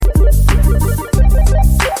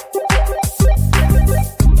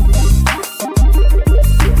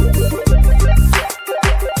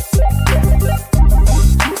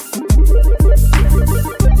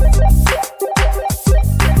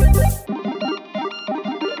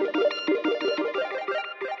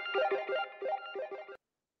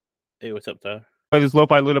Hey, what's up, Tyler? By this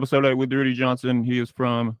lo-fi lit episode with Rudy Johnson. He is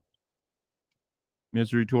from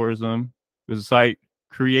Misery Tourism. It was a site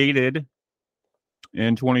created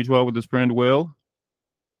in 2012 with his friend Will,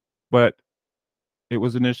 but it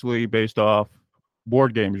was initially based off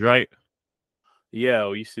board games, right? Yeah,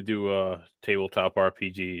 we used to do tabletop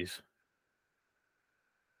RPGs.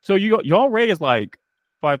 So y'all raised like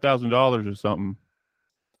 $5,000 or something,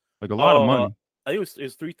 like a lot of money. I think it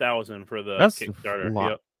was 3,000 for the That's a Kickstarter.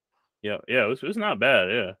 lot. Yeah. It was not bad.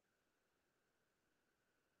 Yeah.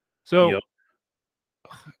 So, Yep.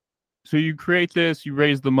 so you create this, you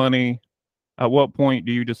raise the money. At what point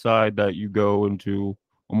do you decide that you go into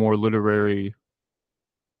a more literary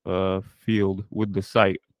field with the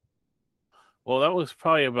site? Well, that was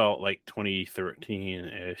probably about like 2013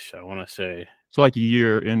 ish. I want to say So like a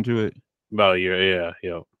year into it. about a year.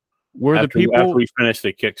 Yeah. Were the After people we finished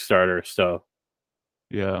the Kickstarter stuff.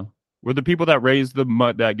 Yeah. Were the people that raised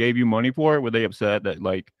that gave you money for it, were they upset that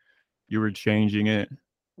like you were changing it?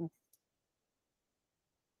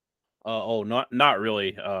 Not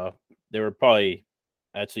really. They were probably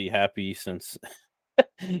actually happy since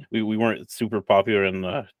we weren't super popular in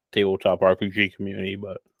the tabletop RPG community,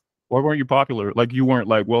 but Why weren't you popular? Like you weren't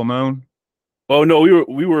like well known? oh no,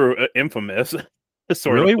 we were infamous,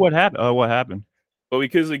 sort of. Really? What happened? What happened? But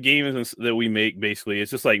because the games that we make, basically, it's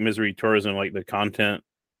just like Misery Tourism. Like the content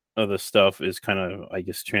of the stuff is kind of, I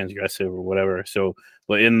guess, transgressive or whatever. So,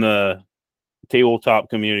 but in the tabletop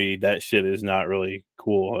community, that shit is not really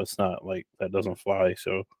cool. It's not like that doesn't fly.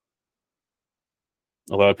 So,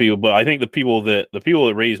 a lot of people, but I think the people that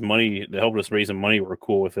raised money, that helped us raise the money, were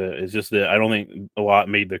cool with it. It's just that I don't think a lot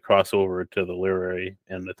made the crossover to the literary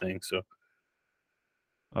end of things. So,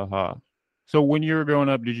 Uh-huh. So when you were growing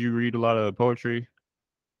up, did you read a lot of poetry?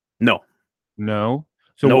 no, No.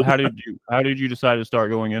 So nope. how did you decide to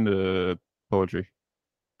start going into poetry?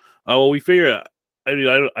 Well, we figured.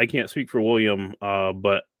 I can't speak for William,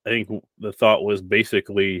 but I think the thought was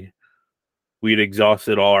basically we'd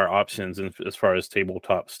exhausted all our options as far as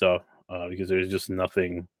tabletop stuff, because there's just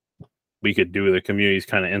nothing we could do. The community's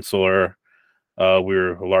kind of insular. We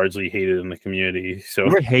were largely hated in the community. So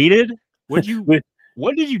You were hated? What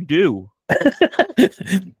did you do?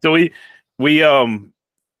 so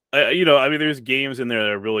I mean, there's games in there that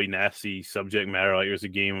are really nasty subject matter. Like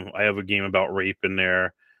I have a game about rape in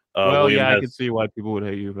there. Well, William yeah, I has, could see why people would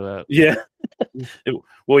hate you for that. yeah.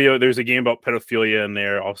 There's a game about pedophilia in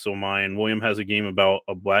there. Also mine. William has a game about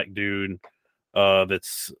a black dude,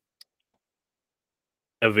 that's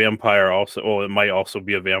a vampire. Also, well, it might also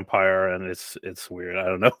be a vampire, and it's weird. I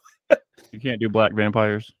don't know. You can't do black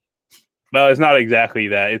vampires. No, it's not exactly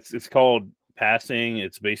that. It's called Passing.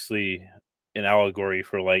 It's basically an allegory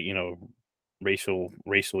for, like,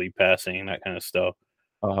 racially passing and that kind of stuff.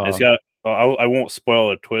 It's got I won't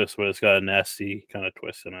spoil a twist, but it's got a nasty kind of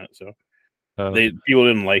twist in it. So people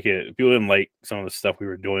didn't like it. People didn't like some of the stuff we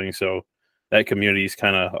were doing. So that community's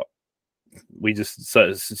kind of, we just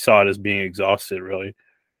saw it as being exhausted, really.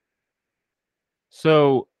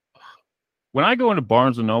 So when I go into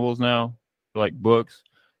Barnes and Nobles now, for like books,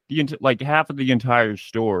 like half of the entire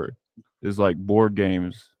store is like board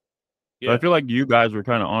games. Yeah. So I feel like you guys were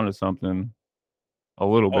kind of onto something a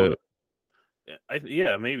little bit. Maybe.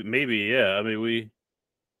 Yeah. I mean,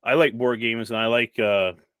 I like board games, and I like,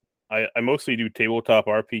 I mostly do tabletop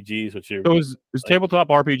RPGs, which are, So is tabletop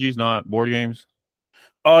RPGs not board games?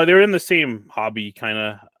 they're in the same hobby, kind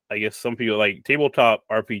of. I guess some people like tabletop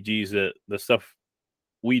RPGs. That the stuff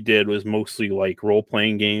we did was mostly like role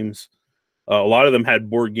playing games. A lot of them had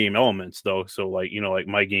board game elements, though. So, like, like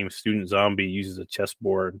my game, Student Zombie, uses a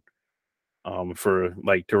chessboard, for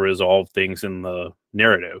like to resolve things in the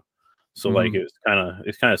narrative. So, like, it's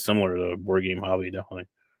kind of similar to a board game hobby, definitely.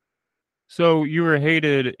 So you were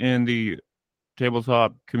hated in the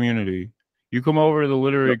tabletop community. You come over to the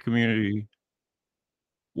literary community.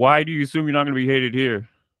 Why do you assume you're not going to be hated here?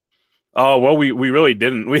 Oh, well, we really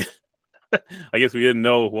didn't. I guess we didn't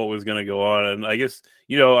know what was going to go on, and I guess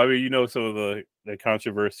I mean, some of the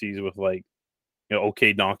controversies with, like,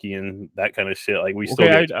 OK Donkey and that kind of shit. Like, we still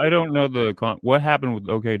get. I don't know what happened with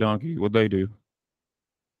OK Donkey. What'd they do?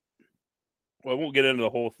 Well, I won't get into the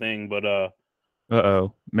whole thing, but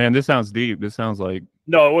Uh-oh, man, this sounds deep. This sounds like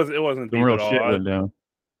no, it wasn't some deep real at all. shit went down.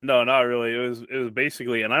 No, not really. It was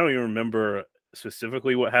basically, and I don't even remember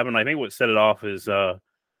specifically what happened. I think what set it off is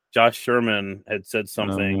Josh Sherman had said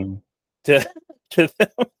something to them,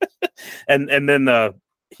 and then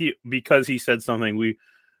because he said something, we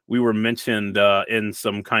were mentioned in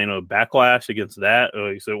some kind of backlash against that.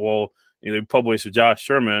 He said, well, they published Josh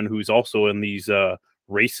Sherman, who's also in these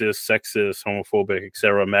racist, sexist, homophobic,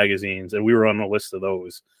 etc. magazines, and we were on the list of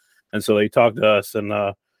those. and so they talked to us, and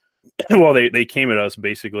well, they came at us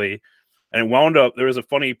basically, and it wound up. There was a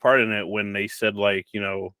funny part in it when they said like,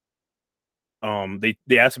 they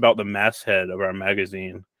asked about the masthead of our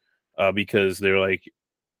magazine, because they're like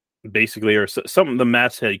basically, or something. The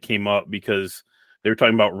masthead came up because they were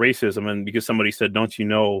talking about racism, and because somebody said, "Don't you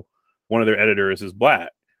know one of their editors is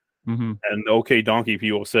black?" Mm-hmm. And OK Donkey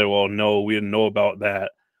people said, "Well, no, we didn't know about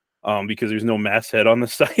that, because there's no masthead on the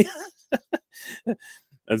site."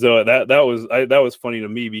 And so that was funny to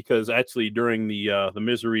me, because actually during the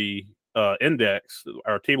Misery Index,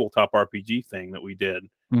 our tabletop RPG thing that we did,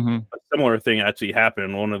 Mm-hmm. a similar thing actually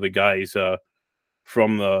happened. One of the guys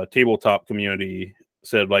from the tabletop community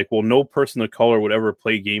said like, "Well, no person of color would ever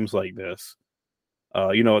play games like this."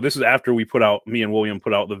 This is after me and William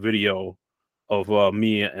put out the video of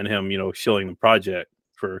me and him, shilling the project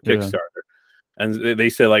for Kickstarter. And they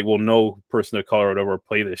said like, "Well, no person of color would ever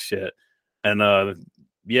play this shit." And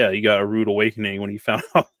yeah, he got a rude awakening when he found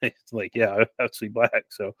out it's like, yeah, I'm actually black.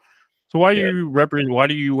 So why yeah. why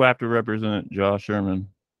do you have to represent Josh Sherman?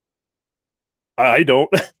 I don't.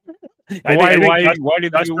 Why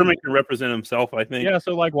did Josh you Sherman can represent himself, I think. Yeah,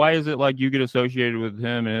 so like why is it like you get associated with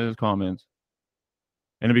him and his comments?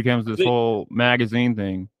 And it becomes this whole magazine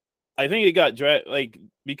thing. I think it got like,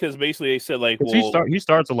 because basically they said like, well, he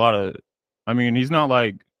starts a lot of, I mean, he's not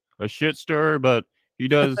like a shit stirrer, but he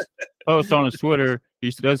does post on his Twitter. He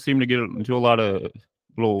does seem to get into a lot of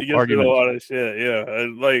little arguments. A lot of shit, yeah.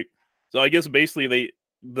 And like, so I guess basically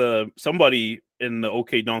somebody in the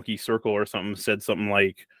OK Donkey circle or something said something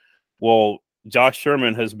like, well, Josh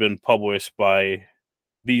Sherman has been published by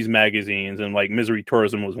these magazines, and like Misery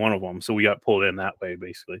Tourism was one of them, so we got pulled in that way,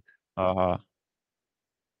 basically. Was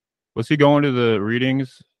he going to the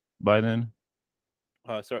readings by then?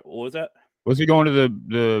 Sorry, what was that? Was he going to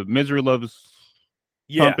the Misery Loves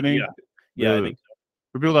company? Yeah, I think so.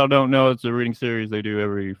 For people that don't know, it's a reading series they do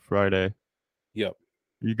every Friday. Yep.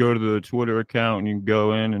 You go to the Twitter account and you can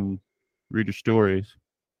go in and read your stories.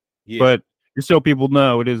 Yeah. But just so people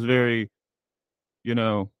know, it is very,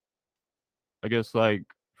 I guess like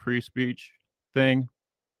free speech thing.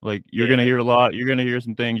 Like you're gonna hear a lot. You're gonna hear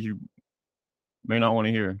some things you may not want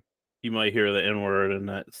to hear. You might hear the N-word and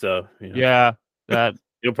that stuff. Yeah, that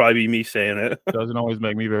it'll probably be me saying it. Doesn't always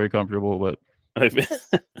make me very comfortable, but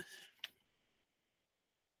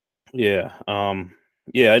yeah.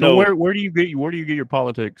 Yeah, I so know. Where do you get your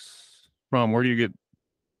politics from? What are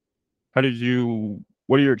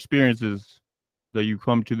your experiences that you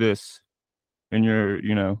come to this in your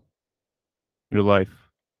life?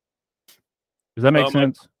 Does that make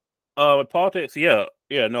sense? Politics, yeah.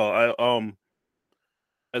 No, I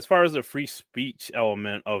as far as the free speech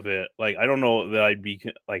element of it, like I don't know that I'd be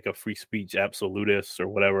like a free speech absolutist or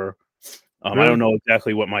whatever. Really? I don't know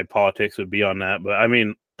exactly what my politics would be on that, but I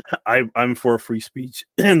mean, I'm for free speech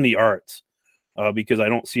in the arts, because I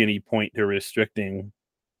don't see any point to restricting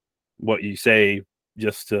what you say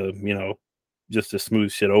just to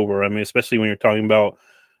smooth shit over. I mean, especially when you're talking about,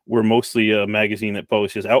 we're mostly a magazine that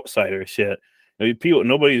publishes outsider shit.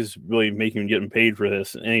 Nobody's really getting paid for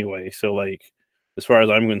this anyway. So like, as far as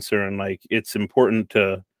I'm concerned, like it's important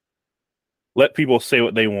to let people say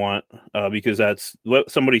what they want, because let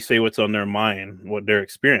somebody say what's on their mind, what they're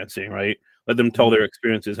experiencing, right? Let them tell their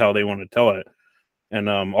experiences how they want to tell it. And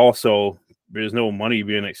also, there's no money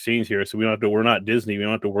being exchanged here, so we're not Disney. We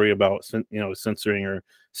don't have to worry about censoring or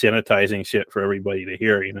sanitizing shit for everybody to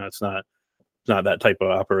hear. It's not that type of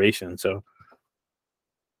operation. So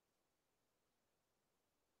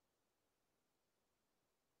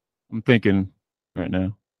I'm thinking right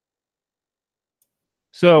now.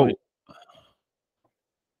 So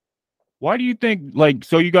why do you think, like,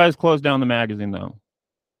 so you guys closed down the magazine though?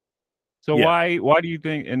 So why do you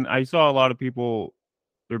think, and I saw a lot of people,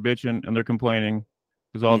 they're bitching and they're complaining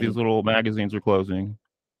because all these little magazines are closing.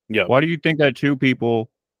 Yeah. Why do you think that two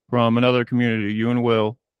people from another community, you and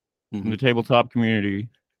Will, in the tabletop community,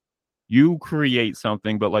 you create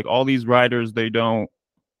something, but like all these writers, they don't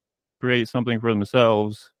create something for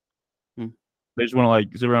themselves. They just want to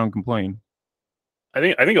like sit around and complain. I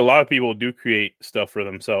think a lot of people do create stuff for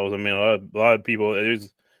themselves. I mean, a lot of people, there's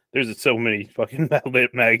so many fucking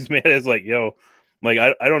mags, man. It's like, yo, like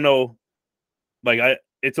I don't know, like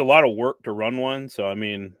it's a lot of work to run one. So I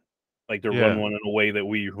mean, like to run one in a way that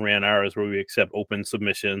we ran ours, where we accept open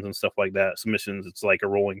submissions and stuff like that. Submissions, it's like a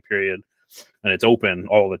rolling period, and it's open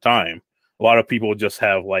all the time. A lot of people just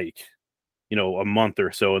have like, a month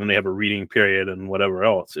or so, and then they have a reading period and whatever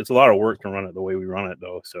else. It's a lot of work to run it the way we run it,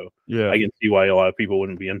 though. So I can see why a lot of people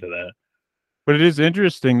wouldn't be into that. But it is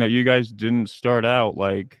interesting that you guys didn't start out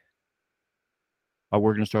like,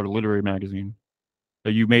 we're going to start a literary magazine.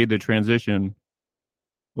 that you made the transition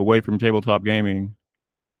away from tabletop gaming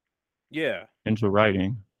Yeah, into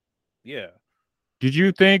writing. yeah. Did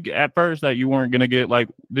you think at first that you weren't going to get like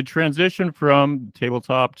the transition from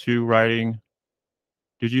tabletop to writing?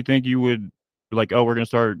 Did you think you would like, oh, we're going to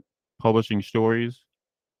start publishing stories?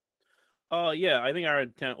 Yeah, I think our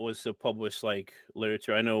intent was to publish like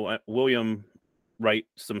literature. I know William write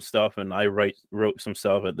some stuff, and I wrote some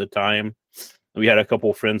stuff at the time. We had a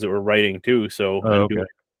couple of friends that were writing too, so Oh, and okay. doing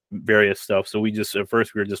various stuff. So we just at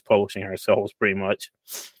first we were just publishing ourselves pretty much,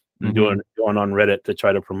 and Hmm. going on Reddit to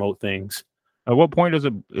try to promote things. At what point does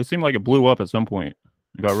it seemed like it blew up at some point?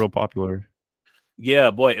 It got real popular.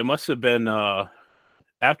 Yeah, boy, it must have been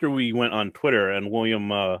after we went on Twitter, and William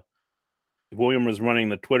was running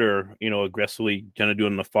the Twitter, aggressively kind of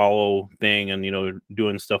doing the follow thing and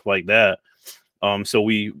doing stuff like that. So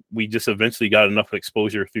we just eventually got enough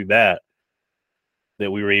exposure through that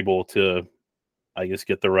we were able to, I guess,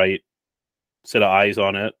 get the right set of eyes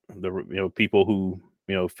on it. The people who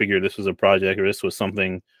figured this was a project or this was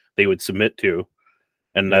something they would submit to,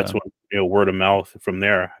 and that's Yeah. when word of mouth from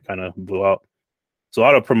there kind of blew up. So a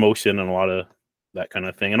lot of promotion and a lot of that kind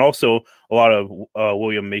of thing, and also a lot of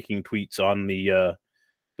William making tweets on the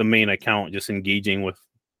main account, just engaging with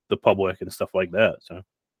the public and stuff like that. So,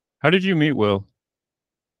 How did you meet Will?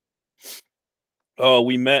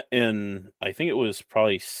 we met in, I think it was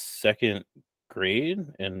probably second grade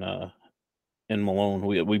in Malone.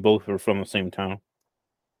 We both were from the same town.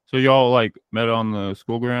 So y'all like met on the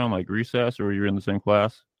school ground, like recess, or you were in the same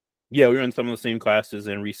class? Yeah, we were in some of the same classes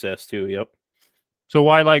in recess too. Yep. So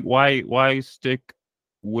why stick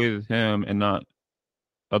with him and not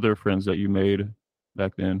other friends that you made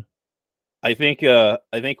back then? I think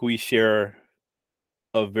we share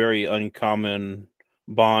a very uncommon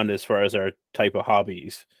bond as far as our type of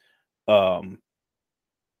hobbies. Um,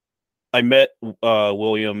 I met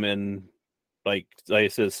William in, like I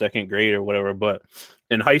said, second grade or whatever, but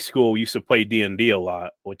in high school we used to play D&D a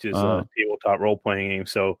lot, which is a tabletop role playing game.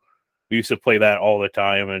 So we used to play that all the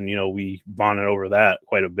time, and we bonded over that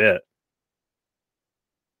quite a bit.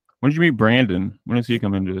 When did you meet Brandon? When does he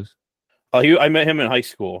come into this? I met him in high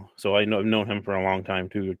school, so I've known him for a long time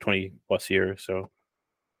too, 20 plus years. So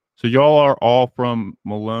So y'all are all from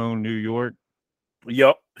Malone, New York.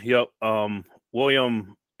 yep.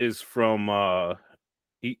 William is from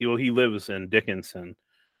he lives in Dickinson,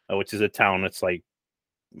 which is a town that's like,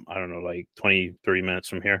 I don't know, like 20, 30 minutes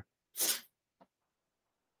from here.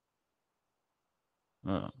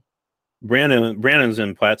 Uh, Brandon's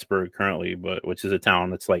in Plattsburgh currently, but which is a town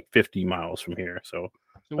that's like 50 miles from here. So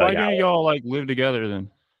so like, why didn't y'all like live together then?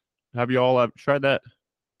 Have y'all tried that?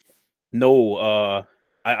 no,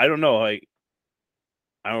 I don't know. Like,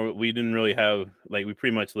 we didn't really have, like, we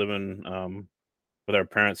pretty much live in with our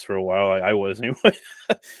parents for a while. I was anyway.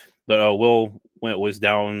 But Will was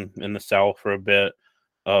down in the South for a bit.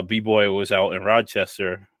 B-Boy was out in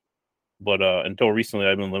Rochester, but until recently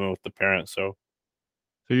I've been living with the parents. So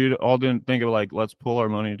You all didn't think of like, let's pull our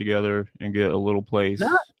money together and get a little place.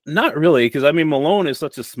 not really, because I mean Malone is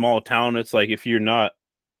such a small town. It's like if you're not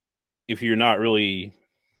really,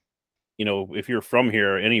 if you're from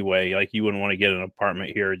here anyway, like you wouldn't want to get an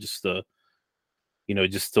apartment here just to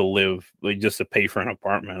live, like just to pay for an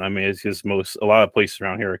apartment. I mean, it's just a lot of places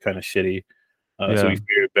around here are kind of shitty. So we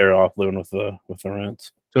figured better off living with the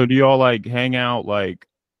rents. So do y'all like hang out like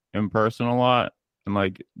in person a lot? And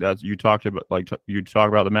like that's you talked about like you talk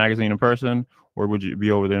about the magazine in person, or would you be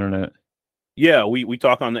over the internet? Yeah, we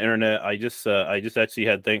talk on the internet. I just actually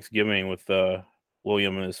had Thanksgiving with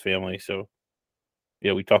William and his family. So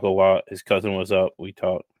yeah, we talk a lot. His cousin was up. We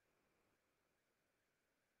talked.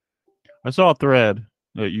 I saw a thread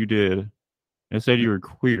that you did. It said you were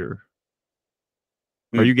queer.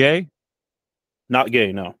 Are you gay? Not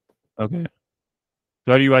gay, no. Okay.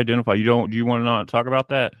 So how do you identify? Do you want to not talk about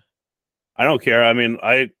that? I don't care. I mean,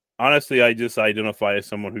 I just identify as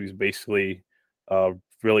someone who's basically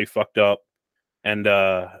really fucked up and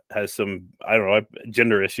has some, I don't know,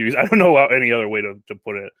 gender issues. I don't know any other way to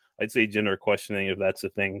put it. I'd say gender questioning, if that's a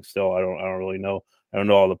thing still. I don't really know. I don't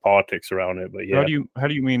know all the politics around it, but yeah. How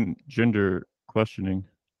do you mean gender questioning?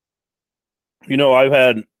 I've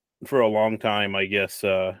had for a long time, I guess,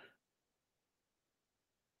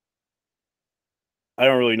 I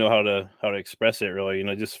don't really know how to express it really,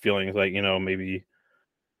 just feelings like, maybe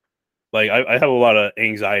like I have a lot of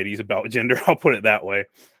anxieties about gender. I'll put it that way.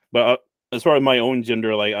 But as far as my own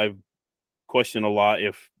gender, like I've questioned a lot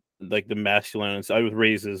if like the masculine, I was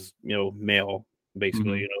raised as, male,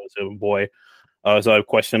 basically, as a boy. So I've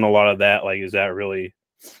questioned a lot of that. Like, is that really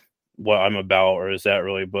what I'm about, or is that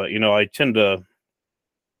really, but I tend to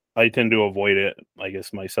I tend to avoid it. I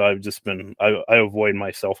guess myself. I've just been I avoid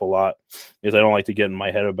myself a lot because I don't like to get in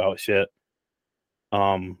my head about shit.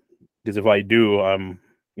 Because if I do, I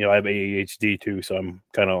have ADHD too, so I'm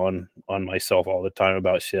kind of on myself all the time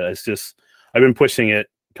about shit. It's just I've been pushing it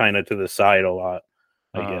kind of to the side a lot,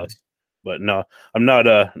 I guess. But no, I'm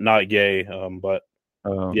not gay. But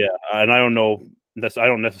yeah, and I don't know. I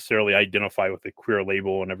don't necessarily identify with the queer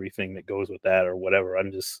label and everything that goes with that or whatever.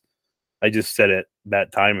 I just said it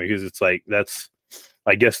that time because it's like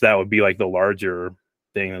I guess that would be like the larger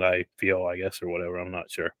thing that I feel, I guess, or whatever. I'm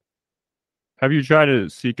not sure. Have you tried to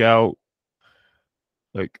seek out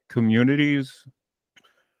like communities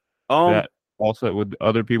Um, that also with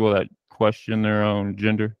other people that question their own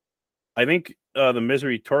gender? I think the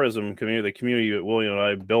misery tourism community, the community that William and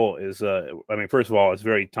I built is, I mean, first of all, it's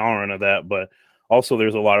very tolerant of that, but also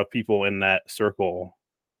there's a lot of people in that circle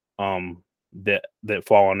that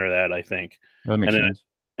fall under that, I think. That makes And sense.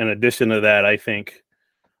 in addition to that, I think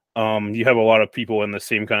you have a lot of people in the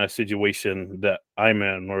same kind of situation that I'm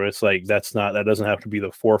in, where it's like that doesn't have to be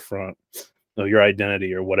the forefront of your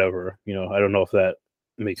identity or whatever. I don't know if that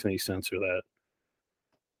makes any sense or that.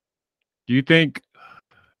 Do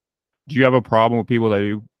you have a problem with people that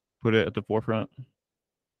do put it at the forefront?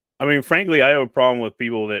 I mean, frankly, I have a problem with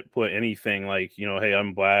people that put anything like, hey,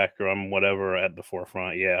 I'm black or I'm whatever at the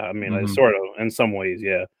forefront. Yeah. I mean, I Mm-hmm. sort of, in some ways,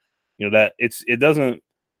 yeah. That it's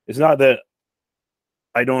not that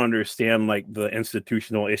I don't understand like the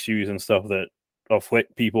institutional issues and stuff that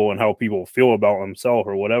afflict people and how people feel about themselves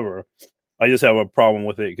or whatever. I just have a problem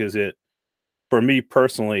with it because for me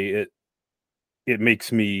personally, it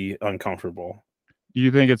makes me uncomfortable. Do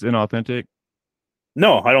you think it's inauthentic?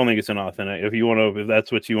 No, I don't think it's inauthentic. If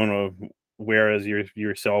that's what you want to wear as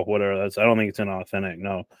yourself, whatever, I don't think it's inauthentic.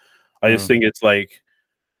 No, I just think it's like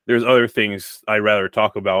there's other things I'd rather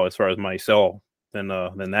talk about as far as myself than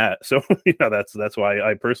that. So that's why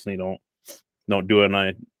I personally don't do it.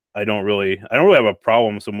 And I don't really have a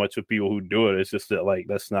problem so much with people who do it. It's just that like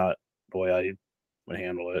that's not the way I would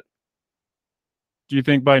handle it. Do you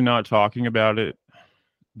think by not talking about it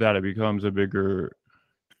that it becomes a bigger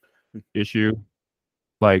issue,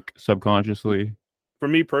 like subconsciously? For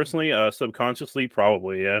me personally, subconsciously,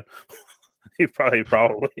 probably, yeah.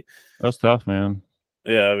 Probably. That's tough, man.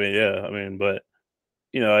 Yeah, I mean, but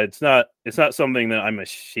it's not something that I'm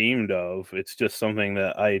ashamed of. It's just something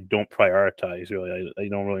that I don't prioritize. Really, I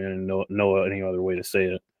don't really know any other way to say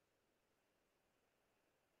it.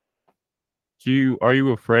 Are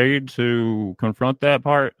you afraid to confront that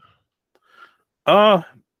part?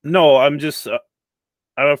 No, I'm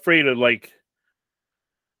afraid of like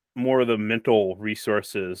more of the mental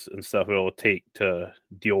resources and stuff it'll take to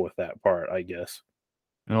deal with that part, I guess.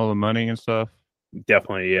 And all the money and stuff?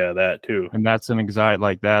 Definitely, yeah, that too. And that's an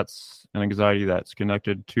anxiety that's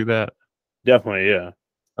connected to that. Definitely, yeah.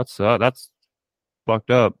 That's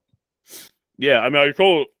fucked up. Yeah, I mean,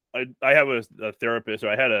 I have a therapist, or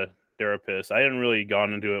I had a therapist. I hadn't really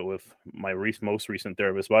gone into it with my most recent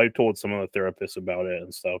therapist, but I told some of the therapists about it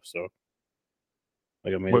and stuff. So,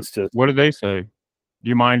 like, I mean, it's just What did they say? Do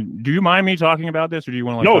you mind me talking about this, or do you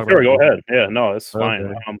want to like no, talk sure, about go it? ahead. Yeah, no, it's fine.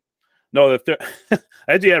 Okay. No, I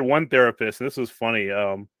actually had one therapist, and this was funny.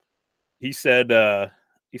 He said, well,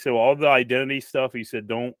 all the identity stuff. He said,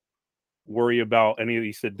 don't worry about any of.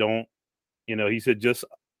 He said, don't, he said, just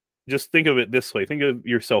think of it this way. Think of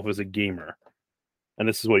yourself as a gamer. And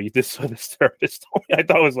this is what this therapist told me. I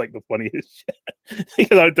thought it was like the funniest shit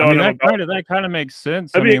because I'm telling him about. That kind of makes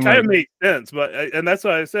sense. I mean, it kind like, of makes sense, but and that's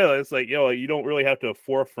why I said it's like you don't really have to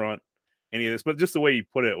forefront any of this, but just the way you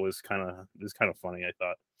put it was kind of funny. I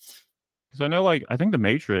thought. because I know, like, I think the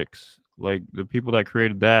Matrix, like the people that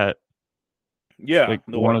created that, Yeah, like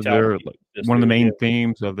the Wachowski one of the main yeah.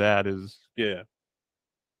 themes of that is Yeah,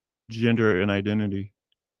 gender and identity.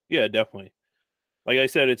 yeah, definitely. Like I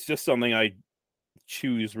said, it's just something I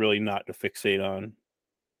choose really not to fixate on.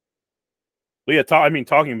 But yeah, I mean,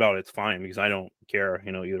 talking about it's fine because I don't care,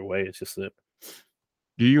 either way. It's just that.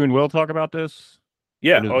 Do you and Will talk about this?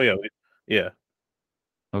 Yeah. Oh yeah. Yeah.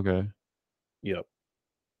 Okay. Yep.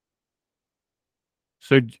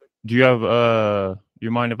 So do you have do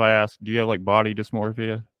you mind if I ask, do you have like body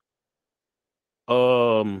dysmorphia?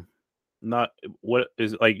 Not what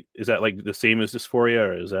is it like? Is that like the same as dysphoria,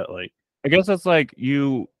 or is that like? I guess that's like if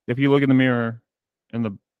you look in the mirror and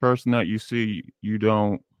the person that you see, you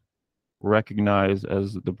don't recognize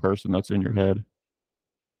as the person that's in your head.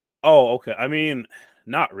 Oh, okay. I mean,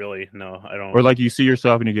 not really. No, I don't. Or like you see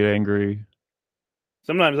yourself and you get angry.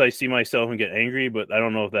 Sometimes I see myself and get angry, but I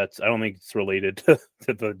don't know if I don't think it's related to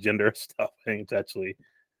the gender stuff. I think it's actually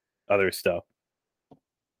other stuff.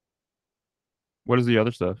 What is the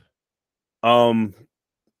other stuff? Um,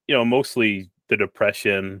 mostly the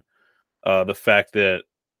depression, the fact that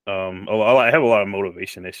I have a lot of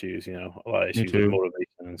motivation issues, a lot of Me issues with too. motivation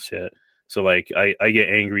and shit. So like I get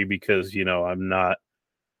angry because, I'm not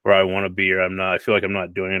where I want to be, or I feel like I'm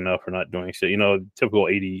not doing enough or not doing shit, typical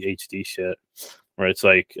ADHD shit, where it's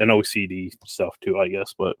like an OCD stuff too, I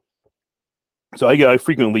guess. But so I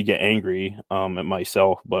frequently get angry at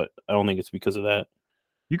myself, but I don't think it's because of that.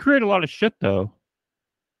 You create a lot of shit though.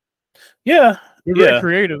 Yeah, You're very yeah,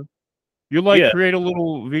 creative. You like yeah, create a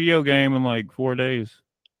little video game in like 4 days.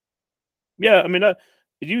 yeah. I mean, it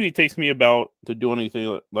usually takes me about to do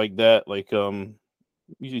anything like that. Like,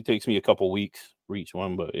 usually takes me a couple weeks for each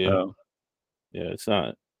one. But yeah, Oh. yeah, it's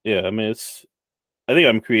not. Yeah, I mean, it's. I think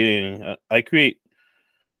I'm creating. I create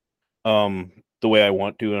the way I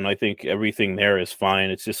want to, and I think everything there is fine.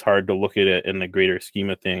 It's just hard to look at it in the greater scheme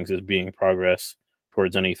of things as being progress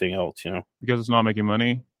towards anything else. Because it's not making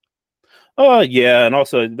money. Yeah, and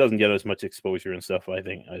also it doesn't get as much exposure and stuff. I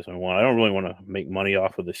think as I want. I don't really want to make money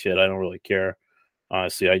off of the shit. I don't really care.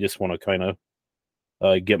 Honestly, I just want to kind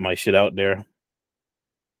of get my shit out there.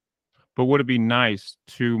 But would it be nice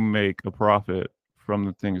to make a profit from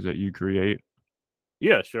the things that you create?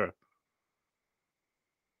 Yeah, sure.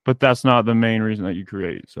 But that's not the main reason that you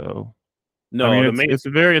create. So I mean, No, the main. it's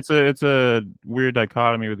a weird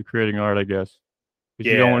dichotomy with creating art, I guess,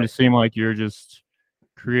 because you don't want Yeah. to seem like you're just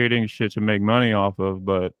creating shit to make money off of,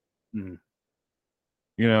 but Mm,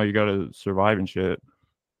 you got to survive and shit.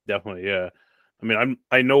 definitely. Yeah. I mean,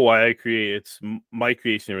 I know why I create. My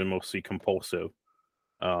creation is mostly compulsive.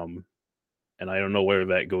 Um, and I don't know whether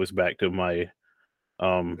that goes back to my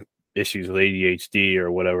issues with ADHD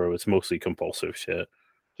or whatever. It's mostly compulsive shit.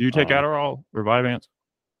 Do you take Um, Adderall or Vyvanse?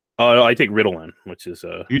 I take Ritalin, which is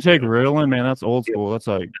You take Ritalin, man. That's old yeah, school. That's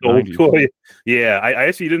like old 90s. school. Yeah, I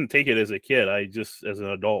actually didn't take it as a kid. I just as an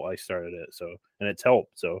adult I started it. So and it's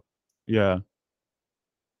helped. So Yeah,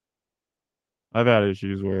 I've had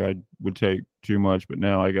issues where I would take too much, but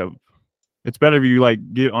now I got. It's better if you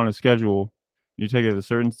like get on a schedule. You take it at a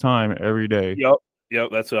certain time every day. yep, yep,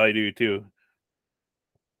 that's what I do too.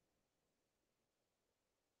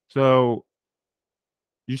 So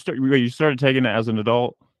you started taking it as an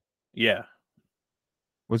adult. Yeah,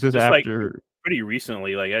 Was this just like after? pretty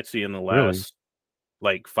recently, like actually in the Really? last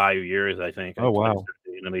like 5 years, I think Oh I wow.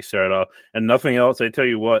 started, they started off and nothing else. I tell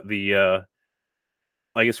you what, the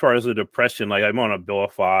like as far as the depression, like I'm on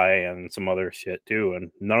Abilify and some other shit too, and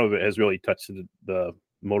none of it has really touched the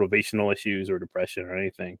motivational issues or depression or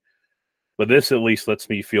anything. But this at least lets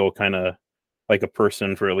me feel kind of like a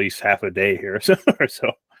person for at least half a day here or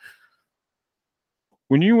so.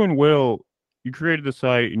 When you and Will, you created the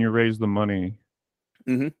site and you raised the money.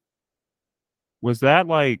 Mm-hmm. Was that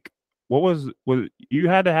like what was you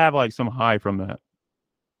had to have like some high from that?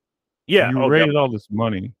 Yeah, You oh raised definitely. all this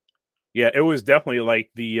money. Yeah, it was definitely like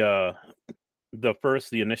the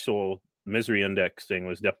initial misery index thing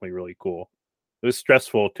was definitely really cool. It was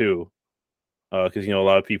stressful too, because a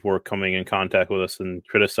lot of people were coming in contact with us and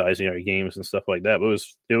criticizing our games and stuff like that. But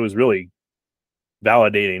it was really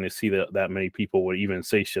validating to see that many people would even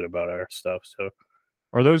say shit about our stuff. So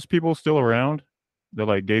Are those people still around that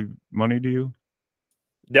like gave money to you?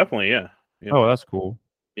 definitely, yeah, yeah, Oh, that's cool.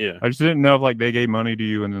 yeah. I just didn't know if like they gave money to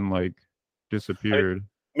you and then like I, I disappeared.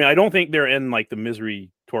 mean, I don't think they're in like the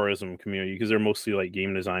misery tourism community because they're mostly like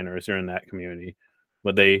game designers. They're in that community,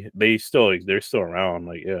 but they're still around.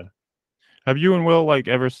 Like, yeah. Have you and Will like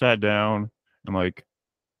ever sat down and like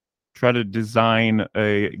try to design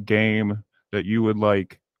a game that you would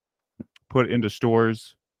like put into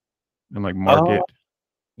stores and like Uh, market?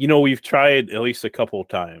 we've tried at least a couple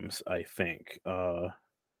times, I think.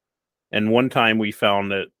 And one time we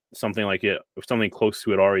found that something close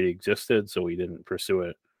to it already existed, so we didn't pursue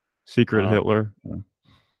it. Secret Uh, Hitler.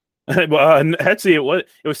 well, actually, it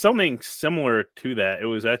was something similar to that. It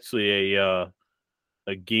was actually a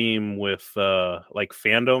game with like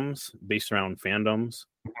fandoms based around fandoms,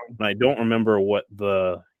 and I don't remember what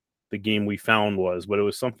the game we found was, but it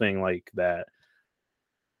was something like that.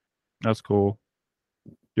 That's cool.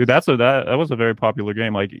 Dude, that was a very popular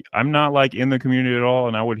game. Like I'm not like in the community at all,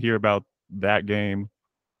 and I would hear about that game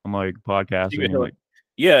on like podcasting and like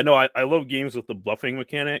Yeah, no, I love games with the bluffing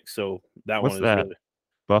mechanic, so that one what's is that? really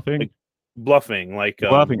Buffing? like bluffing, like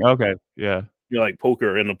Bluffing. Okay. Yeah. like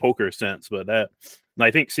poker in the poker sense, but I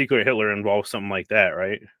think Secret Hitler involves something like that,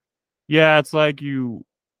 right? Yeah, it's like you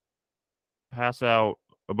pass out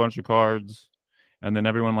a bunch of cards and then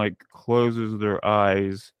everyone like closes their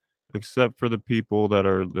eyes except for the people that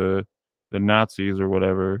are the Nazis or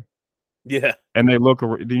whatever. Yeah, And they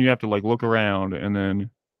then you have to like look around and then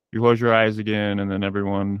you close your eyes again and then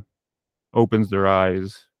everyone opens their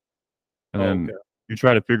eyes, and Oh, then okay. you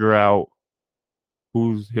try to figure out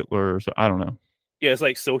who's Hitler. Or so I don't know. Yeah, it's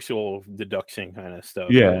like social deduction kind of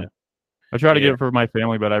stuff. Yeah, Yeah. I try to get Yeah. it for my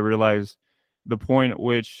family, but I realize the point at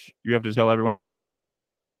which you have to tell everyone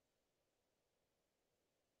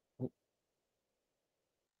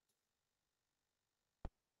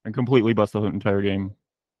and completely bust the entire game.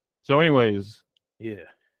 So, anyways, Yeah.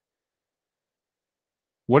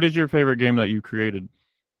 what is your favorite game that you created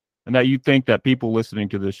and that you think that people listening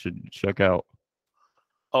to this should check out,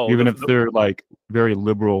 Oh, even if they're like very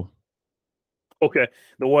liberal? okay.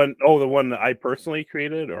 The one that I personally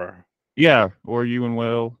created, or Yeah, or you and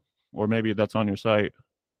Will, or maybe that's on your site.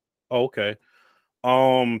 oh, okay.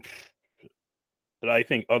 Um, that I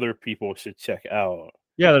think other people should check out.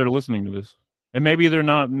 Yeah, that are listening to this, and maybe they're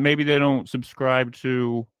not. Maybe they don't subscribe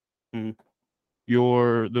to Mhm.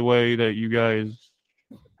 the way that you guys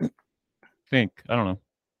think. I don't know.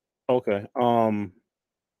 Okay. I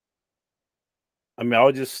mean,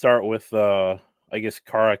 I'll just start with I guess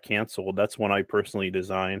Kara canceled. That's one I personally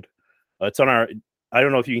designed. It's on our. I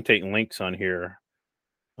don't know if you can take links on here.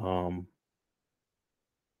 Um,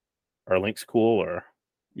 are links cool or?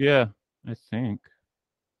 Yeah, I think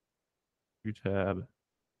you tab. Let's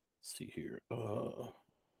see here.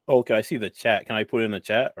 Okay, I see the chat. Can I put it in the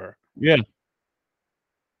chat or? Yeah,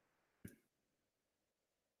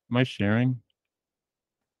 am I sharing?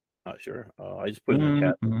 Not sure. I just put it in the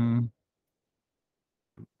chat. Mm-hmm.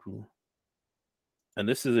 Cool. And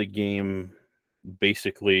this is a game,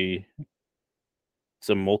 basically, it's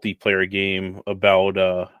a multiplayer game about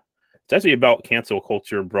it's actually about cancel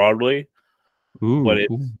culture broadly, but Ooh, it's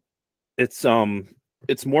cool. it's um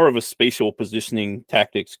it's more of a spatial positioning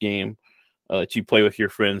tactics game that you play with your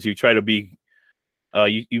friends. You try to be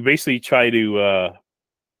you basically try to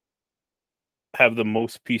have the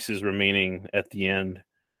most pieces remaining at the end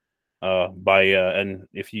by and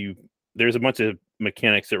if you there's a bunch of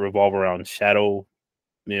mechanics that revolve around shadow.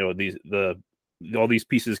 All these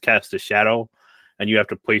pieces cast a shadow, and you have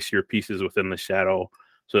to place your pieces within the shadow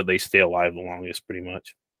so that they stay alive the longest, pretty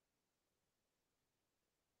much.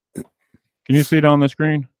 Can you see it on the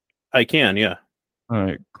screen? I can, yeah. All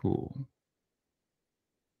right, cool.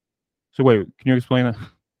 So wait, can you explain that?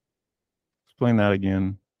 Explain that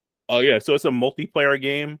again. Oh yeah, so it's a multiplayer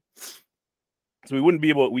game. So we wouldn't be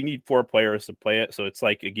able. We need 4 players to play it. So it's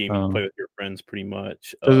like a game you play with your friends, pretty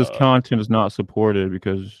much. Says this content is not supported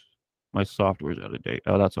because my software's out of date.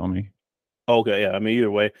 Oh, that's on me. Okay, yeah. I mean, either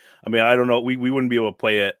way. I mean, I don't know. We wouldn't be able to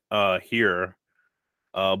play it here.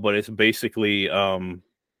 But it's basically the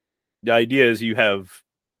idea is you have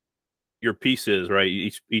your pieces, right?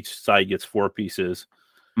 Each side gets 4 pieces,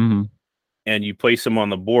 Mm-hmm. and you place them on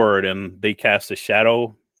the board, and they cast a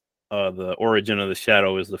shadow. The origin of the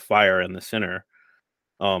shadow is the fire in the center,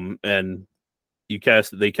 and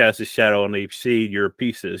they cast a shadow, and they shade your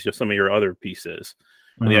pieces, just some of your other pieces.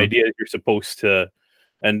 And the Uh-huh. idea is you're supposed to,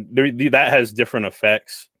 and that has different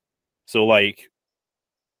effects. So, like,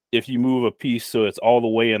 if you move a piece so it's all the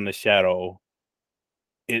way in the shadow,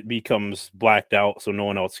 it becomes blacked out, so no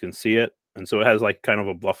one else can see it. And so it has like kind of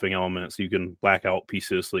a bluffing element, so you can black out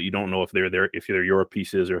pieces so that you don't know if they're there, if they're your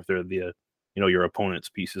pieces or if they're the your opponent's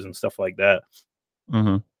pieces and stuff like that.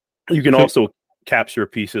 Uh-huh. You can So, also capture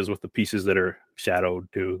pieces with the pieces that are shadowed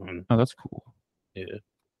too. And oh, that's cool. yeah,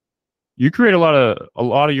 You create a lot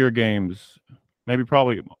of your games, maybe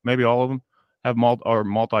all of them have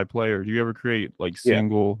multiplayer. Do you ever create like yeah.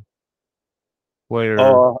 single player?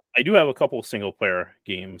 I do have a couple single player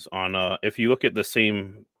games on. If you look at the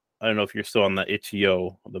same, I don't know if you're still on the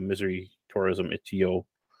itch.io, the Misery Tourism itch.io,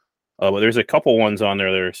 but there's a couple ones on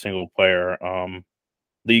there that are single player.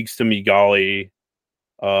 Leagues to Me Golly,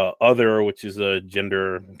 Other, which is a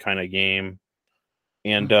gender kind of game,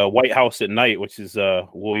 and White House at Night, which is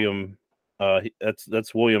William.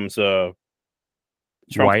 That's William's Trump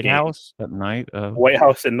White game. House at night. White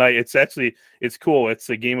House at Night. It's cool. It's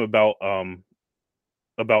a game about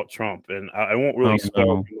Trump, and I won't really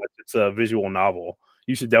spoil too much. It's a visual novel.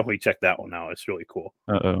 You should definitely check that one out. It's really cool.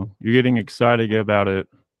 Uh-oh. You're getting excited about it.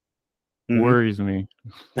 Mm-hmm. Worries me.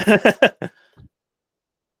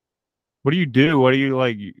 What do you do? What do you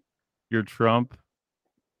like? You're Trump?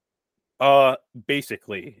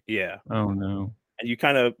 Basically, yeah. Oh no. And you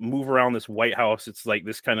kind of move around this White House. It's like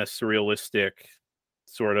this kind of surrealistic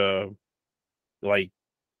sort of like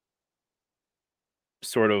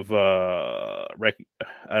I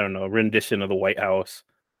don't know, rendition of the White House.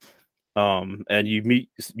 And you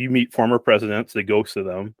meet former presidents, the ghosts of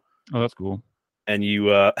them. Oh, that's cool. And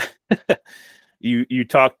you you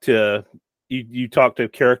talk to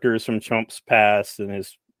characters from Trump's past and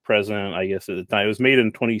his president, I guess, at the time. It was made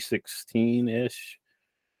in 2016 ish,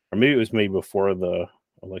 or maybe it was made before the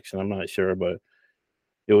election. I'm not sure, but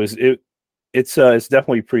it's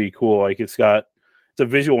definitely pretty cool. Like it's a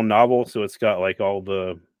visual novel, so it's got like all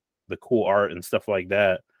the cool art and stuff like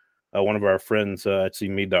that. One of our friends actually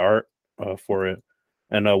made the art for it,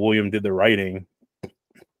 and William did the writing.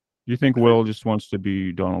 You think Will just wants to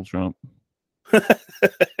be Donald Trump?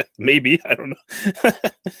 Maybe, I don't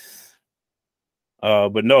know.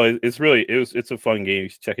 But no, it's a fun game. You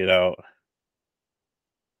should check it out.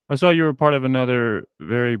 I saw you were part of another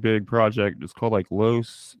very big project. It's called like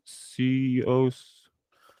Los Cios.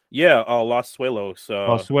 Yeah, Los Suelos.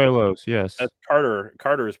 Los Suelos, yes. That's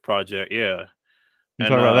Carter's project. Yeah, Can you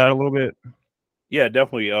talk about that a little bit? Yeah,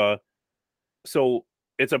 definitely. So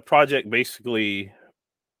it's a project basically.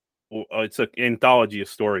 It's an anthology of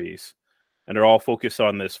stories, and they're all focused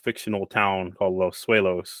on this fictional town called Los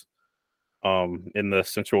Suelos, in the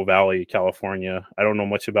Central Valley, California. I don't know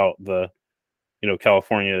much about the,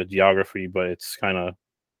 California geography, but it's kind of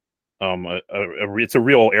it's a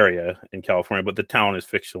real area in California, but the town is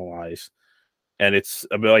fictionalized, and it's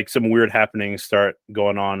a bit like some weird happenings start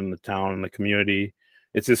going on in the town and the community.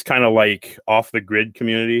 It's this kind of like off the grid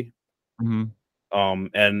community. Mm-hmm.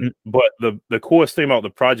 But the coolest thing about the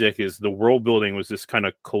project is the world building was this kind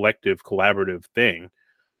of collective, collaborative thing.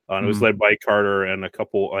 And it was led by Carter and a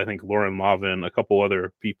couple, I think Lauren Lavin, a couple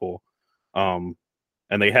other people. And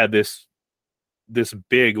they had this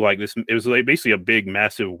big, it was like basically a big,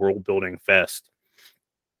 massive world building fest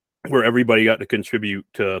where everybody got to contribute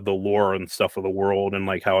to the lore and stuff of the world and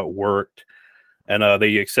like how it worked. And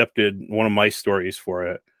they accepted one of my stories for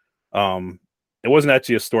it. It wasn't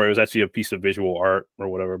actually a story; it was actually a piece of visual art or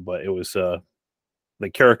whatever. But it was the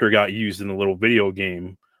character got used in the little video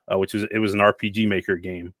game, which was an RPG Maker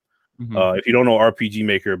game. Mm-hmm. If you don't know RPG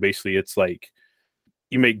Maker, basically it's like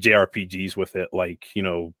you make JRPGs with it, like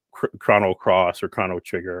Chrono Cross or Chrono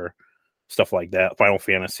Trigger, stuff like that. Final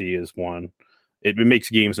Fantasy is one. It makes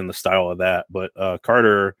games in the style of that. But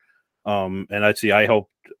Carter, and actually I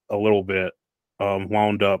helped a little bit,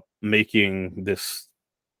 wound up making this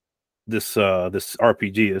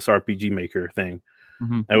RPG Maker thing.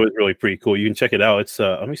 Mm-hmm. It was really pretty cool. You can check it out. It's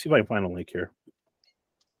let me see if I can find a link here.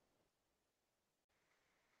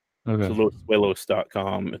 Okay. So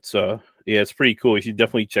losuelos.com. It's it's pretty cool. You should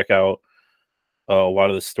definitely check out a lot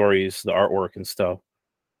of the stories, the artwork and stuff.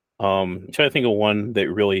 I'm trying to think of one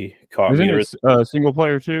that really caught me. Isn't it single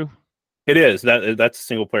player too? It is. That's a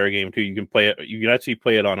single player game too. You can play it. You can actually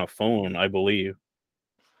play it on a phone, I believe.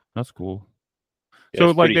 That's cool. Yeah,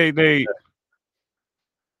 so like they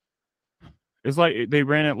it's like they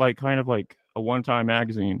ran it like kind of like a one-time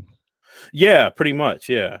magazine. Yeah, pretty much.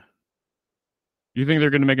 Yeah. You think they're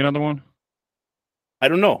going to make another one? I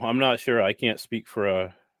don't know. I'm not sure. I can't speak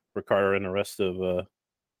for Carter and the rest of the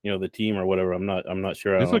team or whatever. I'm not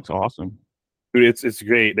sure. This looks awesome. Dude, it's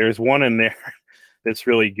great. There's one in there that's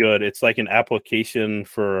really good. It's like an application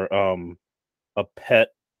for a pet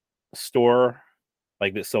store,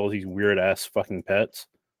 like that sells these weird ass fucking pets.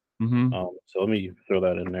 Mm-hmm. So let me throw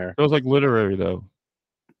that in there. It was like literary though.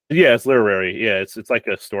 Yeah, it's literary. Yeah, it's like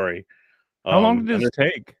a story. How long did this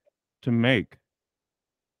take to make?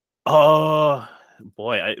 Boy,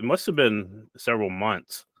 it must have been several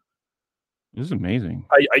months. This is amazing.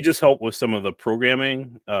 I just helped with some of the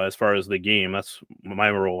programming as far as the game. That's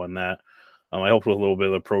my role in that. I helped with a little bit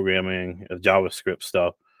of the programming, JavaScript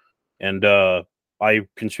stuff, and I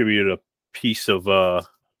contributed a piece of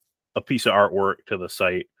artwork to the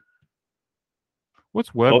site.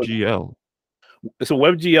 What's WebGL? So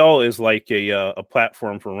WebGL is like a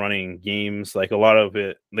platform for running games. Like a lot of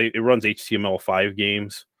it runs HTML5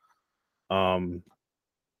 games.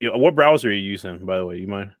 What browser are you using, by the way? You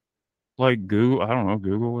mind? Like Google? I don't know,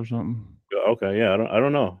 Google or something. Okay, yeah, I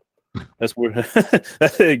don't know. That's where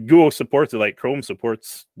Google supports it. Like Chrome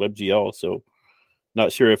supports WebGL, so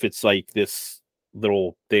not sure if it's like this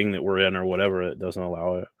little thing that we're in or whatever. It doesn't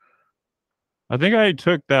allow it. I think I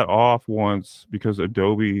took that off once because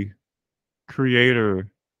Adobe Creator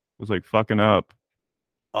was like fucking up.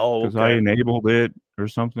 Oh, because I enabled it or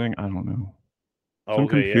something. I don't know. Some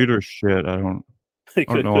computer shit. I don't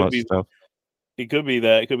know all that stuff. It could be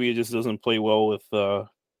that. It could be it just doesn't play well with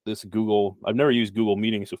this Google. I've never used Google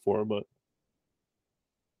Meetings before, but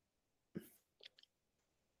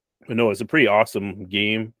no, it's a pretty awesome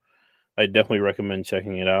game. I definitely recommend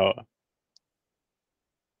checking it out.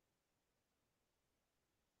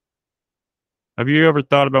 Have you ever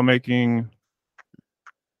thought about making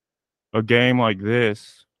a game like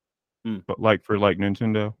this, but like for like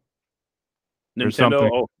Nintendo? Or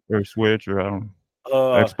something, or Switch, or I don't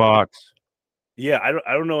know, Xbox? Yeah,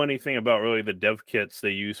 I don't know anything about really the dev kits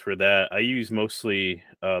they use for that. I use mostly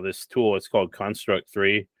this tool. It's called Construct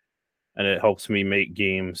 3, and it helps me make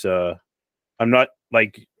games. I'm not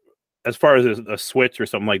like as far as a Switch or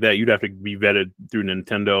something like that, you'd have to be vetted through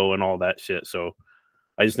Nintendo and all that shit. So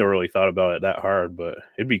I just never really thought about it that hard, but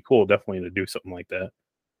it'd be cool definitely to do something like that.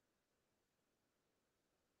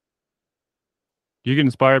 Do you get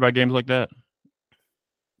inspired by games like that?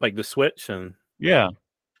 Like the Switch and Yeah.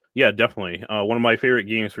 yeah, definitely. One of my favorite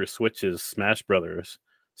games for Switch is Smash Brothers,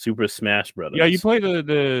 Super Smash Yeah, you Brothers. play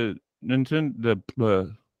the Nintendo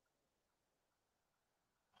the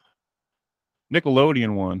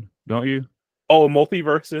Nickelodeon one, don't you? Oh,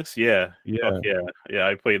 Multiverses, yeah, fuck Yeah. yeah, yeah.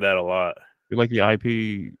 I played that a lot. You like the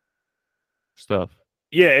IP stuff.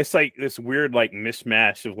 Yeah, it's like this weird like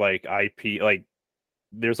mishmash of like IP. Like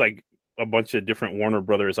there's like a bunch of different Warner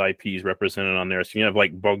Brothers IPs represented on there. So you have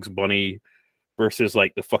like Bugs Bunny versus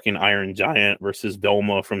like the fucking Iron Giant versus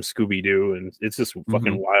Velma from Scooby Doo, and it's just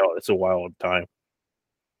fucking Hmm. wild. It's a wild time.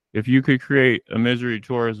 If you could create a Misery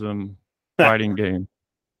Tourism fighting game,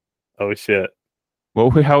 Oh shit.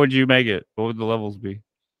 how would you make it? What would the levels be?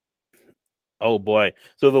 Oh boy.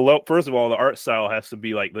 So first of all, the art style has to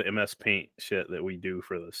be like the MS Paint shit that we do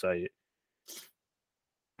for the site.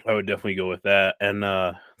 I would definitely go with that. And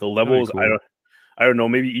the That'd be levels, cool. I don't know.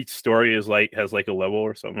 Maybe each story is like has like a level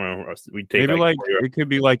or something. Or we take Maybe like like it could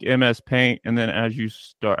be like MS Paint, and then as you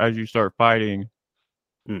start fighting,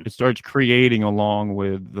 hmm. it starts creating along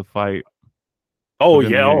with the fight Oh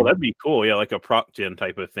within the yeah, oh game. that'd be cool. Yeah, like a prop gen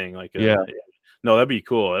type of thing. Like Yeah, no, that'd be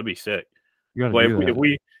cool. That'd be sick. you got to Well, do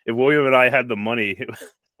that. if William and I had the money,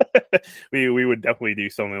 we would definitely do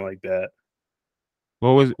something like that.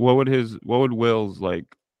 What would Will's like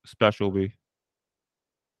special be?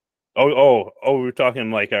 We're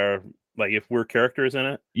talking like our like if we're characters in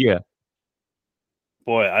it. Yeah.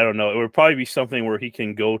 Boy, I don't know. It would probably be something where he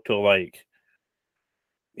can go to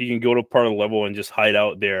part of the level and just hide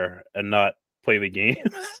out there and not play the game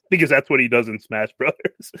because that's what he does in Smash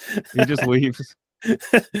Brothers. He just leaves.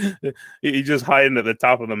 He just hiding at the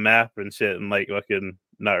top of the map and shit and like fucking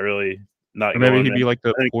not Or maybe going he'd in. be like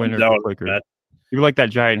the And he comes pointer down clicker. Smash. He'd be like that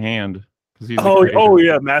giant hand because he's the Oh creator.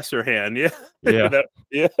 yeah, Master Hand. Yeah. Yeah.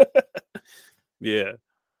 Yeah. Yeah.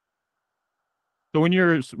 So when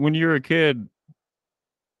you're a kid,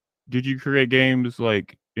 did you create games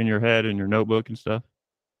like in your head in your notebook and stuff?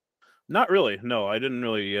 Not really. No, I didn't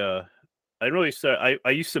really I didn't really start I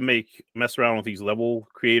used to mess around with these level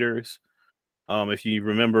creators. If you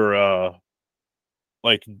remember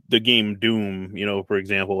like the game Doom, for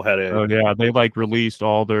example, had a Oh yeah, they like released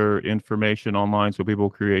all their information online so people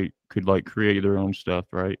could like create their own stuff,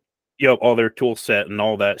 right? all their tool set and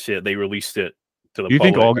all that shit. They released it to the Do you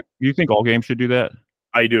think public. all games should do that?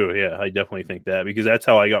 I do, yeah, I definitely think that because that's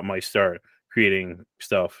how I got my start creating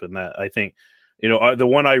stuff. And that I think, the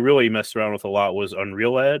one I really messed around with a lot was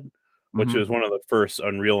Unreal Ed, which Hmm. was one of the first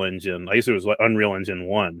Unreal Engine. I guess it was like Unreal Engine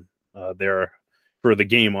one there for the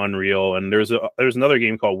game Unreal, and there's another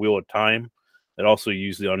game called Wheel of Time that also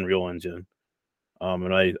used the Unreal Engine.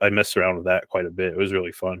 And I messed around with that quite a bit. It was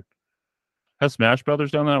really fun. Has Smash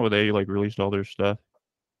Brothers done that where they like released all their stuff?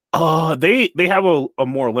 They have a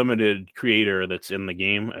more limited creator that's in the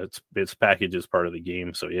game. It's packaged as part of the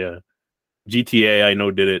game. So yeah, GTA I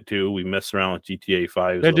know did it too. We messed around with GTA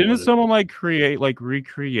 5's Yeah, didn't limited. someone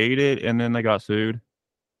recreate it and then they got sued?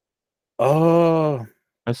 Oh,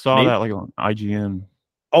 I saw maybe. that like on IGN.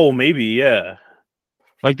 Oh, maybe. Yeah,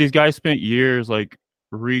 Like these guys spent years like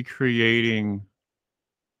recreating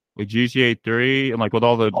like GTA 3 and like with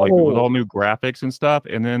Oh, all new graphics and stuff,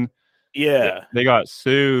 and then yeah. they got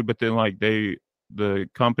sued, but then like the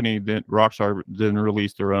company then Rockstar didn't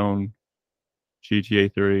release their own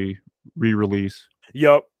GTA 3 re-release.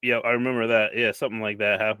 Yep. Yep. I remember that. Yeah, something like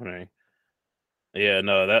that happening. Yeah.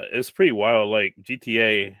 No, that it's pretty wild. Like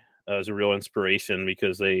GTA is a real inspiration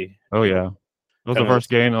because they, Oh yeah, that was the kind of. first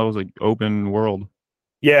game that was like open world.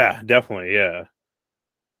 Yeah, definitely. Yeah.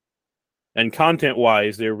 And content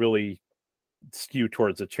wise, they're really skewed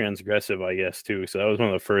towards the transgressive, I guess, too. So that was one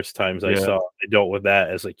of the first times Yeah. I dealt with that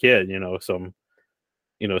as a kid. Some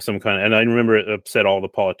kind of, and I remember it upset all the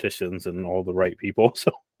politicians and all the right people.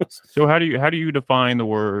 So, So how do you define the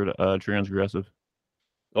word transgressive?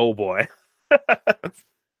 oh boy,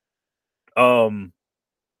 um,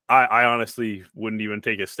 I honestly wouldn't even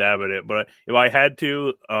take a stab at it. But if I had to,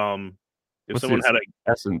 if What's someone its had a,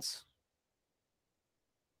 essence?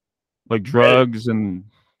 Like eh, drugs and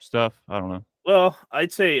stuff? I don't know. well,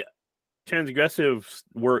 I'd say transgressive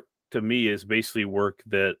work to me is basically work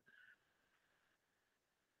that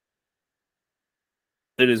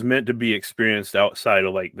is meant to be experienced outside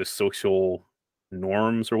of like the social.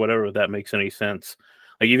 norms or whatever, if that makes any sense.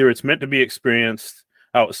 Like either it's meant to be experienced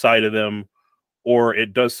outside of them, or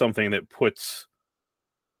it does something that puts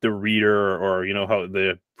the reader or how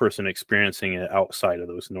the person experiencing it outside of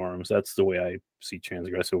those norms. That's the way I see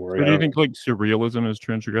transgressive work. So do you think like surrealism is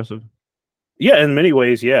transgressive? Yeah, in many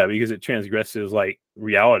ways, yeah, because it transgresses like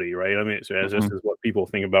reality, right? I mean, this is what people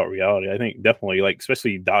think about reality. I think definitely, like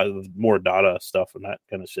especially more data stuff and that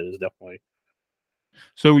kind of shit is definitely.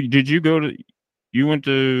 So did you go to? You went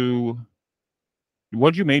to.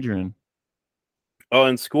 What'd you major in? Oh,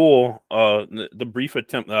 in school, the brief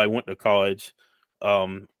attempt that I went to college,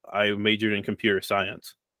 I majored in computer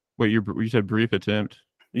science. Wait, you said brief attempt.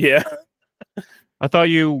 Yeah. I thought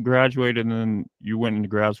you graduated and then you went into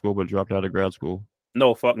grad school, but dropped out of grad school.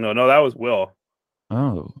 No, fuck no, no, that was Will.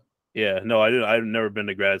 Oh, Yeah, no, I didn't. I've never been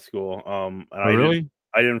to grad school. And oh really?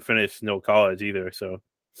 I didn't finish no college either. So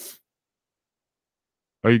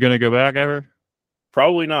Are you gonna go back ever?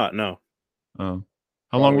 probably not. No, Oh,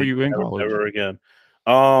 how long were probably you in never, college? never again.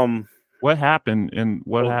 Um, What happened and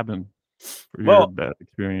what well, happened for your well, bad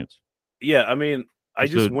experience? yeah. I mean, I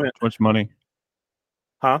Was just it went, too much money?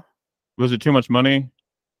 huh? Was it too much money?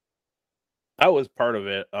 That was part of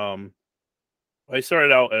it. I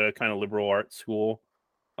started out at a kind of liberal arts school.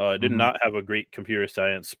 Did Mm-hmm. not have a great computer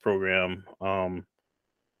science program. And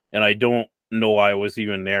I don't know why I was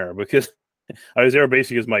even there because I was there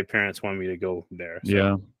basically because my parents wanted me to go there. So,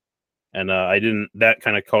 Yeah. and I didn't. That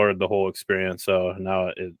kind of colored the whole experience. So now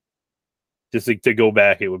it just like, to go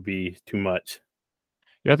back, it would be too much.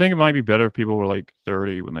 Yeah, I think it might be better if people were like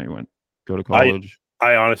 30 when they go to I college.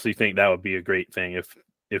 I honestly think that would be a great thing if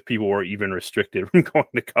people were even restricted from going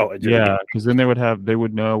to college. Yeah, because then they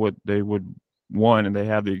would know what they would want, and they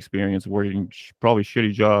have the experience of working probably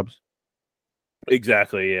shitty jobs.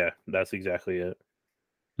 Exactly. Yeah, that's exactly it.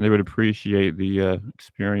 And they would appreciate the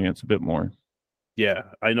experience a bit more. Yeah,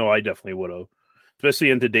 I know. I definitely would have, especially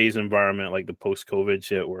in today's environment, like the post-COVID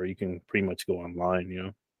shit, where you can pretty much go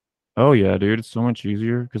online. Oh yeah, dude, it's so much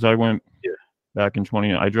easier. Because I went Yeah. back in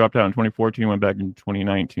 20. I dropped out in 2014, went back in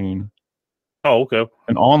 2019. Oh, okay.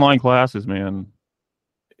 And online classes, man,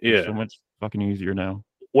 they're so Yeah. much fucking easier now.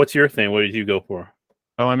 What's your thing? What did you go for?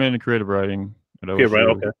 Oh, I'm in creative writing at Okay, right.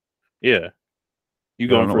 OSU. Okay. Yeah. You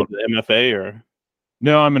So I don't going know for what. the MFA or?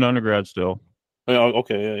 No, I'm an undergrad still. Oh,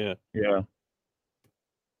 okay. Yeah, Yeah.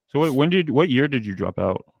 So what year did you drop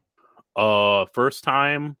out? yeah. First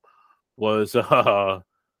time was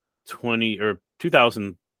 20 or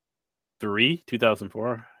 2003,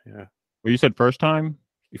 2004. Yeah. Well, you said first time.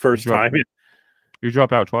 First time. You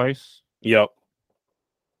drop out twice. Yep.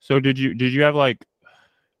 So did you have like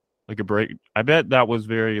a break? I bet that was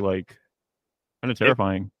very like kind of It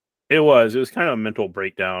terrifying. it was kind of a mental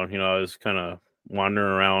breakdown. I was kind of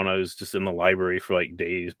wandering around. I was just in the library for like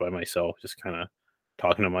days by myself, just kind of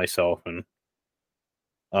talking to myself and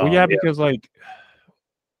Well, yeah, yeah. because like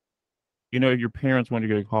your parents want you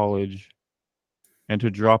to go to college, and to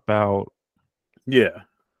drop out Yeah.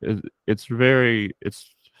 it's very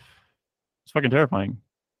it's fucking terrifying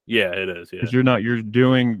Yeah, it is. Yeah. because you're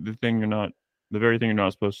doing the very thing you're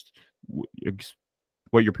not supposed to,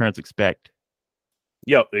 what your parents expect.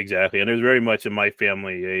 Yep, exactly. And there's very much in my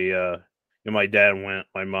family my dad went,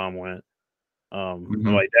 my mom went. Mm-hmm.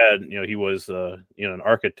 My dad, he was an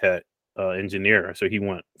architect, engineer, so he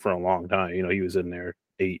went for a long time. He was in there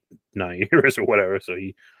 8, 9 years or whatever. So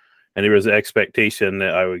and there was an expectation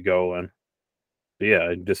that I would go, and yeah,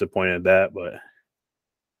 I'm disappointed that, but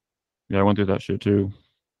Yeah, I went through that shit too.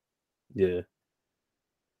 yeah,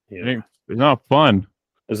 yeah, It's not fun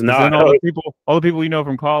it's because then not. all the people you know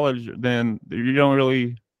from college, then you don't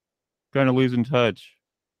really kind of lose in touch.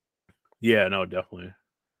 Yeah, no, definitely.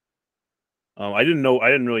 I didn't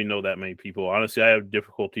really know that many people. Honestly, I have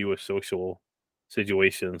difficulty with social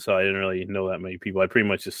situations, so I didn't really know that many people. I pretty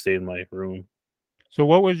much just stayed in my room. So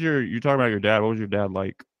what was you talking about your dad? What was your dad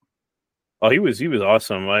like? Oh, he was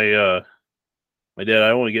awesome. My dad, I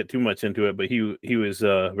don't want to get too much into it, but he was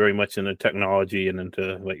very much into technology and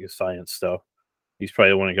into like the science stuff. He's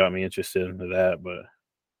probably the one that got me interested into that. But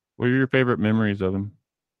What are your favorite memories of him?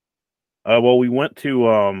 well, we went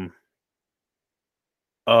down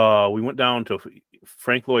to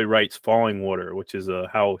Frank Lloyd Wright's Falling Water, which is a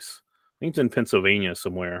house. I think it's in Pennsylvania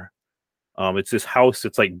somewhere. It's this house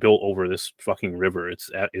that's like built over this fucking river.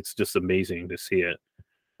 It's just amazing to see it.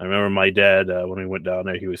 I remember my dad when we went down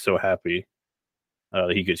there, he was so happy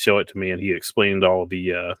that he could show it to me, and he explained all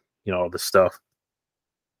the all the stuff,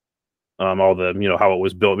 all the how it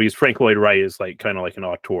was built. Because Frank Lloyd Wright is like kind of like an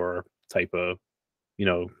auteur type of you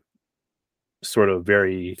know sort of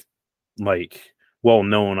very like well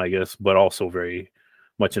known, I guess, but also very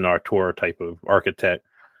much an auteur type of architect,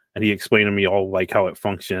 and he explained to me all like how it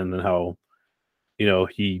functioned and how,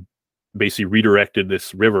 he basically redirected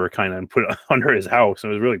this river kind of and put it under his house.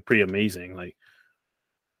 And it was really pretty amazing. Like,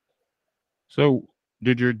 So,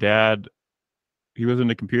 did your dad? He was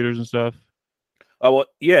into computers and stuff. oh well,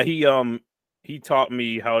 yeah, he taught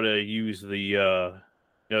me how to use the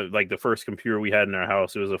like the first computer we had in our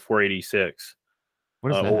house. It was a 486.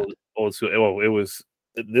 What is that? Old school. Well,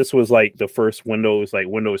 this was like the first Windows, like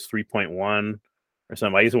Windows 3.1 or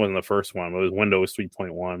something. I guess it wasn't the first one, but it was Windows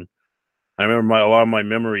 3.1. I remember a lot of my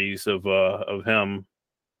memories of him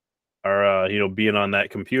are being on that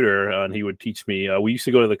computer, and he would teach me. We used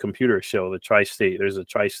to go to the computer show, the Tri-State. There's a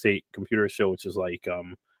Tri-State computer show, which is like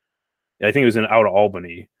I think it was out of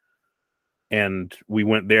Albany, and we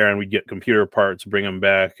went there and we'd get computer parts, bring them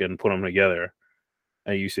back, and put them together.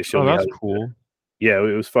 And he used to show me. That's cool. Yeah,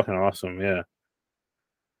 it was fucking awesome. Yeah.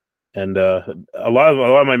 And a lot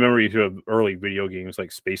of my memories of early video games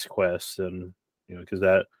like Space Quest, and because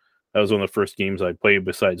that was one of the first games I played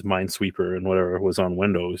besides Minesweeper and whatever was on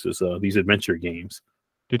Windows, is these adventure games.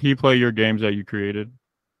 Did he play your games that you created?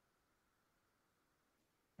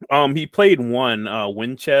 He played one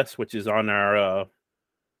Wind Chess, which is on our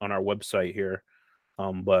website here.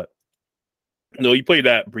 But no, he played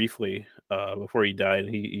that briefly before he died.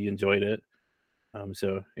 He enjoyed it.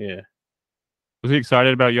 So yeah. Was he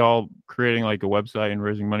excited about y'all creating like a website and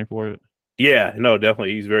raising money for it? Yeah, no,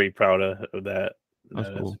 definitely. He's very proud of that. That's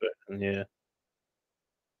cool. Aspect. Yeah.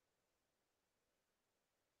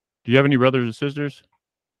 Do you have any brothers or sisters?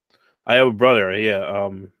 I have a brother. Yeah.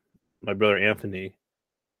 My brother Anthony.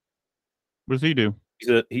 What does he do?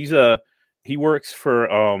 He works for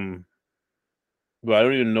well, I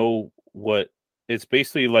don't even know what it's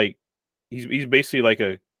basically like. He's basically like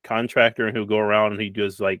a contractor, and he'll go around and he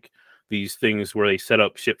does like these things where they set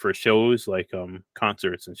up shit for shows, like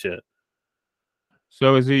concerts and shit.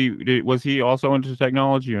 So was he also into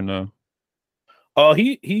technology or no? Oh,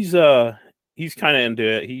 he's kind of into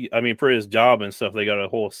it. I mean, for his job and stuff, they got a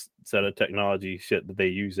whole set of technology shit that they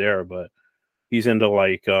use there. But he's into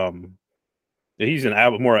like he's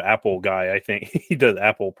more Apple guy. I think he does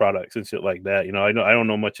Apple products and shit like that. I don't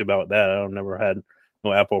know much about that. I don't never had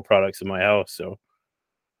no Apple products in my house, so.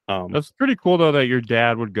 That's pretty cool though that your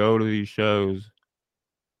dad would go to these shows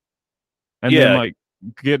and then like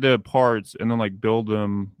get the parts and then like build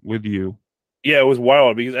them with you. Yeah, it was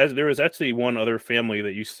wild because there was actually one other family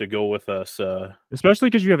that used to go with us. Especially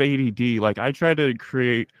because you have ADD. Like I tried to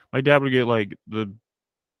create. My dad would get like the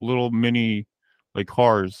little mini like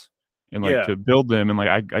cars and like to build them, and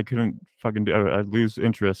like I couldn't fucking do. I'd lose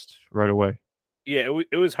interest right away. Yeah,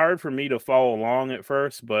 it was hard for me to follow along at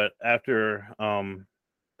first, but after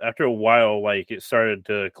a while, like it started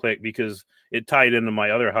to click because it tied into my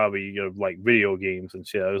other hobby of like video games and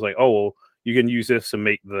shit. I was like, oh, well, you can use this to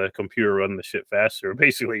make the computer run the shit faster,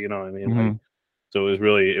 basically. You know what I mean? Mm-hmm. Like, so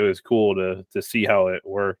it was cool to see how it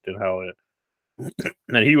worked and how it.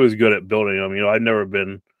 And he was good at building them. I've never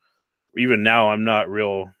been. Even now, I'm not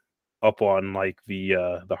real up on like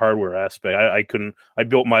the hardware aspect. I couldn't. I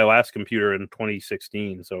built my last computer in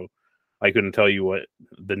 2016, so I couldn't tell you what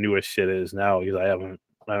the newest shit is now because I haven't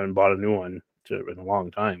bought a new one in a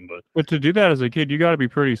long time. But to do that as a kid, you got to be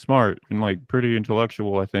pretty smart and like pretty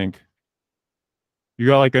intellectual. I think you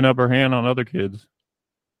got like an upper hand on other kids.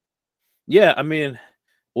 Yeah, I mean,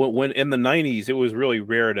 when in the 90s, it was really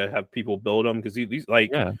rare to have people build them because these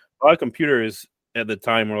like a lot of computers at the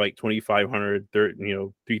time were like $2,500,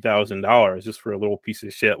 $3,000 just for a little piece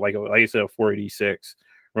of shit. Like I said, a 486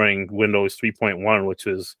 running Windows 3.1, which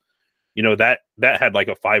was. That had like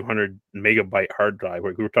a 500 megabyte hard drive.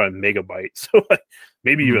 We were talking megabytes, so like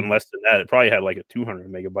maybe even less than that. It probably had like a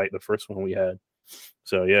 200 megabyte, the first one we had.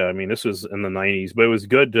 So yeah, I mean, this was in the 90s, but it was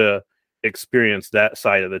good to experience that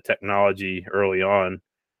side of the technology early on,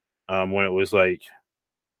 when it was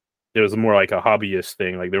more like a hobbyist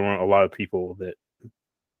thing. Like there weren't a lot of people that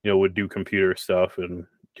would do computer stuff and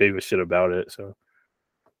gave a shit about it. So,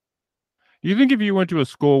 you think if you went to a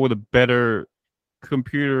school with a better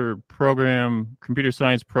computer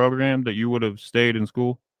science program that you would have stayed in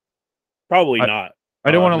school? Probably not.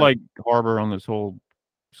 I don't want to like harbor on this whole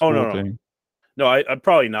school thing. No, I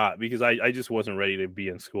probably not because I just wasn't ready to be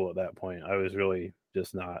in school at that point. I was really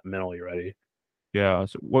just not mentally ready. Yeah.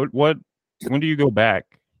 So when do you go back?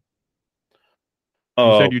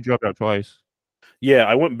 You said you dropped out twice. Yeah,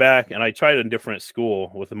 I went back and I tried a different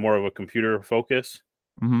school with more of a computer focus.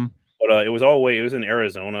 Mm-hmm. But it was in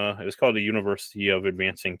Arizona. It was called the University of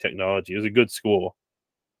Advancing Technology. It was a good school,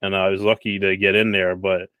 and I was lucky to get in there.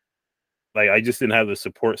 But like, I just didn't have the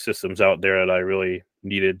support systems out there that I really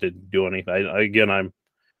needed to do anything. I'm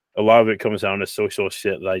a lot of it comes down to social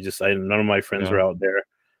shit that none of my friends Yeah. were out there.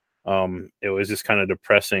 It was just kind of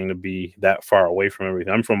depressing to be that far away from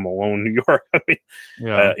everything. I'm from Malone, New York. I mean,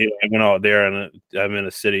 Yeah. I went out there and I'm in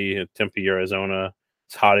a city, Tempe, Arizona.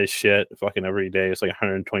 It's hot as shit, fucking every day. It's like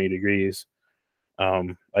 120 degrees.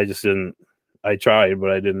 I just didn't. I tried,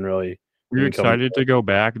 but I didn't really. Were you Didn't come. excited to go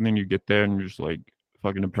back, and then you get there and you're just like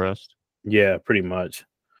fucking depressed? Yeah, pretty much.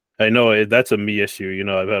 I know that's a me issue. You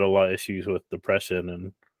know, I've had a lot of issues with depression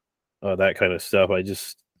and that kind of stuff. I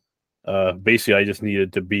just basically I just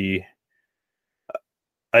needed to be.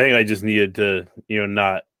 I think I just needed to,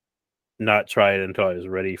 not try it until I was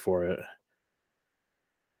ready for it.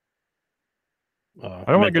 I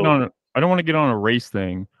don't want to get on. I don't want to get on a race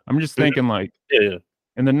thing. I'm just thinking like yeah.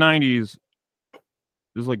 in the '90s,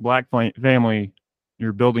 there's like black family.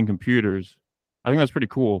 You're building computers. I think that's pretty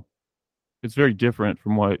cool. It's very different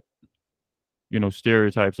from what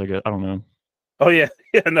stereotypes. I guess I don't know. Oh yeah,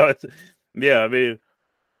 yeah. No, I mean,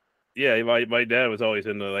 yeah. My dad was always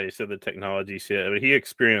into, like I said, the technology shit. I mean, he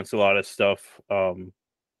experienced a lot of stuff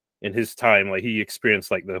in his time. Like he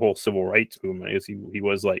experienced like the whole civil rights movement. I guess he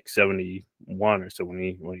was like 71 or so when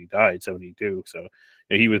he died, 72. So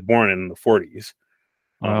he was born in the 40s.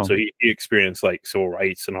 Wow. So he experienced like civil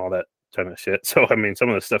rights and all that kind of shit. So I mean, some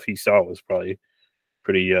of the stuff he saw was probably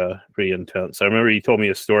pretty intense. I remember he told me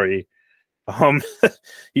a story.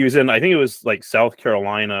 He was in, I think it was like South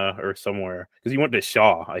Carolina or somewhere, because he went to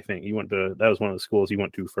Shaw. I think that was one of the schools he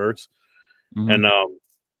went to first. Mm-hmm. And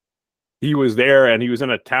he was there and he was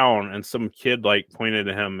in a town and some kid like pointed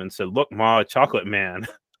at him and said, "Look, Ma, chocolate man."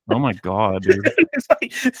 Oh my god, dude.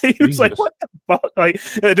 He was like, "What the fuck?" Like,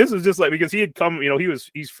 this was just like, because he had come,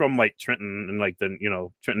 he's from like Trenton and like the,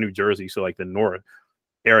 Trenton, New Jersey. So like the north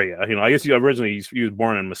area, I guess originally he was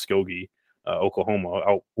born in Muskogee,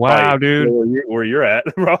 Oklahoma. Wow, dude. Where you're at,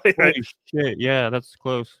 probably. Holy shit. Yeah, that's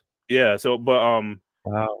close. Yeah. So, but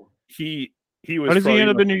wow. He was. How does he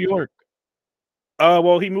end up in New York?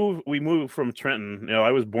 Well, we moved from Trenton.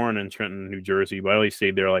 I was born in Trenton, New Jersey, but I only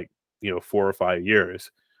stayed there like 4 or 5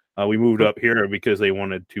 years. We moved up here because they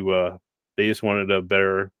wanted to. They just wanted a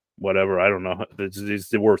better whatever. I don't know.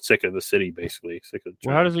 They were sick of the city, basically. Sick of.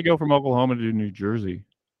 Well, how does he go from Oklahoma to New Jersey?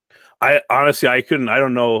 I honestly, I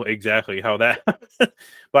don't know exactly how that, but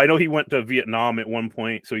I know he went to Vietnam at one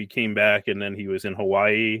point, so he came back, and then he was in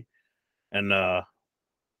Hawaii, and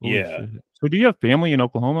yeah. Shit. So, do you have family in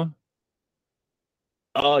Oklahoma?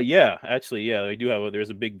 Yeah, actually, yeah, I do have. There's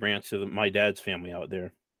a big branch of my dad's family out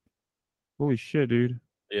there. Holy shit, dude!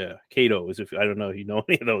 Yeah, Cato's. If I don't know, if you know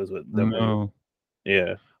any of those, but no.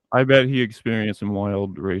 Yeah. I bet he experienced some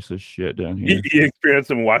wild racist shit down here. He experienced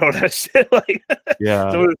some wild ass shit. Like,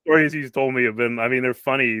 yeah. Some of the stories he's told me have been, I mean, they're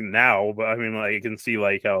funny now, but I mean, like, you can see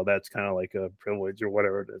like how that's kind of like a privilege or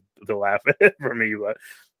whatever to laugh at for me. But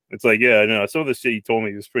it's like, yeah, no, some of the shit he told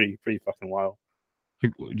me was pretty fucking wild.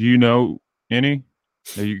 Do you know any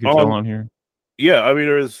that you can tell on here? Yeah, I mean,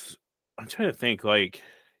 I'm trying to think, like,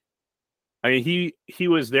 I mean, he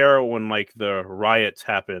was there when like the riots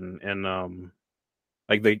happened, and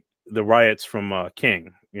like the riots from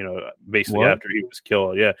King, basically after he was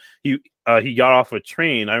killed. Yeah, he got off a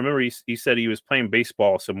train. I remember he said he was playing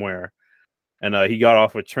baseball somewhere, and he got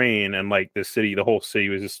off a train, and like the whole city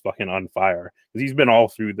was just fucking on fire, because he's been all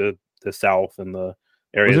through the South and the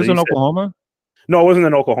area. Was this in Oklahoma? No, it wasn't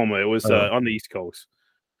in Oklahoma. It was on the East Coast.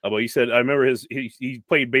 But he said, I remember he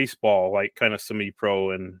played baseball, like kind of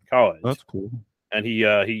semi-pro in college. That's cool. And he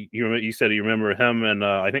said he remembered him and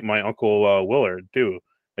I think my uncle Willard too.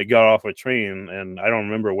 They got off a train, and I don't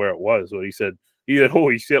remember where it was, but he said,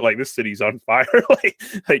 "Holy shit! Like, this city's on fire!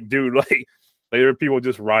 like dude, like there are people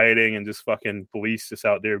just rioting and just fucking police just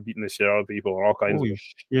out there beating the shit out of people and all kinds Holy of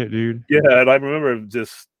shit, dude." Yeah, and I remember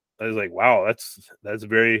I was like, wow, that's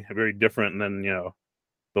very, very different than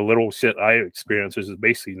the little shit I experienced, which is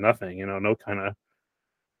basically nothing. No kind of.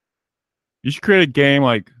 You should create a game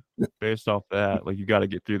like based off that. Like, you got to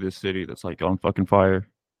get through this city that's like on fucking fire.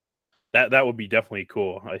 That would be definitely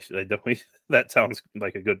cool. I definitely. That sounds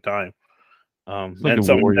like a good time. It's like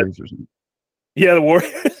the Warriors or something. Yeah, the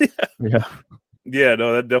Warriors. Yeah. Yeah,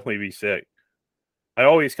 no, that'd definitely be sick. I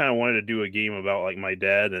always kind of wanted to do a game about like my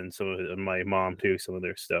dad and my mom too, some of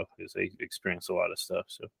their stuff, because they experience a lot of stuff.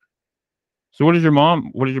 So what is your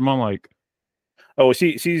mom like? Oh,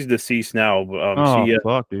 she's deceased now, but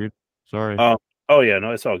fuck, dude. Sorry. Oh yeah,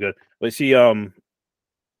 no, it's all good. But she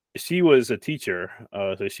was a teacher,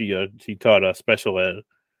 so she taught special ed,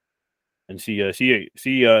 and she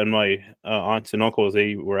and my aunts and uncles,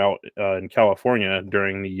 they were out in California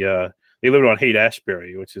during they lived on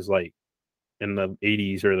Haight-Ashbury, which is like in the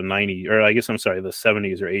 80s or the 90s, or I guess I'm sorry, the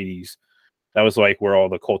 70s or 80s. that was like where all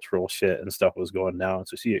the cultural shit and stuff was going down.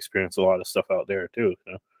 So she experienced a lot of stuff out there too.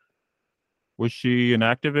 You know? Was she an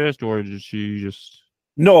activist or did she just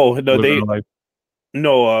No, no, live they her life?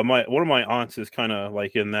 no. My one of my aunts is kind of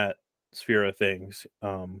like in that sphere of things.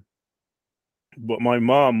 But my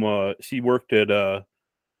mom, she worked at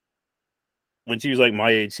when she was like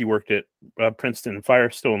my age, she worked at Princeton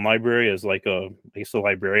Firestone Library as like I guess a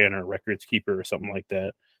librarian or records keeper or something like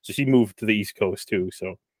that. So she moved to the East Coast too.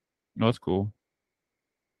 So No, that's cool.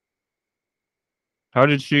 How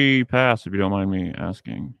did she pass, if you don't mind me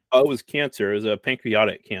asking? it was cancer. It was a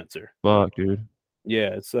pancreatic cancer. Fuck, dude. Yeah,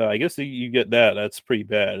 it's I guess you get that. That's pretty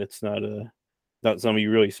bad. It's not something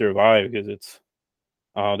you really survive because it's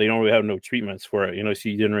they don't really have no treatments for it. You know,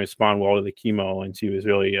 she didn't respond well to the chemo, and she was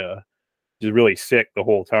really just really sick the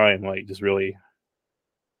whole time, like just really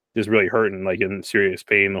hurting, like in serious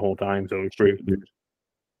pain the whole time. So it's pretty. Dude.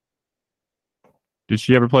 Did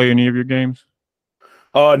she ever play any of your games?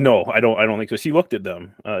 No, I don't think so. She looked at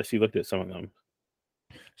them. She looked at some of them.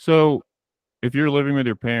 So, if you're living with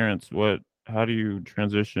your parents, how do you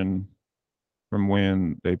transition from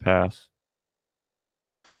when they pass?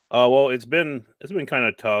 Well, it's been kind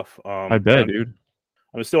of tough. I bet, dude.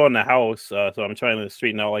 I'm still in the house, so I'm trying to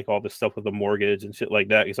straighten out like all this stuff with the mortgage and shit like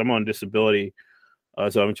that because I'm on disability.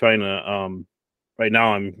 So I'm trying to right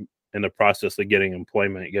now I'm in the process of getting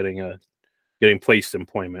employment, getting placed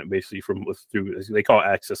employment basically through they call it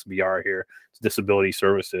Access VR here. It's disability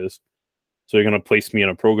services. So you're gonna place me in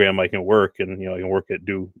a program I can work and I can work at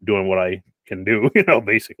doing what I can do,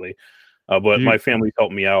 basically. But my family's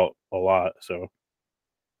helped me out a lot. So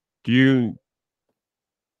can't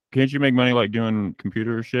you make money like doing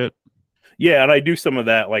computer shit? yeah, and I do some of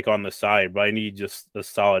that like on the side, but I need just a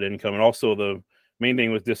solid income. And also the main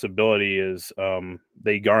thing with disability is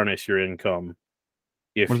they garnish your income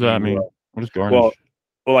if What does that mean? What is garnish?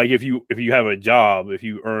 Well, like if you have a job, if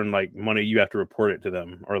you earn like money, you have to report it to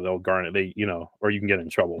them, or they'll garnish. Or you can get in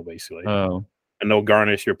trouble basically. Oh, and they'll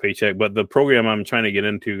garnish your paycheck. But the program I'm trying to get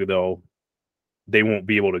into, though, they won't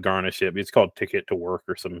be able to garnish it. It's called Ticket to Work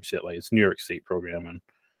or some shit like it's New York State program, and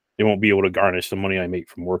they won't be able to garnish the money I make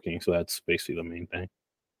from working. So that's basically the main thing.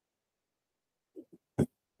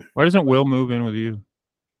 why doesn't Will move in with you?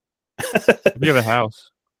 You have a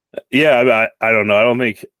house. Yeah, I don't know.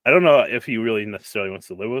 I don't know if he really necessarily wants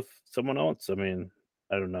to live with someone else. I mean,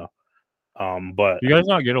 I don't know. But you guys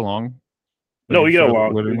not get along? Like no, we get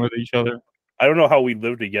along. Living with each other. I don't know how we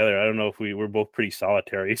live together. I don't know if we're both pretty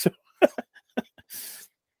solitary. So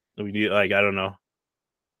we need I don't know.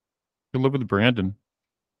 You live with Brandon.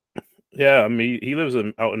 Yeah, I mean he lives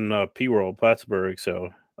out in P World, Plattsburgh. So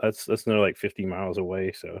that's another like 50 miles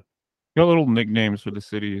away. So you got little nicknames for the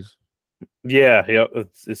cities. Yeah.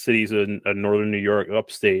 The cities in northern New York,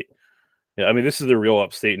 upstate. Yeah, I mean this is the real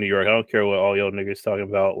upstate New York. I don't care what all y'all niggas talking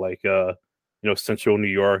about, like central New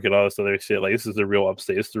York and all this other shit. Like this is the real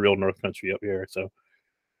upstate. It's the real North Country up here. So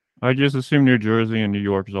I just assume New Jersey and New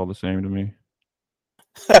York is all the same to me.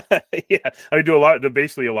 Yeah, I do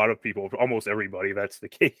basically a lot of people, almost everybody. That's the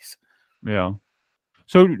case. Yeah.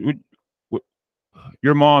 So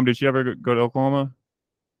your mom, did she ever go to Oklahoma?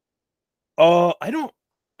 I don't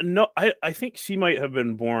know. I think she might have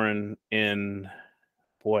been born in.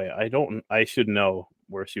 Boy, I should know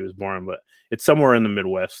where she was born, but it's somewhere in the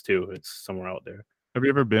Midwest too. It's somewhere out there. Have you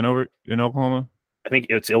ever been over in Oklahoma? I think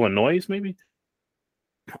it's Illinois, maybe.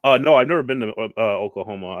 No, I've never been to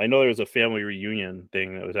Oklahoma. I know there was a family reunion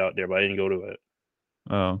thing that was out there, but I didn't go to it.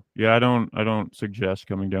 Oh, yeah, I don't suggest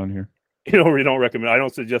coming down here. We don't recommend. I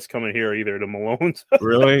don't suggest coming here either to Malone's.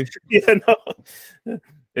 Really? Yeah, no.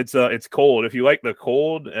 It's cold. If you like the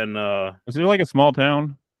cold and is it like a small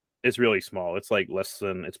town? It's really small. It's like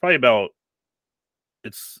it's probably about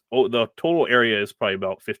the total area is probably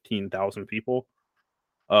about 15,000 people.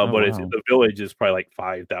 But wow. The village is probably like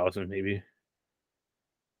 5,000 maybe.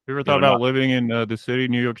 You ever thought about living in the city,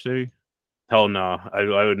 New York City? Hell no.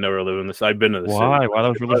 I would never live in this. I've been to the city. Why? That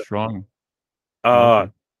was really strong.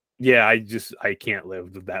 Yeah, I can't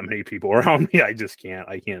live with that many people around me. I just can't.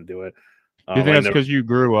 I can't do it. Do you think that's because you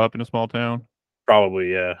grew up in a small town?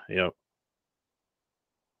 Probably, yeah. Yep.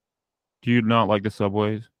 Do you not like the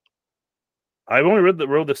subways? I've only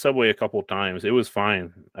rode the subway a couple times. It was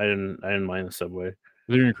fine. I didn't mind the subway. Are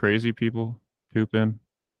there any crazy people pooping?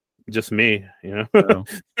 Just me, No.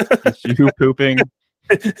 Just you pooping?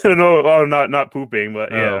 No, not pooping,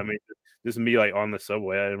 but yeah, I mean, just me like on the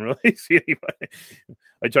subway. I didn't really see anybody.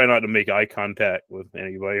 I try not to make eye contact with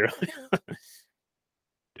anybody. Really.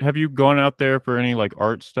 Have you gone out there for any like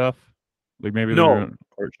art stuff? Like maybe no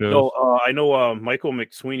art shows? No, I know Michael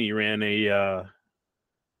McSweeney ran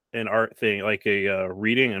an art thing, like a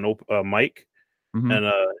reading and mic, Mm-hmm.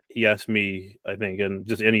 and he asked me, I think, and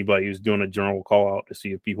just anybody who's doing a general call out to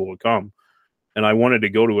see if people would come. And I wanted to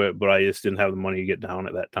go to it, but I just didn't have the money to get down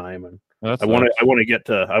at that time. And That I want sucks. to get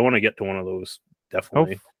to one of those, How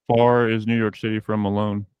definitely. far is New York City from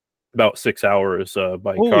Malone? About 6 hours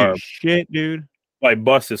by Holy car. shit, dude! By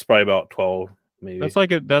bus, it's probably about 12, maybe. That's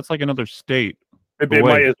like another state It might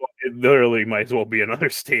away. as well, it literally might as well be another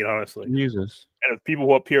state, honestly. Jesus. And if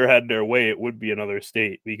people up here had their way, it would be another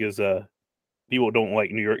state because people don't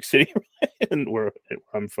like New York City and where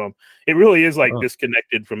I'm from. It really is like Oh,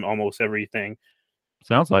 disconnected from almost everything.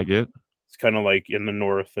 sounds like it. It's kind of like in the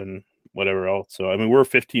north and whatever else. So I mean, we're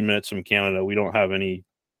 15 minutes from Canada. We don't have anything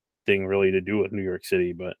really to do with New York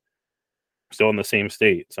City, but we're still in the same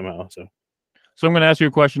state somehow. So I'm going to ask you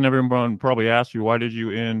a question everyone probably asked you. Why did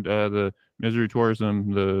you end the Misery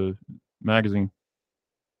Tourism, the magazine?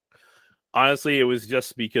 Honestly, it was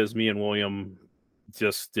just because me and William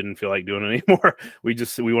just didn't feel like doing it anymore. We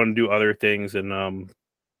want to do other things, and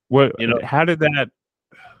What? How did that?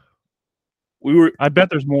 we were I bet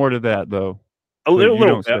there's more to that though. a But you little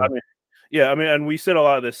don't bit. say. I mean, yeah, I mean, and we said a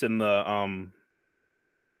lot of this in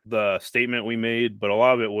the statement we made, but a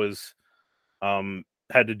lot of it was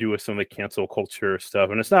had to do with some of the cancel culture stuff,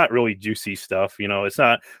 and it's not really juicy stuff. It's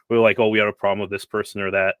not really like, oh, we had a problem with this person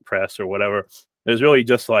or that press or whatever. It was really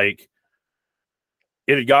just like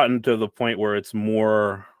it had gotten to the point where it's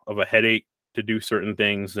more of a headache to do certain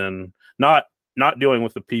things, and not dealing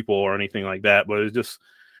with the people or anything like that, but it's just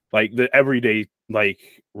like the everyday like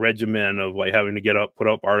regimen of like having to get up, put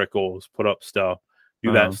up articles, put up stuff,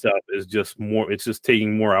 do that stuff is just more. It's just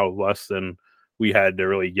taking more out of us than we had to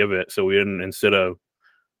really give it. So we didn't, instead of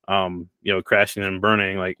crashing and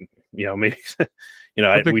burning, like maybe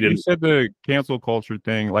we didn't. You said the cancel culture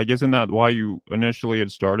thing. Like, isn't that why you initially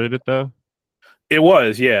had started it though? It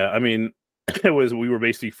was, yeah. I mean, we were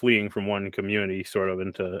basically fleeing from one community sort of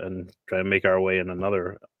and trying to make our way in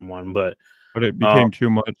another one, but it became too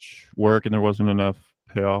much work and there wasn't enough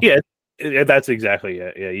payoff. Yeah, that's exactly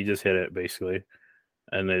it. Yeah, you just hit it basically,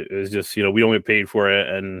 and it was just we don't get paid for it,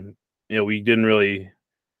 and we didn't really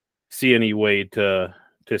see any way to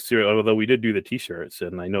see. Although we did do the T-shirts,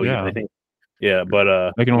 and I know I think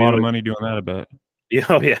but making a lot of money doing that, I bet.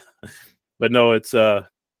 Yeah, but no, it's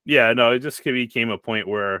it just became a point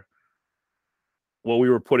where what we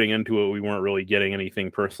were putting into it, we weren't really getting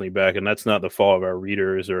anything personally back, and that's not the fault of our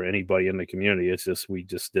readers or anybody in the community. It's just we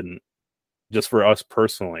just didn't, just for us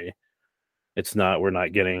personally, we're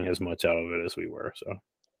not getting as much out of it as we were. So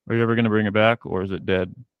are you ever going to bring it back, or is it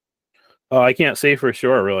dead? I can't say for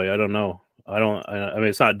sure, really. I don't know. I mean,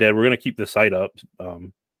 it's not dead. We're going to keep the site up,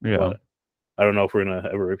 but I don't know if we're going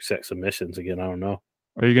to ever accept submissions again. I don't know.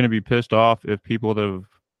 Are you going to be pissed off if people that have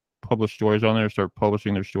published stories on there start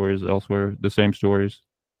publishing their stories elsewhere, the same stories?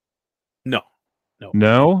 No.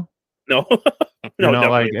 No, no,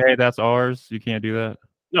 not like, hey, that's ours, you can't do that.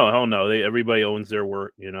 No, hell no. Everybody owns their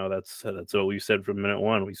work. That's what we said from minute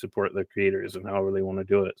one. We support the creators and however they want to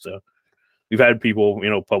do it. So we've had people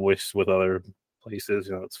publish with other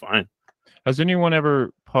places. It's fine. Has anyone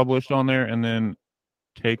ever published on there and then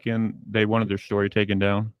they wanted their story taken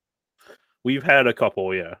down? We've had a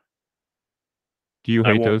couple, yeah. Do you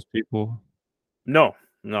hate those people? No,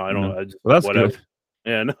 I don't. I just, well, that's whatever. good.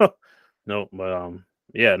 Yeah, no, but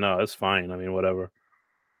yeah, no, it's fine. I mean, whatever.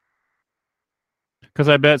 Because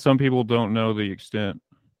I bet some people don't know the extent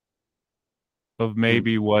of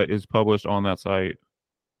maybe what is published on that site.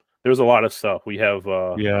 There's a lot of stuff. We have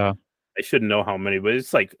yeah. I shouldn't know how many, but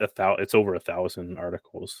it's like it's over 1,000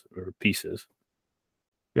 articles or pieces.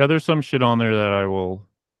 Yeah, there's some shit on there that I will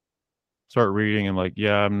start reading and like,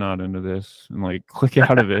 yeah, I'm not into this, and like click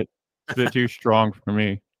out of it. It's a bit too strong for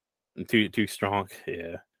me. Too strong.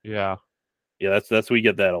 Yeah. Yeah, that's we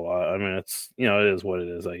get that a lot. I mean, it's it is what it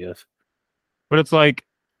is, I guess. But it's like,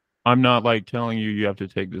 I'm not like telling you have to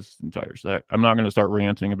take this entire set. I'm not going to start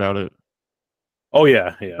ranting about it. Oh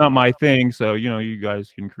yeah. Not my thing. So you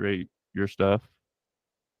guys can create your stuff.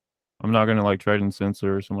 I'm not going to like try to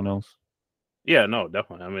censor someone else. Yeah, no,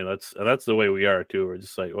 definitely. I mean, that's the way we are too. We're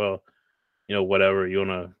just like, well, whatever you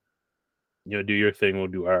wanna, do your thing, we'll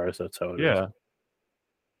do ours. That's how it is. Yeah,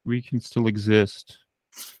 we can still exist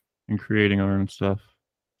in creating our own stuff.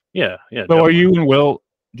 Yeah. So definitely. are you and Will?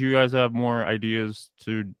 Do you guys have more ideas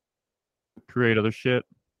to create other shit?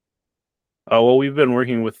 Well, we've been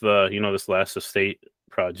working with this Last Estate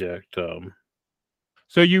project.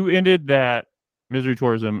 So you ended that Misery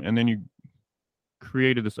Tourism, and then you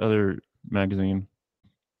created this other magazine.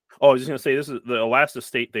 Oh, I was just gonna say, this is the Last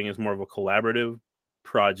Estate thing is more of a collaborative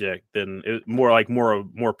project than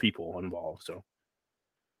more people involved. So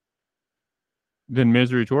than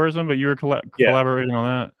Misery Tourism, but you were Yeah, collaborating on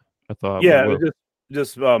that. I thought with yeah, it Will. was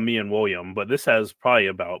just me and William. But this has probably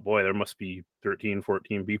about there must be 13,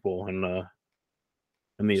 14 people in the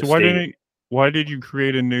So estate. why did you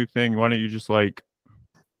create a new thing? Why don't you just like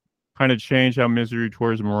kind of change how Misery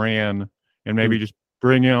Tourism ran and maybe just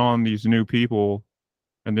bring in on these new people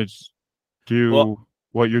and then just Well, do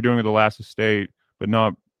what you're doing with the last estate, but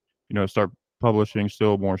not, start publishing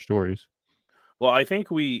still more stories. Well, I think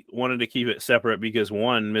we wanted to keep it separate because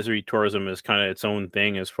one, misery tourism is kind of its own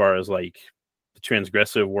thing as far as like the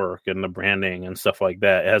transgressive work and the branding and stuff like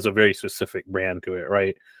that. It has a very specific brand to it,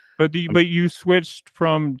 right? But you switched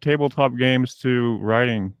from tabletop games to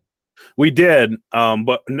writing. We did,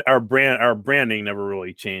 but our branding never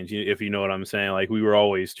really changed. If you know what I'm saying, like we were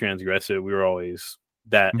always transgressive. We were always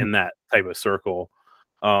that Mhm. in that type of circle.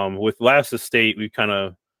 With Last Estate, we kind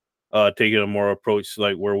of taking a more approach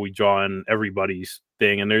like where we draw in everybody's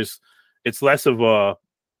thing, and it's less of a.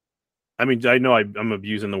 I mean, I know I'm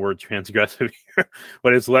abusing the word transgressive here,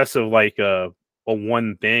 but it's less of like a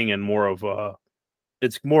one thing and more of a.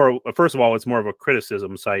 It's more. First of all, it's more of a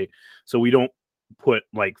criticism site, so we don't put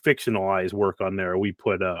like fictionalized work on there. We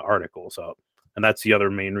put articles up, and that's the other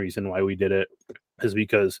main reason why we did it, is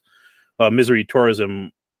because misery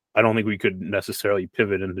tourism. I don't think we could necessarily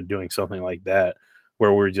pivot into doing something like that,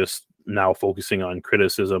 where we're just now focusing on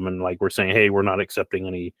criticism and like we're saying, hey, we're not accepting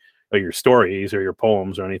any of your stories or your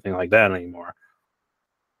poems or anything like that anymore.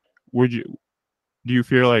 Would you do you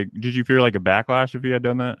feel like did you feel like a backlash if you had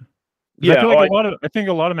done that? Because I Yeah. feel like I think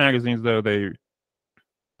a lot of magazines though they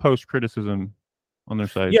post criticism on their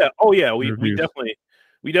sites. Yeah. Oh, yeah. Reviews.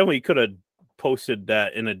 We definitely could have posted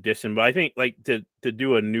that in addition, but I think like to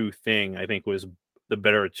do a new thing, I think was the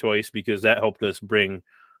better choice because that helped us bring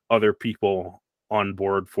other people on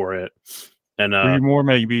board for it. And Were you more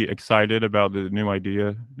maybe excited about the new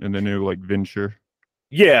idea and the new like venture?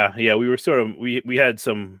 yeah, we were sort of we had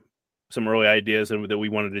some early ideas and that we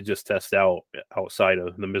wanted to just test out outside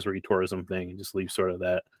of the misery tourism thing and just leave sort of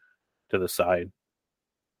that to the side.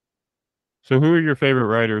 So who are your favorite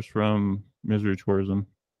writers from Misery Tourism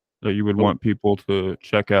that you would Oh, want people to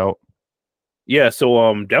check out? yeah,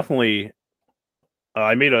 so definitely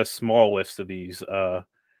I made a small list of these.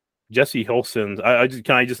 Jesse Hilson's I just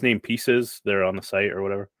can I just name pieces that are on the site or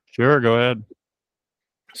whatever. Sure, go ahead.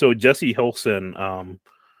 So Jesse Hilson,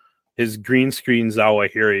 his green screen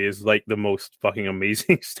Zawahiri is like the most fucking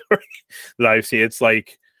amazing story that I've seen. It's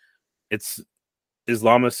like it's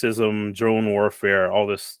Islamicism, drone warfare, all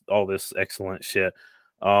this excellent shit.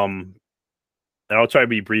 Um, and I'll try to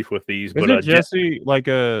be brief with these, but Isn't Jesse like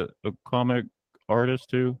a comic artist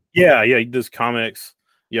too? yeah, he does comics.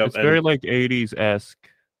 Yep, It's and very like 80s esque.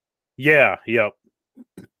 yeah, yep.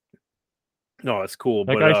 No, it's cool,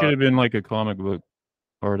 That but guy should have been like a comic book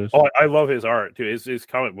artist. oh, I love his art too. His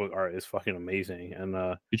comic book art is fucking amazing,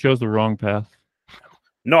 and He chose the wrong path.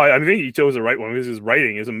 no, I think he chose the right one because his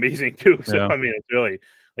writing is amazing too. So Yeah. I mean, it's really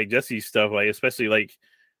like Jesse's stuff, like especially like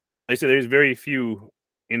I said, there's very few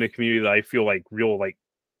in the community that I feel like real like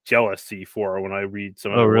jealousy for when I read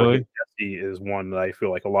some of Oh, their work. really? Jesse is one that I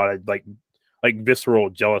feel like a lot of like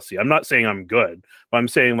visceral jealousy. I'm not saying I'm good, but I'm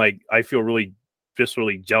saying like I feel really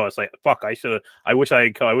viscerally jealous. Like fuck, I wish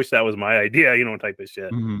I wish that was my idea, type of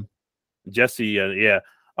shit. Mhm. Jesse, yeah.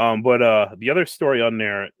 But the other story on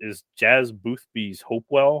there is Jazz Boothby's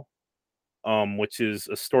Hopewell, which is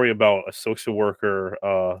a story about a social worker.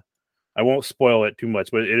 I won't spoil it too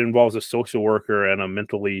much, but it involves a social worker and a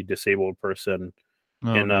mentally disabled person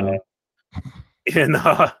Oh, in no. in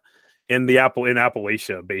in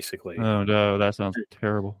Appalachia, basically. Oh, no, that sounds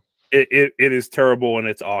terrible. It is terrible and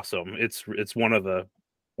it's awesome. It's one of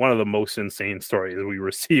the most insane stories we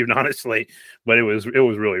received, honestly. But it was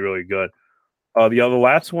really really good. The other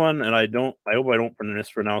last one, and I hope I don't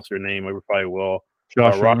mispronounce her name. I probably will.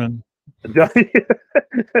 Josh Ro- Sherman.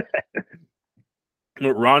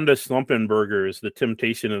 Rhonda Slumpenberger's "The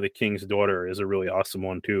Temptation of the King's Daughter" is a really awesome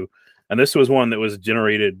one too. And this was one that was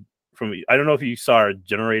generated from. I don't know if you saw a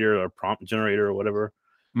generator or prompt generator or whatever.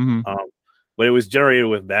 Mhm. But it was generated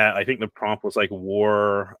with that. I think the prompt was like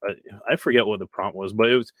war. I forget what the prompt was, but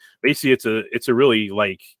it was basically it's a really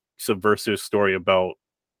like subversive story about.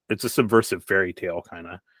 It's a subversive fairy tale kind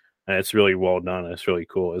of, and it's really well done. It's really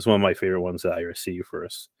cool. It's one of my favorite ones that I received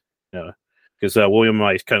first. Yeah, because William and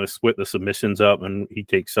I kind of split the submissions up, and he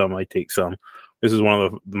takes some, I take some. This is one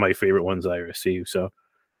of my favorite ones I received. So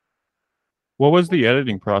What was the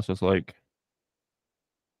editing process like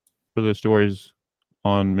for the stories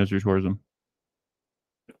on Misery Tourism?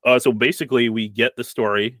 so basically, we get the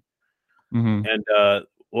story, Mhm. and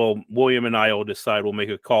well, William and I will decide. We'll make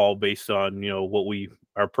a call based on what we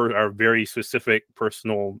our very specific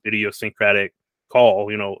personal idiosyncratic call,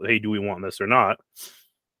 hey, do we want this or not?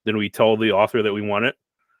 Then we tell the author that we want it,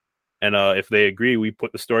 and if they agree, we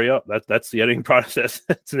put the story up. That's the editing process.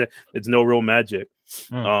 It's no real magic. Is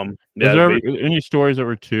there any stories that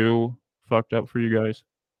were too fucked up for you guys?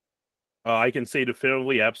 I can say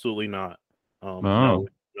definitively, absolutely not. No,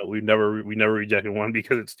 we never rejected one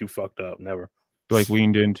because it's too fucked up. Never. Like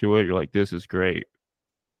leaned into it. You're like, this is great.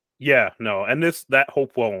 Yeah, no, and that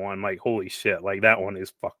Hopewell one, like, holy shit, like that one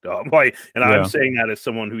is fucked up. Like, and I'm saying that as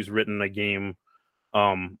someone who's written a game,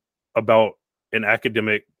 about an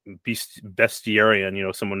academic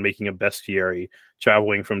bestiarian, someone making a bestiary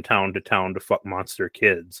traveling from town to town to fuck monster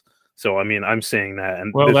kids. So, I mean, I'm saying that,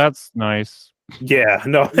 and that's nice. Yeah,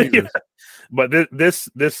 no, yeah. But this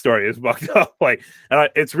story is fucked up. Like, and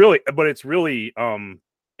it's really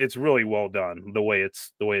well done the way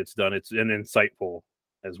it's done. It's an insightful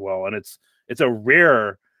as well, and it's a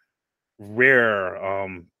rare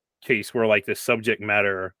case where like the subject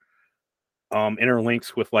matter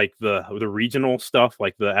interlinks with like the regional stuff,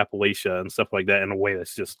 like the Appalachia and stuff like that, in a way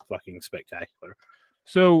that's just fucking spectacular.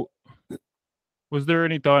 So was there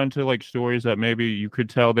any thought into like stories that maybe you could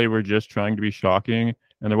tell they were just trying to be shocking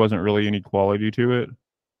and there wasn't really any quality to it?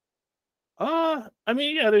 I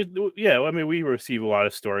mean, I mean, we receive a lot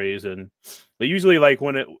of stories, and they usually like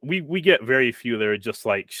when we get very few that are just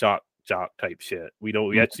like shock jock type shit.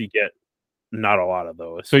 We actually get not a lot of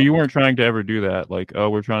those. So you weren't trying to ever do that, like, oh,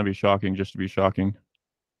 we're trying to be shocking just to be shocking.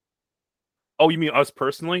 Oh, you mean us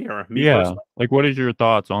personally, or me? Yeah. Personally? Like, what is your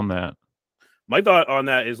thoughts on that? My thought on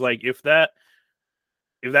that is like, if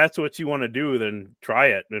that's what you want to do, then try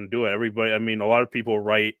it and do it. Everybody, I mean, a lot of people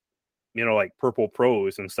write, like purple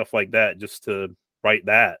prose and stuff like that just to write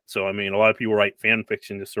that. So, I mean, a lot of people write fan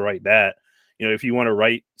fiction just to write that. If you want to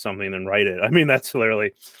write something, then write it. I mean, that's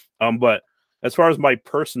literally, but as far as my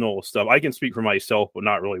personal stuff, I can speak for myself, but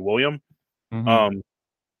not really William. Mm-hmm.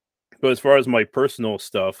 But as far as my personal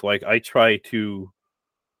stuff, like I try to,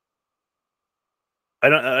 I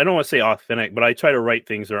don't want to say authentic, but I try to write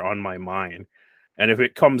things that are on my mind. And if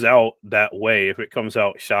it comes out that way, if it comes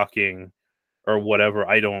out shocking or whatever,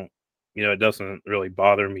 I don't, it doesn't really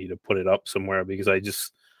bother me to put it up somewhere, because I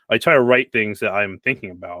try to write things that I'm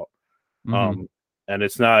thinking about. Mm-hmm. And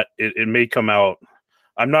it's not, it may come out,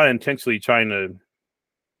 I'm not intentionally trying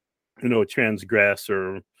to, transgress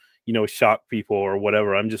or, shock people or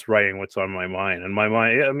whatever. I'm just writing what's on my mind. And my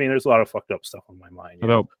mind, I mean, there's a lot of fucked up stuff on my mind.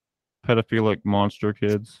 About pedophilic monster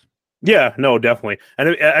kids? Yeah, no, definitely.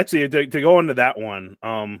 And actually, to go into that one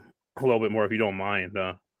a little bit more, if you don't mind.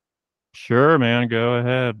 Sure, man, go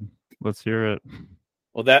ahead. Let's hear it.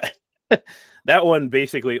 Well, that one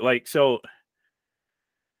basically, like, so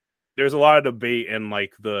there's a lot of debate in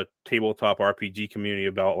like the tabletop RPG community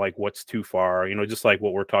about like what's too far, just like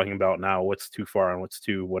what we're talking about now, what's too far and what's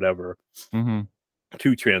too whatever, too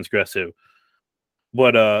transgressive.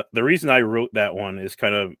 But the reason I wrote that one is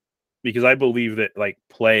kind of because I believe that like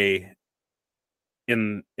play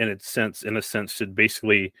in a sense should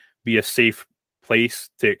basically be a safe place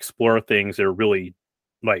to explore things that are really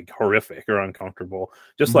like horrific or uncomfortable.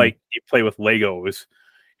 Just like you play with Legos,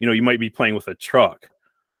 you might be playing with a truck,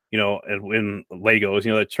 and in Legos,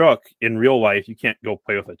 the truck in real life, you can't go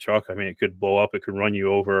play with a truck. I mean, it could blow up, it could run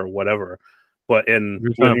you over or whatever. But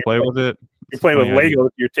you're trying to play with it. You're playing with Legos,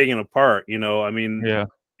 you're taking apart, I mean, yeah,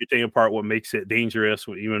 you're taking apart what makes it dangerous,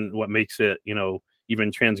 even what makes it,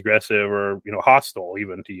 even transgressive or, hostile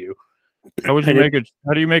even to you. How would you make it?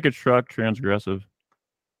 How do you make a truck transgressive?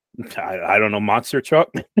 I don't know, monster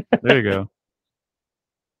truck. There you go.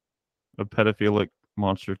 A pedophilic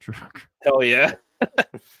monster truck. Hell yeah.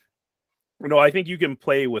 No, I think you can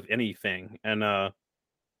play with anything, and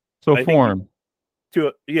so I form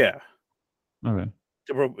yeah. Okay.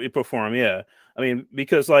 To perform, yeah. I mean,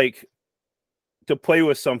 because like to play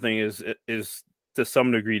with something is to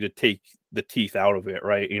some degree to take the teeth out of it,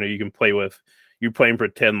 right? You can play and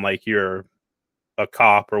pretend like you're a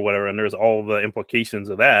cop or whatever, and there's all the implications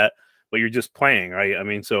of that, but you're just playing, right? I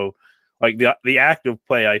mean, so like the act of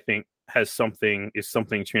play, I think, is something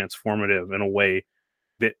transformative in a way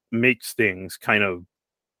that makes things kind of,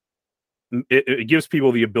 it gives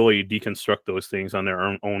people the ability to deconstruct those things on their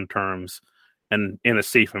own terms and in a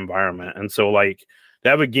safe environment. And so like to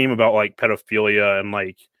have a game about like pedophilia and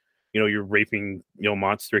like, you're raping,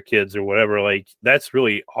 monster kids or whatever, like that's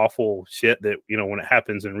really awful shit that, when it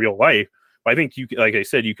happens in real life. But I think like I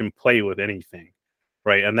said, you can play with anything,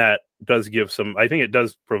 right? And that does give I think it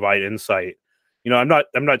does provide insight. I'm not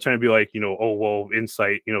trying to be like, oh, well,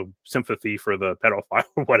 insight, sympathy for the pedophile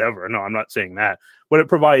or whatever. No, I'm not saying that, but it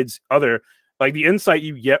provides other like the insight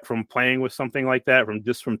you get from playing with something like that,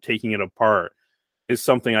 from taking it apart, is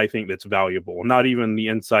something I think that's valuable. Not even the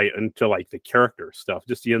insight into like the character stuff,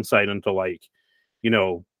 just the insight into like,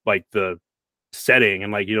 like the setting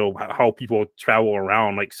and like, how people travel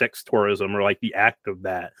around, like sex tourism, or like the act of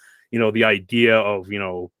that, the idea of,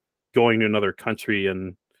 going to another country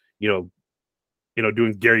and,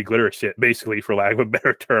 doing Gary Glitter shit, basically, for lack of a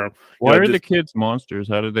better term. Why are the kids monsters?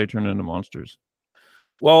 How did they turn into monsters?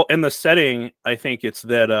 Well, in the setting, I think it's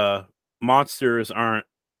that monsters aren't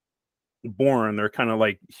born; they're kind of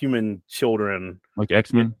like human children, like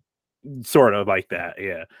X-Men, sort of like that.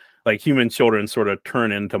 Yeah, like human children sort of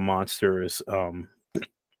turn into monsters,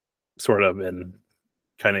 sort of in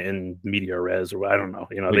media res, or I don't know.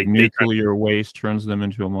 Like nuclear waste turns them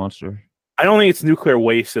into a monster. I don't think it's nuclear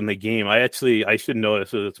waste in the game. I should know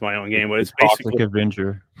this. It's my own game, but it's basically Toxic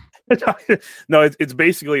Avenger. No, it's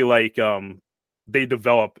basically like they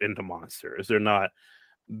develop into monsters. They're not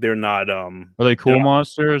Are they cool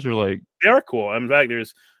monsters, or like they are cool? In fact,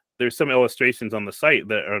 there's some illustrations on the site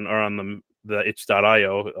that are on the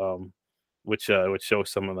itch.io, which show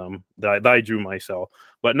some of them that I drew myself.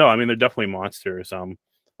 But no, I mean, they're definitely monsters. I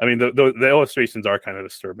mean, the illustrations are kind of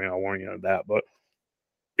disturbing. I'll warn you of that. But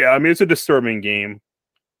yeah, I mean, it's a disturbing game.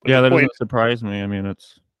 Yeah, that doesn't surprise me. I mean,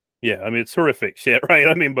 it's horrific shit, right?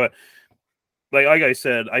 I mean, but like I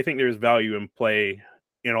said, I think there's value in play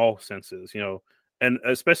in all senses, and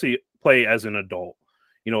especially play as an adult.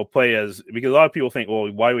 Because a lot of people think, well,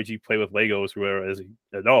 why would you play with Legos or whatever as an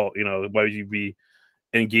adult? Why would you be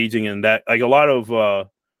engaging in that? Like a lot of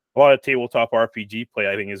tabletop RPG play,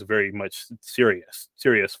 I think, is very much serious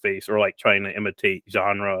face, or like trying to imitate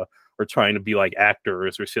genre, or trying to be like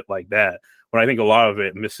actors or shit like that. When I think a lot of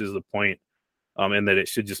it misses the point, and that it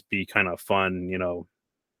should just be kind of fun,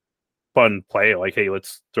 fun play. Like, hey,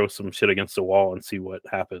 let's throw some shit against the wall and see what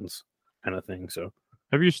happens, kind of thing. So,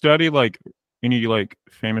 have you studied like any like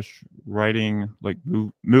famous writing like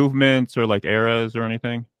movements or like eras or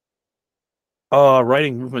anything?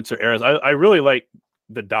 Writing movements or eras. I really like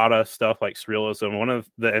the Dada stuff, like surrealism. One of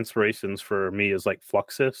the inspirations for me is like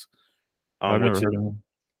Fluxus. I've never heard of him.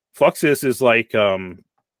 Fluxus is like boy,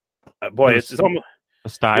 it's almost a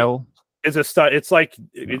style. It's a style. It's like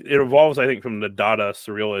it evolves, I think, from the Dada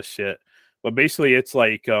surrealist shit. But basically, it's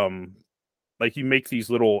like you make these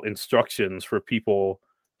little instructions for people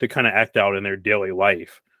to kind of act out in their daily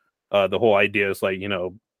life. The whole idea is like,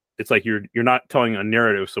 it's like you're not telling a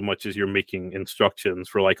narrative so much as you're making instructions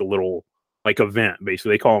for like a little like event.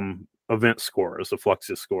 Basically, they call them event scores, the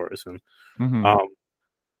Fluxus scores, and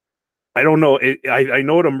I don't know. I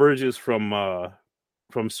know it emerges from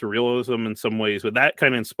surrealism in some ways, but that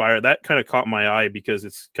kind of caught my eye because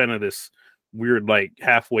it's kind of this weird like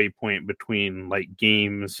halfway point between like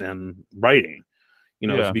games and writing.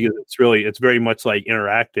 It's because it's very much like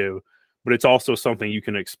interactive, but it's also something you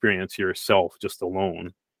can experience yourself just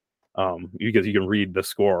alone. Because you can read the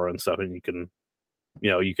score and stuff, and you can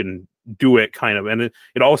do it kind of, and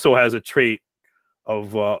it also has a trait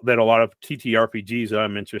of that a lot of TTRPGs that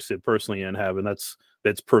I'm interested personally in have, and that's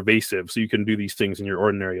pervasive. So you can do these things in your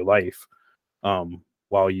ordinary life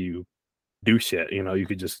while you do shit.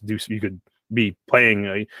 You could be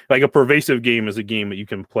playing like a pervasive game is a game that you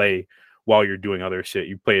can play while you're doing other shit.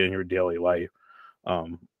 You play it in your daily life.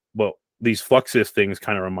 But these Fluxus things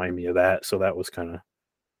kind of remind me of that. So that was kind of.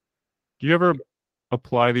 Do you ever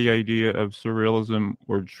apply the idea of surrealism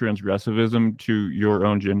or transgressivism to your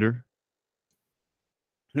own gender?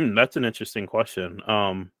 That's an interesting question.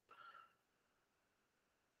 I'd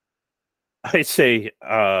say,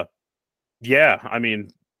 yeah. I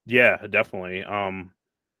mean, yeah, definitely.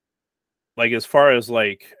 Like as far as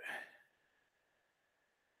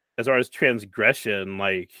transgression,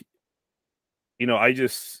 like, I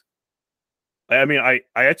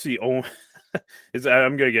actually own.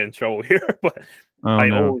 I'm gonna get in trouble here, but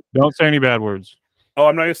don't say any bad words. Oh,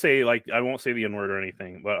 I'm not gonna say I won't say the N word or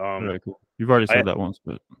anything, but right, cool. You've already said that once,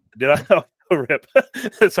 but did I? Rip.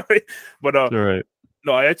 Sorry, but all right.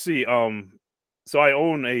 No, I actually so I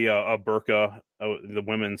own a burqa, the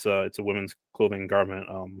women's it's a women's clothing garment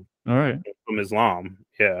all right, from Islam.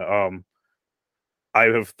 Yeah, I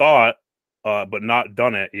have thought but not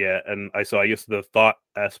done it yet, and I guess the thought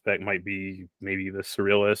aspect might be maybe the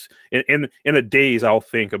surrealist. In a daze, I'll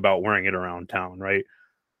think about wearing it around town, right?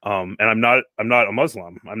 And I'm not a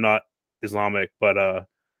Muslim, I'm not Islamic, but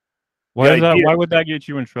why is that? Why would that get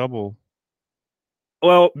you in trouble?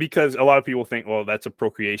 Well, because a lot of people think, well, that's a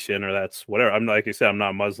procreation or that's whatever. I'm not, like I said, I'm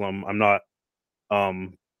not Muslim. I'm not, I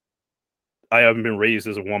haven't been raised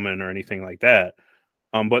as a woman or anything like that.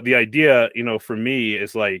 But the idea, for me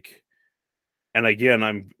is like, and again,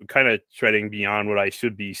 I'm kind of treading beyond what I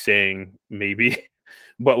should be saying, maybe.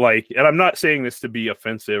 But like, and I'm not saying this to be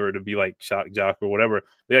offensive or to be like shock jock or whatever.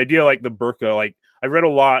 The idea, like the burqa, like I read a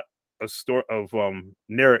lot of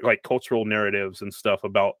like cultural narratives and stuff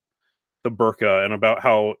about the burqa and about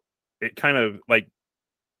how it kind of like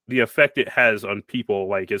the effect it has on people,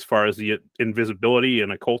 like as far as the invisibility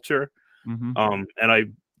in a culture. Mm-hmm. And I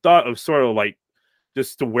thought of sort of like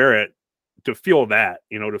just to wear it, to feel that,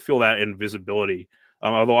 to feel that invisibility.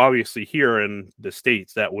 Although obviously here in the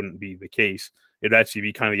States, that wouldn't be the case. It'd actually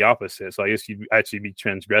be kind of the opposite. So I guess you'd actually be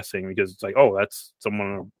transgressing because it's like, oh, that's someone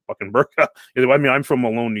in a fucking burqa. I mean, I'm from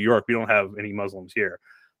Malone, New York. We don't have any Muslims here,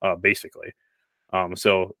 basically.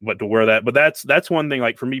 So, but to wear that, but that's one thing,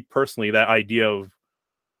 like for me personally, that idea of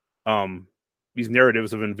these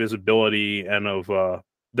narratives of invisibility and of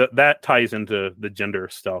that ties into the gender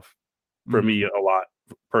stuff for me a lot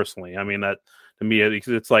personally. I mean, that to me,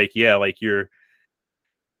 it's like, yeah, like to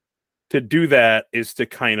do that is to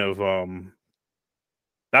kind of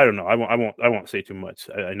I don't know. I won't say too much.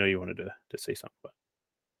 I know you wanted to say something, but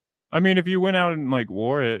I mean, if you went out and like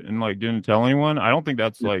wore it and like didn't tell anyone, I don't think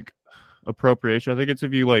that's like appropriation. I think it's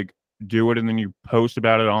if you like do it and then you post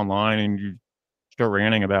about it online and you start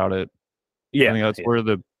ranting about it. I yeah, think that's where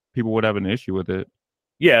the people would have an issue with it.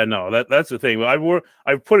 yeah, no, that's the thing.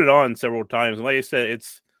 I've put it on several times, and like I said,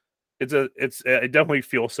 I definitely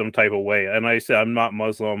feel some type of way. And like I said, I'm not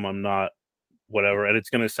Muslim, I'm not whatever, and it's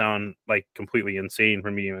gonna sound like completely insane for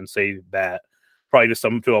me to even say that. Probably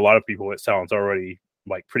to a lot of people, it sounds already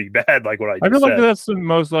like pretty bad, like what I I feel just like said. that's the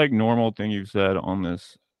most like normal thing you've said on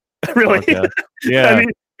this Really? podcast. I Yeah,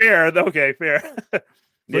 mean, fair. Okay, fair. it's like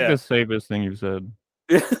Yeah. the safest thing you've said.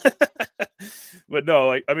 But no,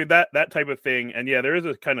 like I mean that type of thing, and yeah, there is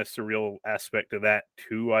a kind of surreal aspect to that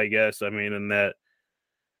too, I guess. I mean, in that,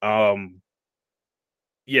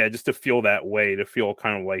 yeah, just to feel that way, to feel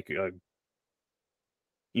kind of like to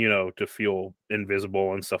feel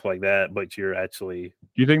invisible and stuff like that, but you're actually,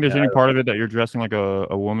 Do you think there's yeah, any part of it that you're dressing like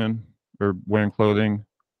a woman or wearing clothing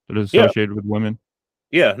that is yeah, associated with women?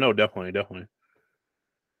 yeah, no, definitely, definitely.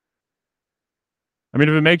 I mean,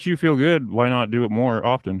 if it makes you feel good, why not do it more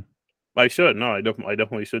often? I should, no, I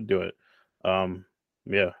definitely should do it.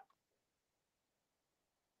 Yeah,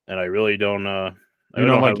 and I really don't, I You really don't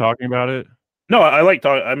don't like have. talking about it? No, I like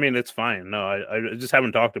talking. I mean, it's fine. No, I just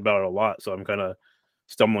haven't talked about it a lot, so I'm kind of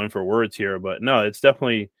stumbling for words here. But no, it's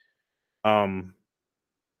definitely, um,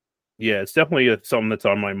 yeah, it's definitely something that's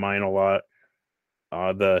on my mind a lot.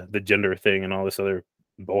 The gender thing and all this other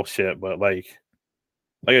bullshit. But like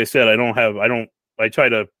I said, I don't.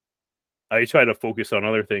 I try to focus on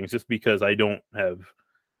other things just because I don't have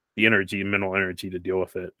the mental energy to deal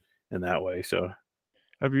with it in that way. So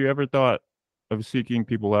Have you ever thought of seeking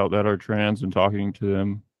people out that are trans and talking to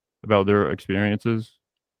them about their experiences?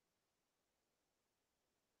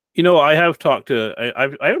 I have talked to I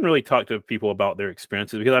haven't really talked to people about their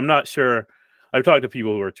experiences because I'm not sure. I've talked to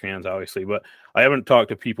people who are trans, obviously, but I haven't talked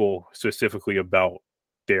to people specifically about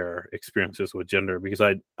their experiences with gender because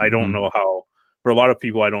I don't Mhm. know how, for a lot of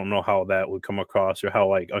people, I don't know how that would come across or how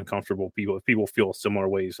like uncomfortable if people feel similar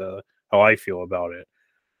ways how I feel about it,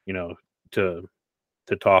 you know, to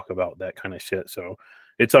talk about that kind of shit. So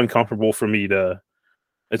it's uncomfortable for me to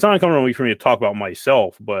it's not uncomfortable for me to talk about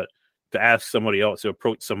myself, but to ask somebody else, to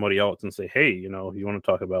approach somebody else and say, hey, you want to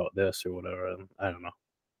talk about this or whatever. And I don't know.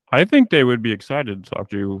 I think they would be excited to talk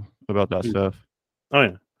to you about that Mm. stuff. Oh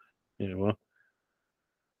yeah. Yeah. Well,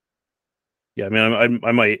 yeah. I mean,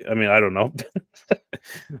 I might, I mean, I don't know.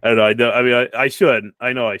 I don't know. I mean, I should,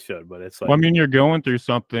 I know I should, but it's Well, I like, mean, you're going through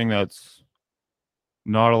something that's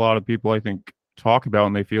not a lot of people, I think, talk about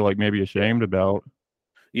and they feel like maybe ashamed about.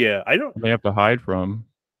 yeah, They have to hide from.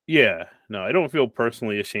 yeah, no, I don't feel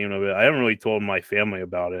personally ashamed of it. I haven't really told my family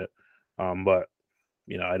about it. But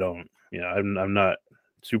I don't, I'm not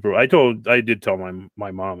super, I did tell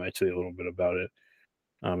my mom actually a little bit about it.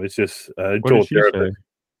 It's just I What did told she therapist. say?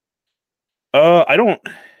 I don't.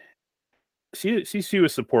 She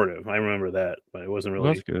was supportive. I remember that, but it wasn't Well,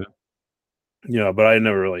 that's really. good. But I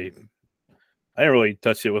didn't really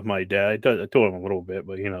touch it with my dad. I told him a little bit,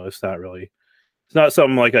 but it's not really. It's not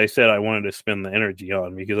something like I said I wanted to spend the energy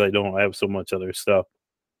on because I don't. I have so much other stuff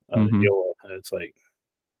to Mhm. deal with. It's like,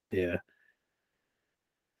 yeah.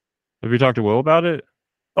 Have you talked to Will about it?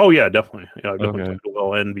 Oh yeah, definitely. Yeah, I've definitely Okay. talked to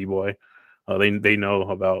Will and B Boy. They know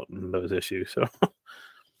about those issues. So,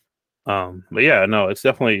 but yeah, no, it's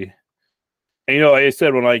definitely. And, like I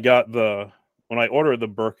said, when I ordered the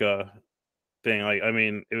burqa thing, like I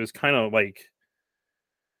mean, it was kind of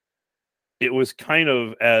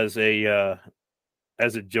as a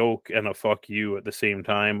joke and a fuck you at the same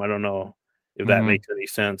time. I don't know. if that Mm-hmm. makes any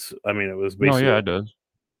sense. I mean, it was No, basically, yeah, it does.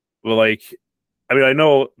 well, like, I mean, I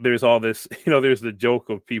know there's all this, there's the joke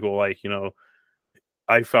of people like,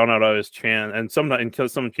 I found out I was trans, and in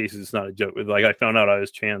some cases it's not a joke. Like I found out I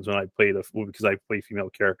was trans when I played because I play female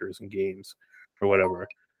characters in games or whatever.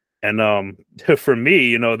 And for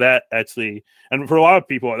me, that actually, and for a lot of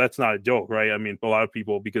people, that's not a joke, right? I mean, for a lot of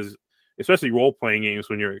people, because especially role playing games,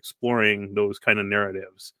 when you're exploring those kind of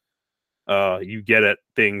narratives, you get at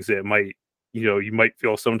things that might, you might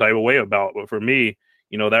feel some type of way about. But for me,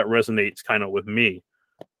 that resonates kind of with me,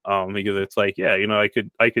 because it's like, yeah,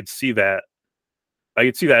 I could see that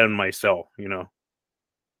in myself.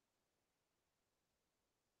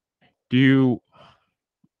 Do you?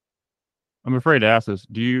 I'm afraid to ask this.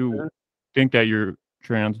 Do you think that you're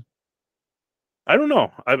trans? I don't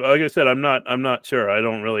know. Like I said, I'm not sure. I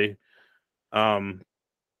don't really. Um,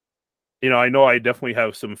 I know I definitely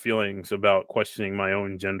have some feelings about questioning my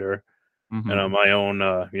own gender and Mm-hmm. my own,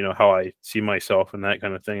 how I see myself and that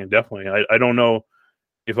kind of thing. And definitely, I don't know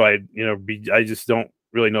if I, I just don't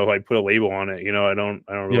really know if I put a label on it. I don't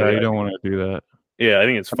Yeah, really. you don't want to do that. Yeah, I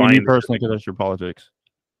think it's I mean, me fine. personally, because that's your politics.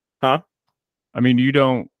 Huh? I mean, you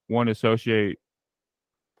don't want to associate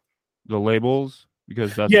the labels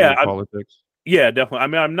because that's Yeah, your politics. yeah, definitely. I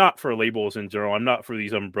mean, I'm not for labels in general. I'm not for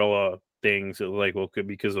these umbrella things that like, well,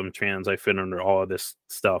 because I'm trans, I fit under all of this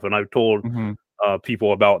stuff. And I've told Mm-hmm.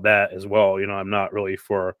 people about that as well. I'm not really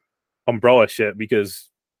for umbrella shit because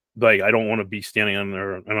like I don't want to be standing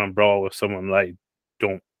under an umbrella with someone that I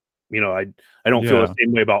don't, I don't feel the Yeah,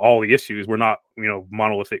 same way about all the issues. We're not,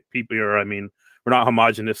 monolithic people, or I mean, we're not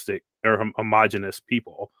homogenistic or homogenous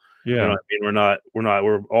people. yeah, I mean,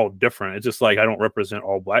 we're all different. It's just like I don't represent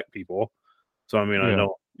all black people. So I mean, I yeah.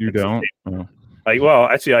 know You it's the don't. same. Oh, Like, well,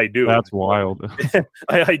 actually, I do. that's wild.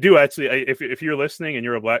 I do actually. If you're listening and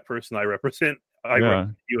you're a black person, I represent Yeah,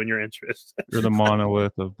 you and your interests. you're the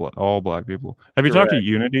monolith of all black people. Have you talked to Correct.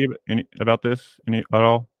 Unity about this at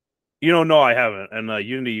all? No, I haven't. And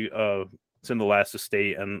Unity, it's in the last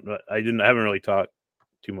estate, and I haven't really talked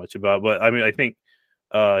too much about it. But I mean, I think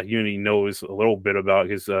Unity knows a little bit about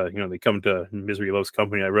because they come to Misery Loves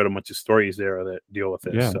Company. I read a bunch of stories there that deal with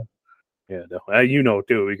this. Yeah, So yeah, definitely.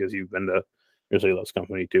 Too because you've been to Misery Loves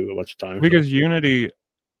Company too a bunch of times. So. because Unity,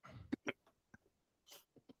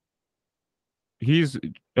 he's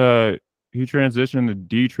uh he transitioned to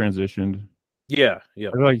detransitioned. Yeah, yeah,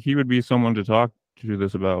 I feel like he would be someone to talk to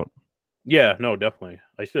this about. yeah. No, definitely.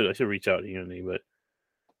 I should reach out to Unity, but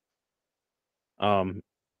um,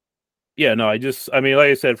 yeah, no. I mean,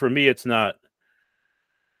 like I said, for me, it's not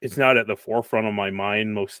at the forefront of my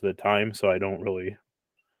mind most of the time, so I don't really.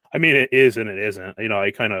 I mean, it is and it isn't.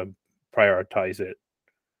 I kind of prioritize it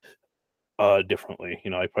differently.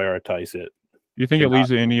 I prioritize it Do you think to it not. leads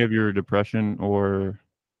to any of your depression or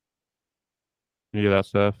any of that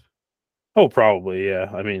stuff? Oh, probably, yeah.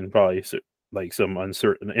 I mean, probably like some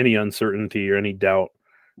any uncertainty or any doubt,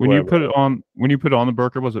 When you whatever. when you put on the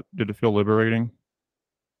burqa, did it feel liberating?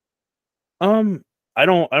 Um, I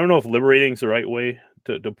don't know if liberating is the right way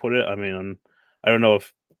to put it. I mean, I don't know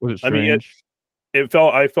if. Was it I mean, strange?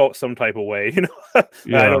 I felt some type of way.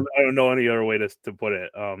 Yeah, I don't know any other way to put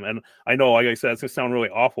it. And I know, like I said, it's gonna sound really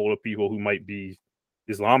awful to people who might be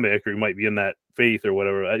Islamic or who might be in that faith or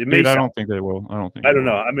whatever. It may dude, I sound. don't think they will. I don't think I they don't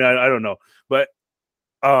know. will. I mean, I don't know, but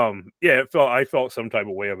yeah, I felt some type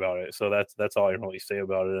of way about it. So that's all I can really say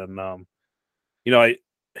about it. And I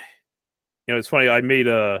it's funny. I made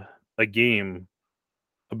a game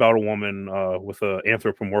about a woman with a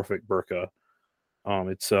anthropomorphic burqa.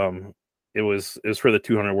 It's it was for the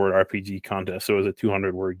 200 word RPG contest, so it was a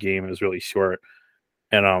 200 word game. It was really short,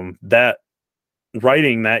 and that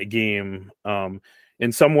writing that game,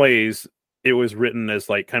 in some ways, it was written as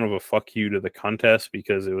like kind of a fuck you to the contest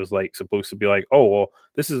because it was like supposed to be like, oh well,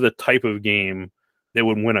 this is the type of game that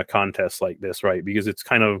would win a contest like this, right? Because it's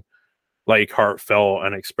kind of like heartfelt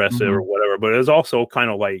and expressive or Hmm. whatever, but it's also kind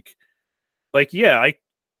of like yeah,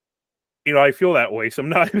 I feel that way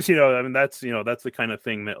sometimes. I mean, that's the kind of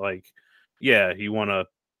thing that like, yeah, you want to,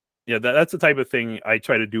 yeah, that's the type of thing I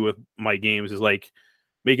try to do with my games is like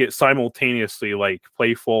make it simultaneously like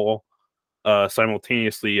playful,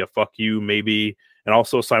 simultaneously a fuck you maybe, and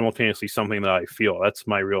also simultaneously something that I feel. That's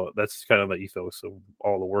kind of the ethos of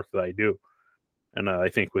all the work that I do, and I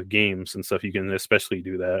think with games and stuff you can especially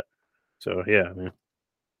do that. So yeah, I mean,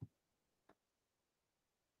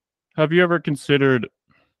 Have you ever considered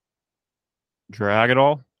drag at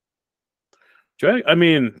all? I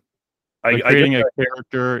mean, Like I guess. creating a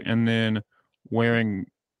character and then wearing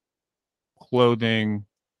clothing,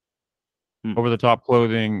 Hmm. over the top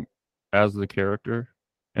clothing as the character,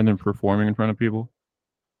 and then performing in front of people?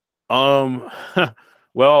 Um,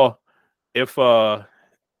 well, if uh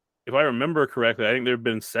if I remember correctly, I think there have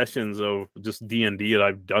been sessions of just D&D that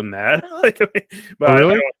I've done that. Like, I mean, but Oh, I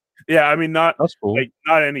really? don't, yeah, I mean, not That's cool. like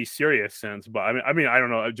not any serious sense, but I mean, I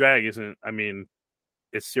don't know. A drag isn't. I mean,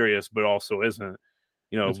 it's serious, but also isn't.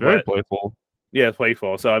 It's very But playful. yeah, it's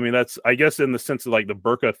playful. So I mean, that's I guess in the sense of like the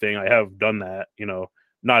burqa thing, I have done that.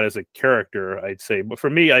 Not as a character, I'd say, but for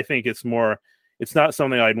me, I think it's more. It's not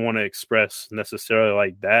something I'd want to express necessarily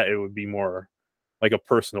like that. It would be more like a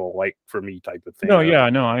personal, like for me type of thing. No, yeah,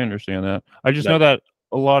 no, I understand that. I just know That that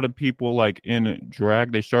a lot of people like in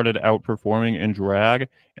drag, they started out performing in drag,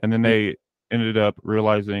 and then they ended up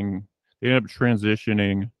realizing they ended up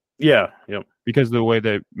transitioning yeah, yep. because of the way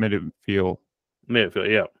they made it feel. Made it feel,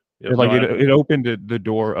 yeah, yep. It, like No, it opened the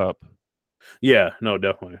door up. yeah, no,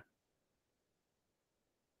 definitely.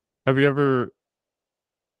 Have you ever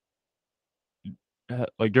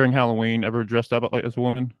like during Halloween ever dressed up like as a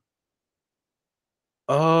woman?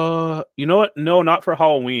 You know what? No, not for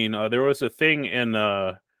Halloween. There was a thing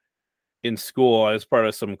in school. I was part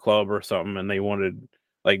of some club or something, and they wanted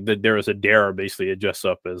like there was a dare basically to dress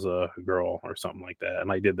up as a girl or something like that,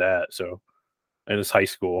 and I did that. So in this high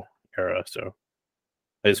school era, so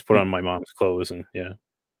I just put Did, on my mom's clothes and yeah.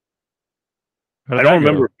 how I did don't that go?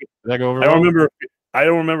 remember. Did that go over I don't well? remember. I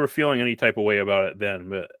don't remember feeling any type of way about it then,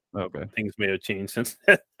 but Okay. things may have changed since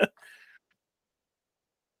then.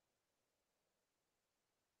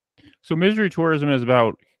 So misery tourism is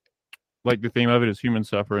about like the theme of it is human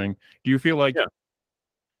suffering. Do you feel like Yeah.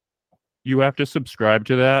 you have to subscribe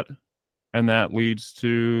to that, and that leads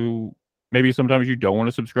to maybe sometimes you don't want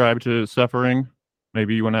to subscribe to suffering?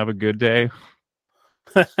 Maybe you want to have a good day.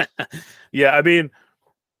 Yeah, I mean,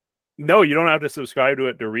 no, you don't have to subscribe to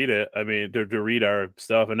it to read it. I mean, to read our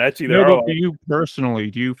stuff. And actually, there No, are a but lot for of you personally,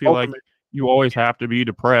 do you feel like ultimate. you always have to be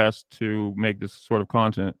depressed to make this sort of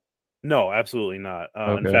content? No, absolutely not. In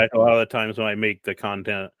Okay. fact, a lot of the times when I make the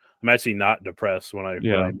content, I'm actually not depressed when I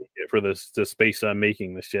Yeah. make it for the space I'm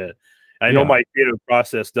making the shit. I know Yeah. my creative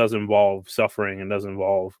process does involve suffering and does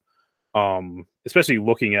involve, especially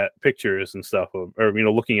looking at pictures and stuff, or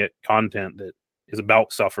looking at content that is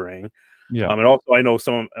about suffering. Yeah. And also I know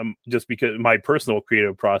some just because my personal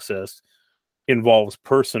creative process involves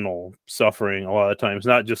personal suffering a lot of times,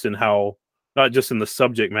 not just in the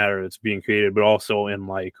subject matter that's being created, but also in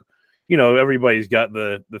like, everybody's got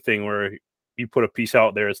the thing where you put a piece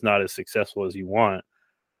out there, it's not as successful as you want.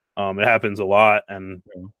 It happens a lot, and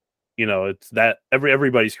Yeah. it's that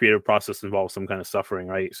everybody's creative process involves some kind of suffering,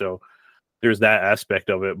 right? So there's that aspect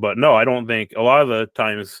of it. But no, I don't think a lot of the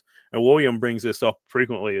times, and William brings this up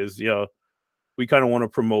frequently, is we kind of want to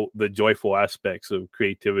promote the joyful aspects of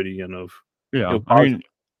creativity and of Yeah. I positive. mean,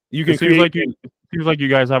 You it can create seems like you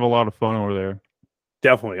guys have a lot of fun over there.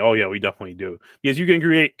 definitely. Oh yeah, we definitely do because you can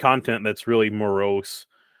create content that's really morose,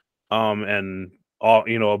 and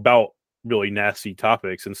all about really nasty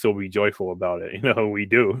topics and still be joyful about it. We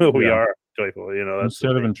do. We Yeah. are joyful. That's the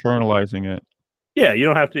Instead of thing. internalizing it. Yeah, you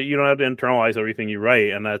don't have to internalize everything you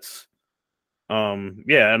write, and that's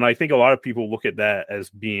yeah, and I think a lot of people look at that as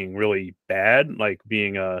being really bad, like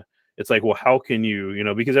being it's like, well, how can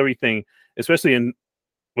because everything, especially in,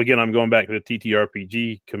 again, I'm going back to the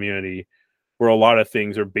TTRPG community, where a lot of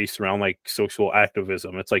things are based around like social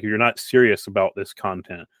activism. It's like, if you're not serious about this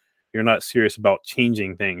content, you're not serious about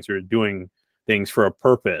changing things or doing things for a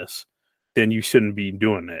purpose, then you shouldn't be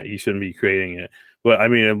doing it. You shouldn't be creating it. But I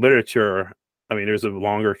mean, in literature, I mean, there's a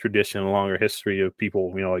longer tradition, a longer history of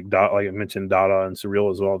people, like I mentioned, Dada and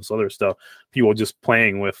Surrealism, all this other stuff. People just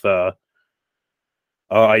playing with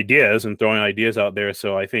ideas and throwing ideas out there.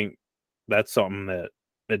 So I think that's something that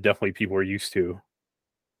definitely people are used to.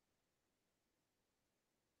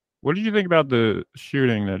 What did you think about the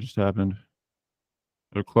shooting that just happened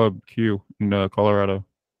at Club Q in Colorado?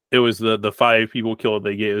 It was the five people killed.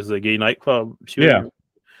 It was the gay nightclub Yeah. shooting.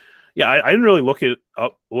 Yeah, I didn't really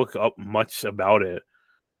look up much about it.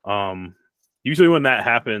 Um, Usually when that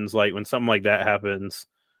happens, like when something like that happens,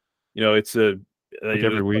 it's Like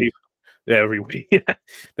every week. every week.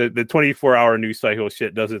 The 24-hour news cycle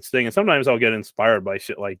shit does its thing, and sometimes I'll get inspired by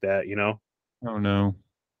shit like that. Oh no.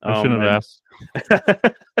 I shouldn't have And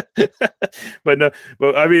asked. but no,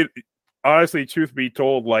 but I mean, honestly, truth be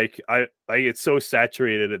told, like I get so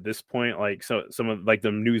saturated at this point. Like, so some of like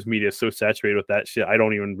the news media is so saturated with that shit. I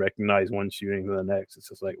don't even recognize one shooting to the next. It's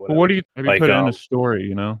just like But what whatever. do you have you Like, put it in a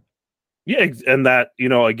story? yeah, and that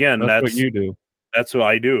again, That's what you do. that's what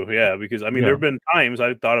I do. Yeah, because I mean, there Yeah. have been times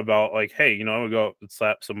I've thought about like, hey, I'm gonna go out and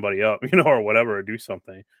slap somebody up, or whatever, or do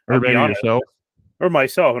something. Or I'll be maybe honest, yourself. or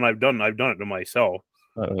myself, and I've done it to myself.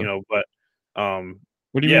 Uh-oh. But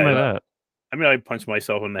What do you mean yeah, by that? I mean, I punch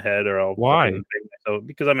myself in the head, or I'll Why? fucking bang myself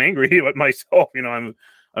because I'm angry at myself. You know,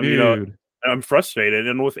 Dude. I'm frustrated.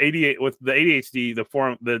 And with with the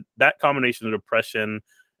ADHD, that combination of depression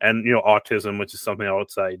and autism, which is something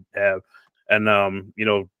else I have, and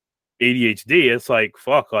ADHD, it's like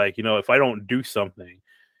fuck, like if I don't do something,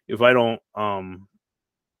 if I don't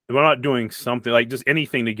if I'm not doing something like just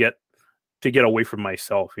anything to get away from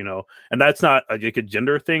myself, and that's not like a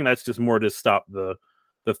gender thing. That's just more to stop the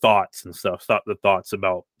thoughts and stuff, stop the thoughts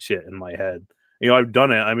about shit in my head. I've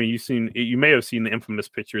done it. I mean, you may have seen the infamous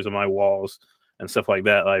pictures of my walls and stuff like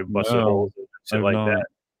that. I've busted holes and shit like that.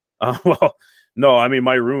 Well, no, I mean,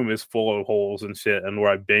 my room is full of holes and shit, and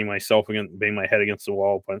where I bang my head against the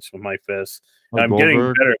wall, punch with my fist. Like I'm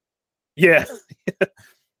getting better. Yeah.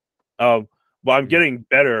 But I'm getting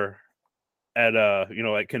better at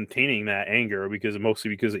at containing that anger mostly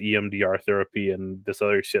because of EMDR therapy and this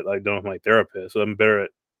other shit I've done with my therapist. So I'm better at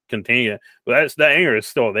containing it. But that anger is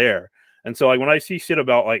still there. And so like when I see shit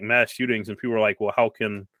about like mass shootings and people are like, well, how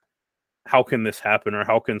can this happen, or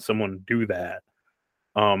how can someone do that?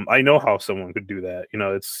 I know how someone could do that.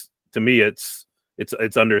 It's, to me, it's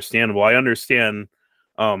understandable. I understand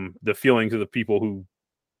the feelings of the people who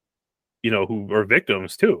are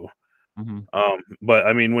victims too. Mm-hmm. But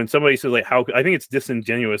I mean, when somebody says like, I think it's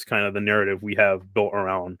disingenuous kind of the narrative we have built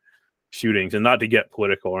around shootings, and not to get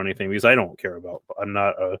political or anything, because I'm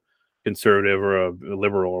not a conservative or a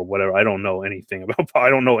liberal or whatever. I don't know anything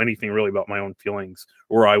really about my own feelings,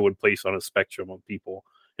 or I would place on a spectrum of people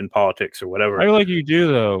in politics or whatever. I feel like you do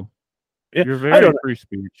though. Yeah, you're very free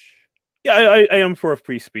speech. Yeah, I am for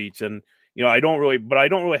free speech, and I don't really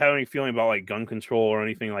have any feeling about like gun control or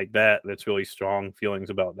anything like that. That's really strong feelings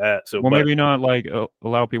about that. So, well, maybe not like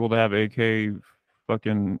allow people to have AK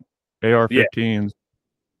fucking AR-15s.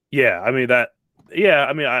 Yeah, I mean that. Yeah,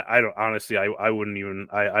 I mean, I don't honestly. I wouldn't even.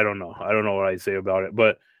 I don't know. I don't know what I'd say about it,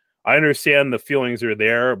 but I understand the feelings are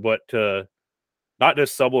there, but to not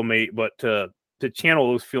just sublimate, but to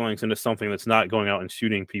channel those feelings into something that's not going out and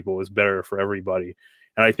shooting people is better for everybody.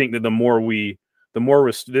 And I think that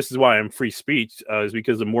this is why I'm free speech, is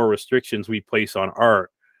because the more restrictions we place on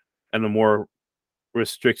art, and the more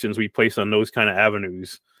restrictions we place on those kind of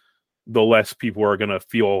avenues, the less people are going to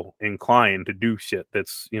feel inclined to do shit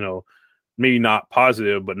that's maybe not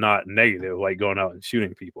positive but not negative, like going out and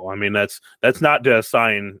shooting people. I mean, that's not to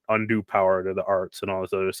assign undue power to the arts and all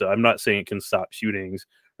this other stuff. I'm not saying it can stop shootings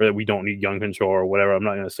or that we don't need gun control or whatever. I'm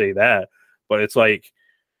not going to say that, but it's like,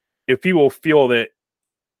 if people feel that,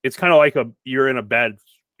 it's kind of like you're in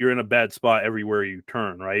a bad spot everywhere you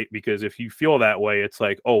turn, right? Because if you feel that way, it's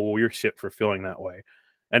like, oh well, you're shit for feeling that way.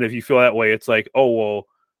 And if you feel that way, it's like, oh well,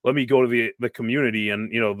 let me go to the community,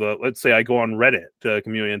 and let's say I go on Reddit to a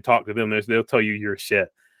community and talk to them. They'll tell you you're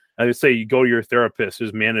shit. I would say you go to your therapist.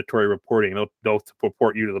 There's mandatory reporting. They'll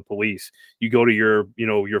report you to the police. You go to your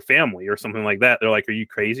family or something like that. They're like, are you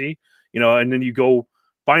crazy? And then you go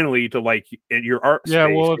finally to like your art. Yeah,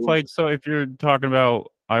 space. well, it's like, so if you're talking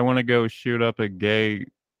about, I want to go shoot up a gay,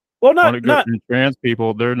 well, not trans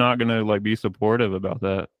people, they're not gonna like be supportive about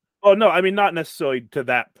that. Oh no, I mean not necessarily to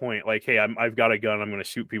that point. Like, hey, I've got a gun, I'm going to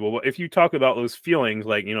shoot people. But if you talk about those feelings,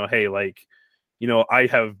 like hey, like I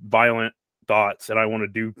have violent thoughts and I want to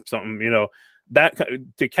do something, that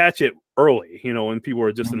to catch it early, when people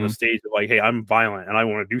are just in the stage of like, hey, I'm violent and I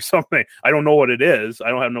want to do something. I don't know what it is.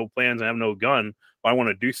 I don't have no plans. I have no gun, but I want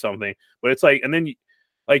to do something. But it's like, and then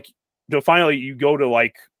to finally you go to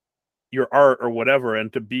like your art or whatever,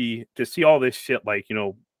 and to see all this shit, like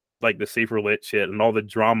like the safer lit shit and all the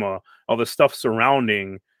drama, all the stuff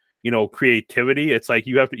surrounding creativity. It's like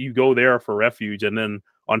you go there for refuge, and then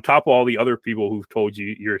on top of all the other people who've told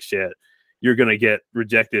you you're shit, you're gonna get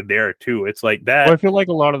rejected there too. It's like that. Well, I feel like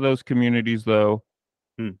a lot of those communities though,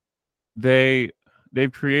 they've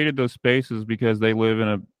created those spaces because they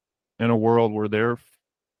live in a world where they're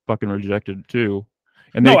fucking rejected too,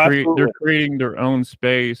 and they're creating their own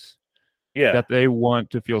space that they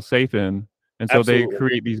want to feel safe in. And so they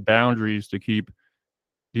create these boundaries to keep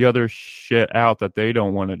the other shit out that they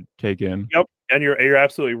don't want to take in. Yep, and you're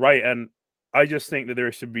absolutely right. And I just think that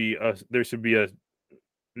there should be a,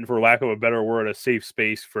 for lack of a better word, a safe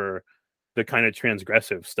space for the kind of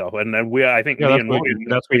transgressive stuff. And then I think that's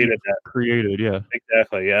what you created. Yeah,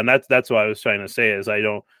 exactly. Yeah, and that's what I was trying to say. Is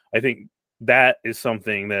I think that is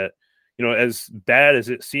something that as bad as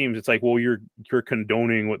it seems, it's like, well, you're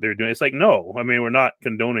condoning what they're doing. It's like, no, I mean, we're not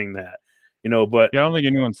condoning that. But yeah, I don't think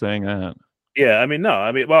anyone's saying that. Yeah, I mean, no,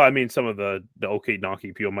 I mean, some of the OK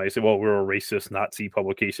Donkey people might say, well, we're a racist Nazi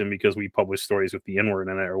publication because we publish stories with the N-word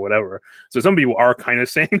in it or whatever. So some people are kind of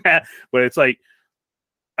saying that, but it's like,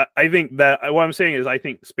 I think that what I'm saying is I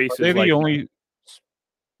think space Are they is the like. only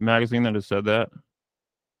magazine that has said that?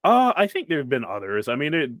 I think there have been others. I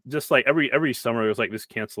mean, it just like every summer there's like this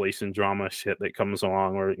cancellation drama shit that comes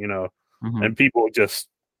along, or Mm-hmm. and people just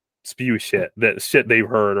spew shit they've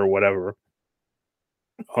heard or whatever.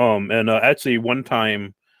 And actually one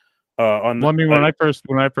time, on Well, I mean, when I first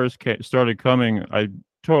started coming, I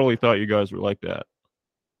totally thought you guys were like that.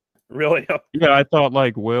 really, Yeah, I thought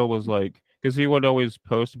like Will was like, because he would always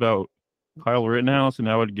post about Kyle Rittenhouse, and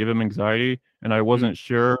that would give him anxiety, and I wasn't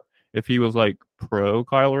sure if he was like pro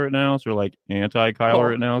Kyle Rittenhouse or like anti Kyle oh,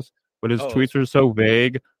 Rittenhouse. But his oh, tweets are so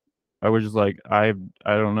vague. I was just like, I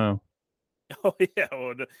don't know. oh, yeah.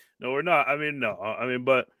 Well, no, we're not. I mean, no. I mean,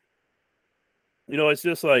 but it's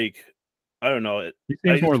just like I don't know. He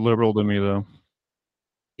I seems more just liberal to me though.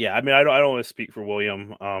 yeah. I mean, I don't want to speak for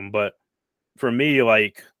William. But for me,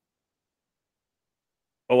 like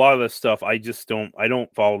a lot of this stuff, I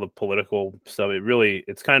don't follow the political stuff.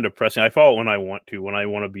 It's kind of depressing. I follow it when I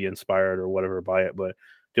want to be inspired or whatever by it, but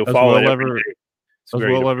to Has follow it Will every ever day, it's has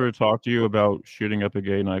very Will depressing. ever talk to you about shooting up a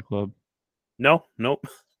gay nightclub? No, nope,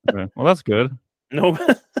 Okay. Well, that's good. nope.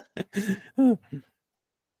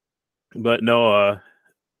 But no,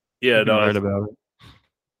 You yeah, can no, write about it.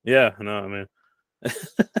 yeah, no, I mean,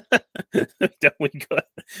 definitely good.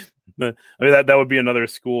 But, I mean, that would be another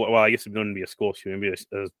school. Well, I guess it wouldn't be a school shooting, it'd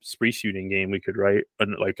be a spree shooting game we could write,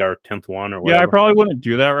 like our 10th one or Yeah, I whatever. probably wouldn't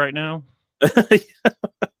do that right now.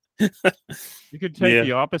 You could take Yeah.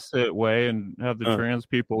 the opposite way and have the trans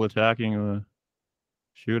people attacking the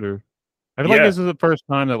shooter. I feel like Yeah. this is the first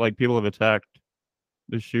time that like people have attacked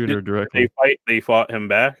the shooter They directly. They fought him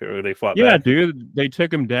back, or they fought Yeah, back? dude, they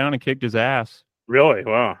took him down and kicked his ass. Really?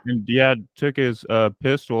 Wow. And yeah, took his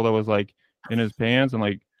pistol that was like in his pants and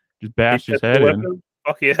like just He bashed his pistol head whipped in. him?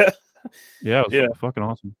 Fuck yeah. Yeah, it was Yeah. fucking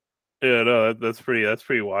awesome. Yeah, no, that's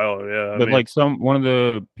pretty wild. Yeah. I But mean, like one of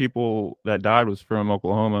the people that died was from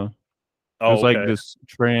Oklahoma. It was oh, like okay. this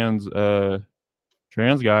trans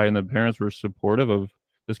guy, and the parents were supportive of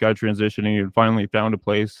this guy transitioning. He had finally found a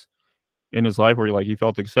place in his life where he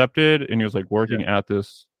felt accepted, and he was like Yeah. working at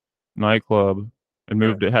this nightclub and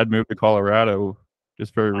Yeah. had moved to Colorado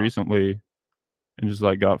just very Wow. recently, and just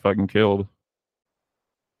like got fucking killed.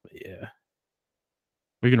 Yeah.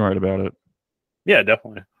 We can write about it. Yeah,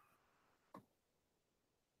 definitely.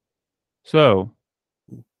 So,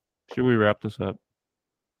 should we wrap this up?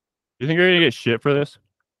 You think you're gonna get shit for this?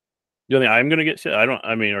 You think I'm gonna get shit?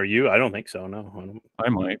 I mean, are you? I don't think so. No, I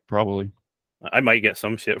might, probably. I might get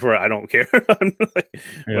some shit for it. I don't care. Yeah.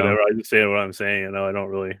 Whatever. I just saying what I'm saying. I don't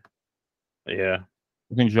really. Yeah.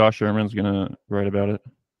 I think Josh Sherman's gonna write about it.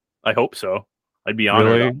 I hope so. I'd be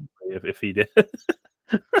honored Really? if he did.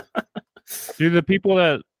 Do the people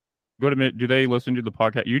that go to do they listen to the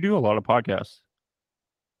podcast? You do a lot of podcasts.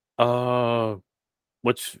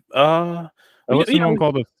 Which I listened to one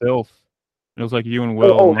called The Filth. It was like you and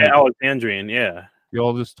Will. oh, And like, Alexandrian, yeah. you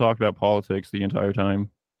all just talked about politics the entire time.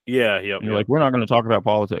 Yeah, yep. And you're like, we're not going to talk about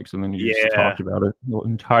politics. And then you just talked about it the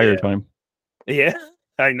entire time. Yeah,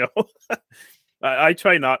 I know. I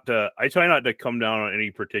try not to come down on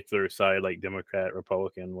any particular side, like Democrat,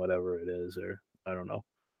 Republican, whatever it is, or I don't know.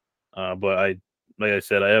 But like I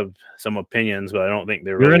said, I have some opinions, but I don't think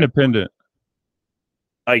they're You're really independent.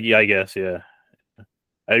 I guess, yeah.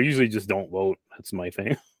 I usually just don't vote. That's my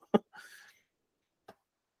thing.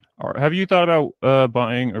 Have you thought about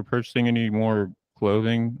buying or purchasing any more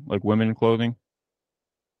clothing, like women clothing?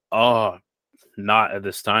 Oh, not at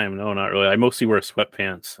this time. No, not really. I mostly wear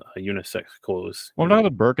sweatpants, unisex clothes. What about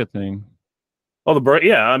the burqa thing? Oh, the burqa.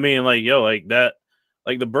 Yeah, I mean, like like that,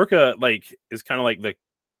 like the burqa, like is kind of like the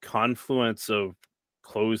confluence of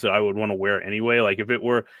clothes that I would want to wear anyway. Like if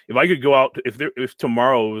I could go out, if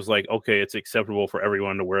tomorrow was like, okay, it's acceptable for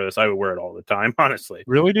everyone to wear this, I would wear it all the time. Honestly,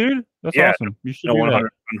 Really, dude? That's awesome. You should do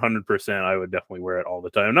 100%. I would definitely wear it all the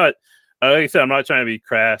time. I'm not, like I said, I'm not trying to be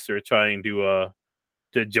crass or trying to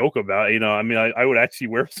joke about it. I mean, I would actually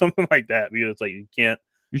wear something like that because it's like you can't.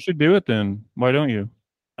 You should do it then. Why don't you?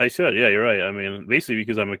 I should. Yeah, you're right. I mean, basically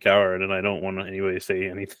because I'm a coward and I don't want to anybody to say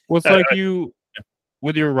anything. Well, it's like you,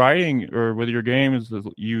 with your writing or with your games,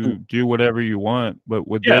 you do whatever you want. But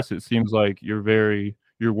with this, it seems like you're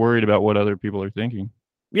worried about what other people are thinking.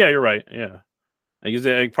 Yeah, you're right. Yeah.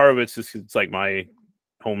 Like part of it's just it's like my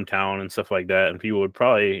hometown and stuff like that, and people would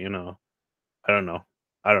probably, I don't know.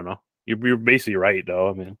 You're basically right, though.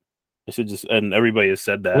 I mean, I should just, and everybody has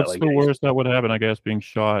said that. What's like the worst that would happen? I guess being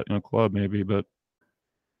shot in a club, maybe. But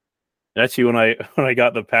actually, when I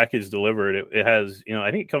got the package delivered, it has,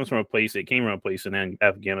 I think it comes from a place. It came from a place in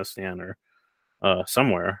Afghanistan or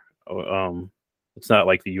somewhere. It's not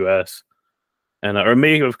like the U.S. and or it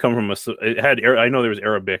may have come from it had I know there was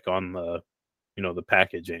Arabic on the the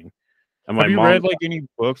packaging. And my Have you mom read like any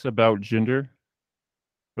books about gender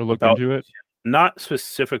or looked about into it? not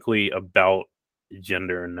specifically about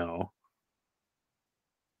gender, no.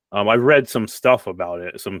 I've read some stuff about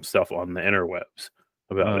it, some stuff on the interwebs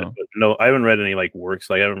about it, Oh. but no, I haven't read any like works.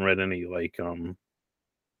 Like I haven't read any like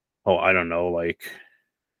oh, I don't know, like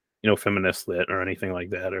feminist lit or anything like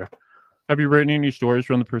that. Or Have you written any stories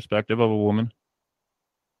from the perspective of a woman?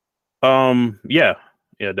 yeah,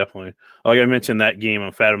 yeah, definitely. Like I mentioned that game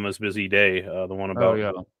on Fatima's Busy Day, the one Oh about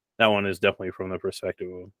yeah. that one is definitely from the perspective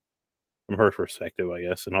of from her perspective, I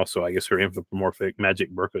guess, and also I guess her anthropomorphic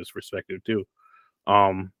magic burka's perspective too.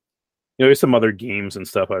 There's some other games and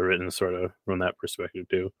stuff I've written sort of from that perspective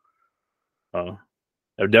too. Uh,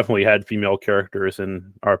 I've definitely had female characters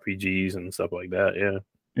in RPGs and stuff like that. Yeah.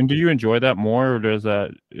 And do you enjoy that more, or is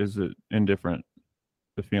it indifferent?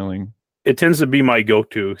 The feeling. It tends to be my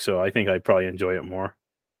go-to, so I think I probably enjoy it more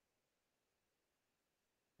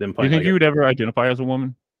than Do you playing think like you would ever identify as a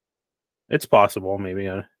woman? it's possible, maybe.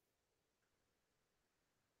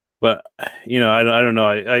 But I don't know.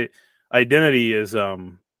 I identity is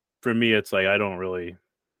for me. It's like I don't really.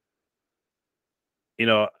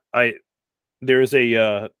 I there's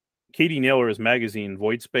a Katie Naylor's magazine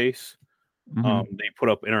Void Space. They put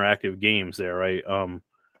up interactive games there, right?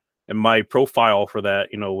 And my profile for that,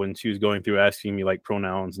 when she was going through asking me like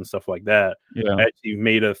pronouns and stuff like that, Yeah. I actually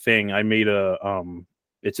made a thing. I made a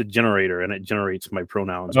it's a generator and it generates my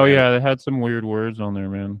pronouns. Oh yeah, they had some weird words on there,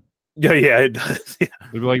 man. Yeah, it does. Yeah.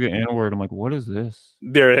 It'd be like the N word. I'm like, what is this?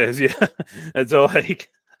 There is, yeah. And so like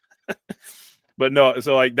but no,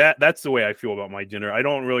 so like that's the way I feel about my gender. I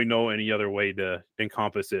don't really know any other way to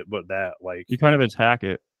encompass it but that, like, You kind of attack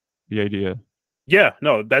it, the idea. yeah,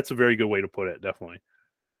 no, that's a very good way to put it, definitely.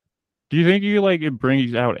 Do you think you like it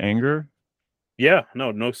brings out anger? Yeah,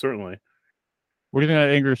 no, certainly. Where do you think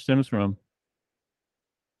that anger stems from?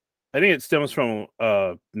 I think it stems from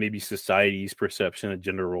maybe society's perception of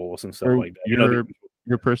gender roles and stuff Or like that.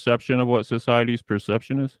 your perception of what society's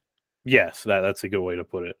perception is? Yes, that's a good way to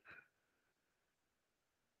put it.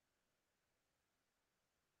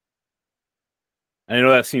 I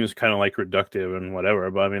know that seems kind of like reductive and whatever,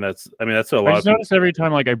 but I mean that's a lot I of just people. notice every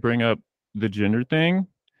time like I bring up the gender thing,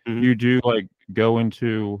 you do like go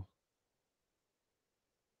into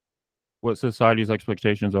what society's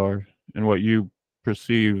expectations are and what you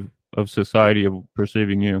perceive of society of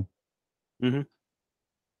perceiving you. Mm-hmm.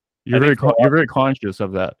 You're very conscious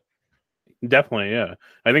of that. Definitely, yeah.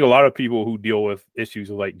 I think a lot of people who deal with issues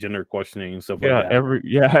of like gender questioning and stuff like that.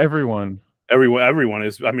 Everyone. Everyone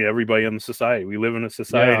is. I mean, everybody in the society. We live in a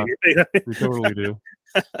society. Yeah, we totally do.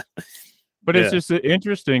 But it's just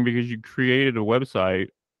interesting because you created a website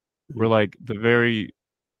where like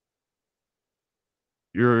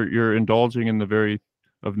you're indulging in the very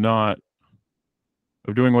of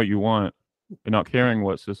doing what you want and not caring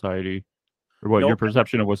what society or what your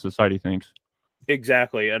perception of what society thinks.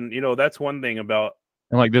 Exactly. And that's one thing about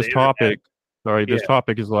and like this topic this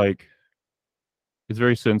topic is like it's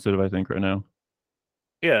very sensitive, I think, right now.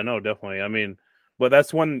 Yeah, no, definitely. I mean, but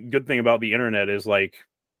that's one good thing about the internet is like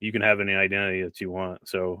you can have any identity that you want.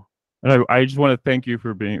 So and I just want to thank you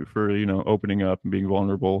for opening up and being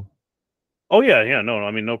vulnerable. Oh yeah, no,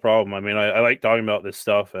 I mean, no problem. I mean, I like talking about this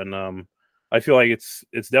stuff, and I feel like it's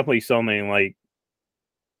definitely something like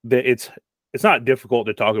that. It's not difficult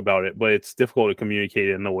to talk about it, but it's difficult to communicate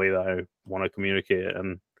it in the way that I want to communicate it.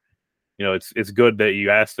 And it's good that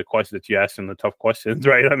you ask the question that you ask in the tough questions,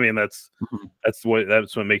 right? I mean, that's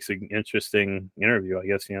what makes an interesting interview, I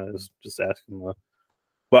guess. Is just asking the.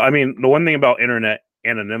 But I mean, the one thing about internet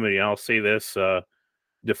anonymity, and I'll say this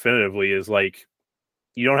definitively, is like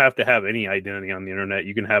you don't have to have any identity on the internet.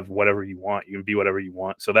 You can have whatever you want. You can be whatever you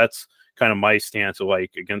want. So that's kind of my stance of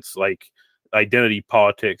like against like identity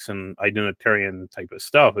politics and identitarian type of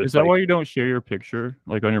stuff. Is that why you don't share your picture,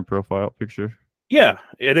 like on your profile picture? Yeah,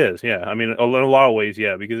 it is. Yeah, I mean, in a lot of ways,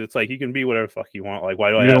 yeah, because it's like you can be whatever the fuck you want. Like,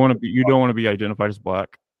 why do you don't want to be? You don't want to be identified as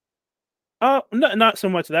black. Not so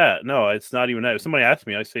much that. No, it's not even that. If somebody asks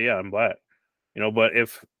me, I say, yeah, I'm black. But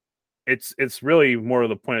if it's really more of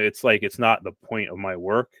the point. It's like it's not the point of my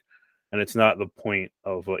work, and it's not the point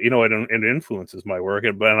of it influences my work.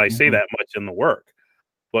 But I say that much in the work.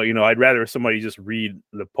 But I'd rather somebody just read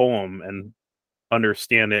the poem and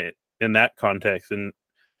understand it in that context and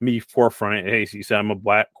me forefront it. Hey, so you said I'm a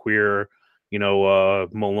black queer,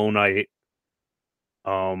 Malonite,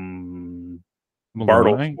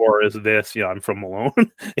 Bartle Malonite score is this. Yeah, I'm from Malone.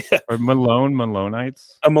 Yeah. or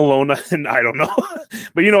Malonites? I'm Malone, and I don't know,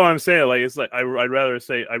 but you know what I'm saying. Like it's like I'd rather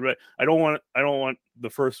say I don't want the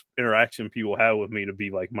first interaction people have with me to be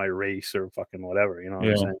like my race or fucking whatever. You know what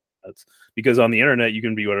I'm Yeah. saying? That's because on the internet you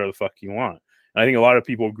can be whatever the fuck you want. And I think a lot of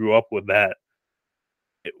people grew up with that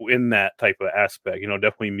in that type of aspect. You know,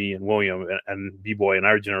 definitely me and William and B-Boy in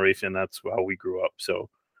our generation. That's how we grew up. So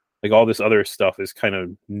like all this other stuff is kind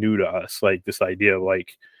of new to us. Like this idea of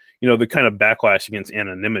like, you know, the kind of backlash against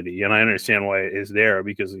anonymity. And I understand why it is there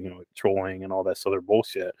because, you know, trolling and all that other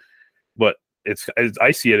bullshit. But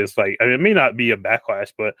I see it as like, I mean, it may not be a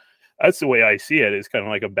backlash, but that's the way I see it. It's kind of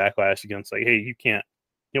like a backlash against like, hey, you can't,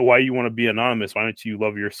 you know, why you want to be anonymous? Why don't you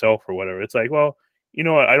love yourself or whatever? It's like, well, you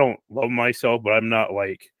know what? I don't love myself, but I'm not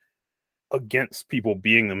like against people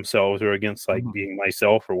being themselves or against like being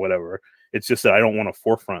myself or whatever. It's just that I don't want to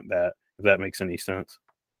forefront that, if that makes any sense.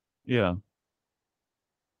 Yeah.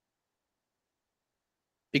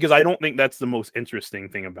 Because I don't think that's the most interesting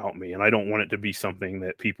thing about me, and I don't want it to be something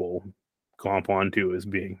that people clamp onto as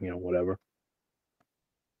being, you know, whatever.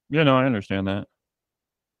 Yeah, no, I understand that.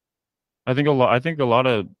 I think a lot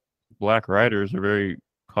of black writers are very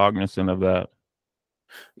cognizant of that.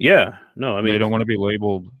 Yeah, no, I They mean, don't want to be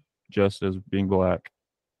labeled just as being black.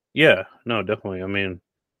 yeah, no, definitely. I mean,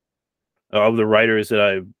 of the writers that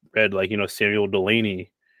I read, like, you know, Samuel Delaney,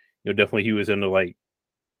 you know, definitely he was into like,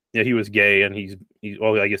 yeah, he was gay and he's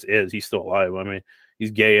well, I guess he's still alive. I mean,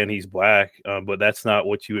 he's gay and he's black, but that's not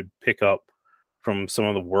what you would pick up from some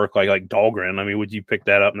of the work like Dahlgren. I mean, would you pick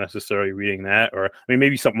that up necessarily reading that? Or I mean,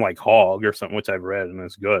 maybe something like Hogg or something, which I've read and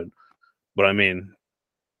it's good. But I mean,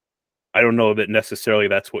 I don't know that necessarily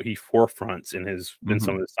that's what he forefronts in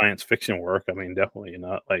some of the science fiction work. I mean, definitely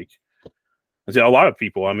not like a lot of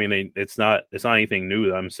people. I mean, it's not anything new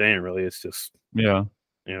that I'm saying really. It's just Yeah.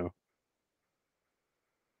 you know,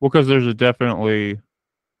 Well, because there's definitely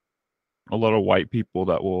a lot of white people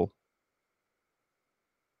that will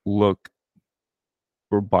look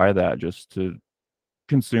or buy that just to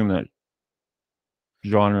consume that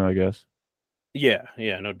genre, I guess. yeah,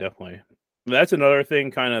 no, definitely. That's another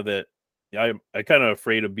thing, kind of that I kind of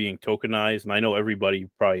afraid of being tokenized, and I know everybody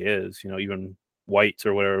probably is. You know, even whites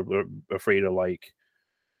or whatever, are afraid of like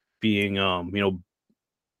being you know,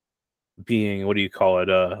 being what do you call it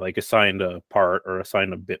like assigned a part or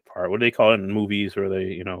assigned a bit part. What do they call it in movies where they,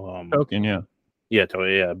 you know, Token, yeah. yeah,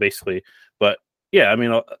 totally, yeah, basically. But yeah, I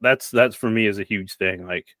mean, that's for me is a huge thing.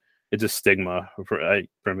 Like it's a stigma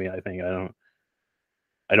for me. I think I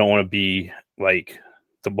don't want to be like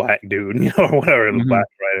the black dude, you know, or whatever, the Hmm. black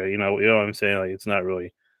writer, you know what I'm saying? Like it's not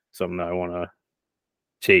really something I want to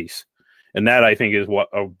chase. And that I think is what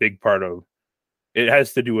a big part of it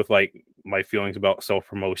has to do with like my feelings about self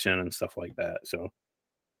promotion and stuff like that. So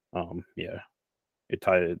yeah, it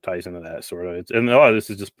ties into that sort of. And a lot of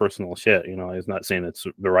this is just personal shit, you know. It's not saying it's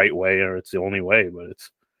the right way or it's the only way, but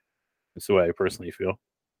it's the way I personally feel.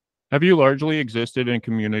 Have you largely existed in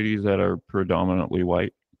communities that are predominantly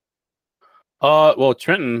white? Well,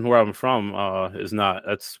 Trenton, where I'm from, is not.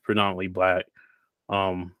 That's predominantly black.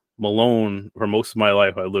 Malone, for most of my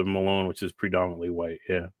life, I lived in Malone, which is predominantly white.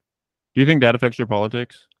 Yeah, Do you think that affects your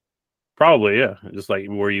politics? probably. Yeah, just like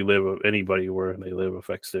where you live, anybody where they live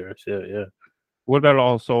affects their shit. Yeah. What about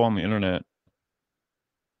also on the internet?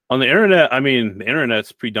 On the internet, I mean, the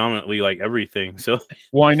internet's predominantly like everything. So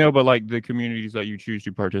Well, I know, but like the communities that you choose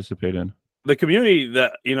to participate in. the community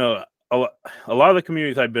that you know, a lot of the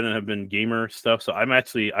communities I've been in have been gamer stuff. So I'm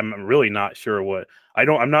really not sure what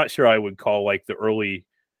I'm not sure I would call like the early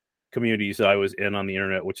communities that I was in on the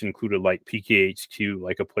internet, which included like PKHQ,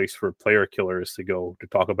 like a place for player killers to go to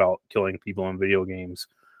talk about killing people in video games.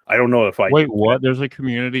 I don't know if I Wait, what? There's a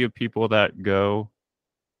community of people that go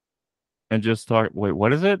and just talk. Wait,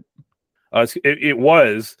 what is it? it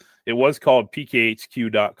was called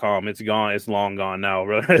pkhq.com. It's gone. It's long gone now.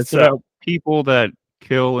 Bro. It's about people that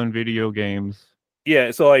kill in video games.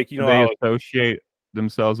 Yeah. So like you know They how associate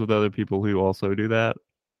themselves with other people who also do that.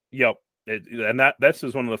 yep. And that's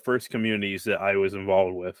just one of the first communities that I was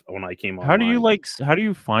involved with when I came How do you online. how do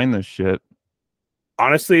you find this shit?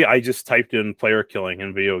 Honestly, I just typed in player killing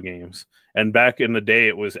in video games. And back in the day,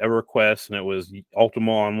 it was EverQuest and it was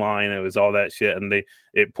Ultima Online. It was all that shit. And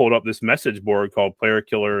it pulled up this message board called Player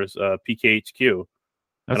Killers PKHQ.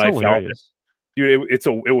 That's And I found it. hilarious. Dude,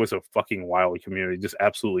 it was a fucking wild community. Just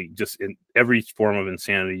absolutely, just in every form of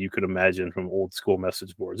insanity you could imagine from old school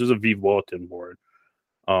message boards. There's a V bulletin board.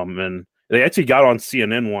 And they actually got on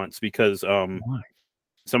CNN once because Why?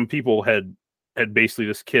 some people had basically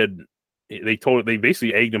this kid. They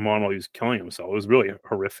basically egged him on while he was killing himself. It was really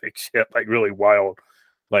horrific shit, like really wild.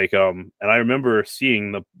 And I remember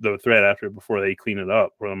seeing the thread before they clean it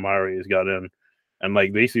up, where the Maoris got in, and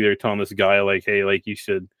like basically they're telling this guy like, hey, like you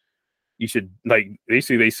should like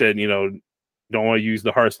basically they said, don't want to use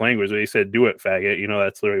the harsh language. They said, do it, faggot.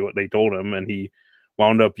 That's literally what they told him, and he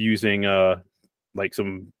wound up using like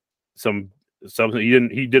some something.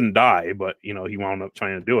 He didn't die, but he wound up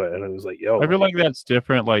trying to do it, and it was like, yo, I feel like that's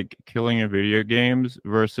different, like killing in video games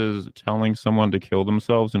versus telling someone to kill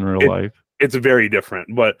themselves in real life. It's very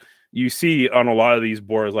different, but you see on a lot of these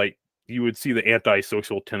boards, like you would see the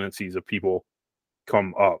antisocial tendencies of people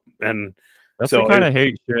come up, and that's the kind of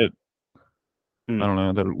hate shit. I don't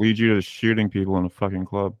know, that leads you to shooting people in a fucking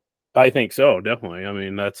club. I think so, definitely. I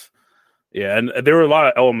mean, and there were a lot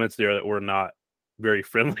of elements there that were not very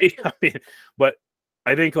friendly. I mean, but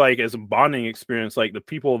I think like as a bonding experience, like the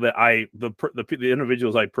people that the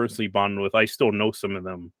individuals I personally bonded with, I still know some of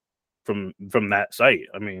them from that site.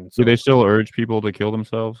 I mean, do they still urge people to kill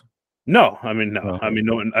themselves? No, I mean, no. I mean,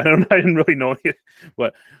 no one. I didn't really know it,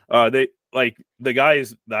 but they like the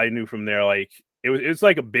guys that I knew from there. Like it's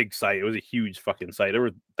like a big site. It was a huge fucking site. There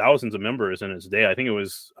were thousands of members in its day. I think it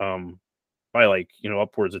was probably like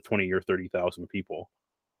upwards of 20 or 30,000 people.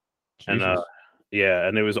 Jesus. And yeah,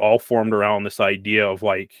 and it was all formed around this idea of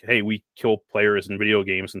like, hey, we kill players in video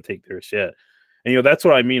games and take their shit. And that's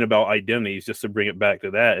what I mean about identities. Just to bring it back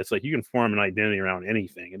to that, it's like you can form an identity around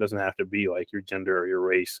anything. It doesn't have to be like your gender or your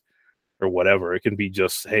race or whatever. It can be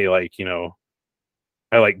just, hey, like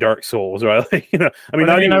I like Dark Souls, or I like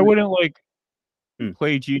I wouldn't like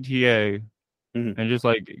play GTA and just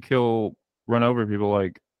like run over people.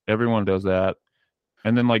 Like everyone does that,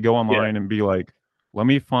 and then like go online and be like, let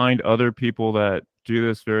me find other people that do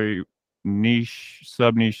this very niche,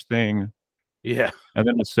 sub niche thing. Yeah, and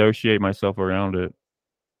then associate myself around it.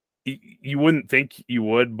 You wouldn't think you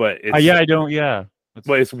would, but it's I don't. Yeah,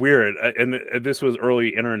 but it's weird, and this was early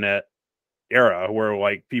internet era where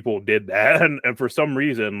like people did that, and for some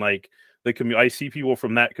reason, like I see people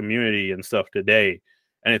from that community and stuff today,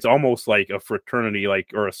 and it's almost like a fraternity,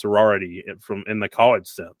 like, or a sorority in the college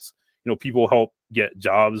sense. People help get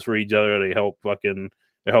jobs for each other. They help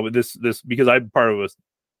this because I'm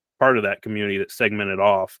part of that community that segmented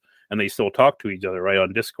off, and they still talk to each other right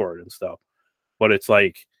on Discord and stuff. But it's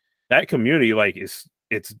like that community, like it's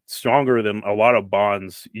stronger than a lot of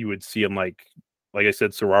bonds you would see in like I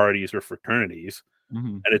said, sororities or fraternities.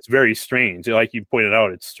 Mm-hmm. And it's very strange. Like you pointed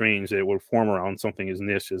out, it's strange that it would form around something as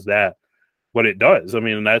niche as that. But it does. I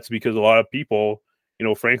mean, that's because a lot of people,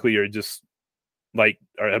 frankly, are just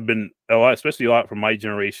have been a lot, especially a lot from my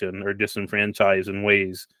generation, are disenfranchised in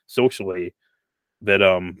ways socially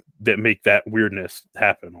that make that weirdness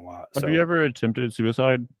happen a lot. Have you ever attempted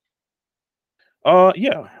suicide?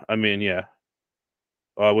 Yeah. I mean, yeah.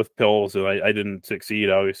 With pills, and I didn't succeed.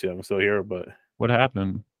 Obviously, I'm still here, but what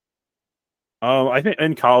happened? I think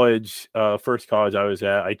in college, first college I was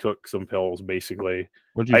at, I took some pills. Basically,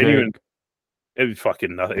 what'd you take? It was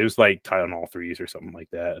fucking nothing. It was like Tylenol 3s or something like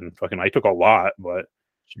that, and fucking I took a lot, but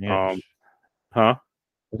huh?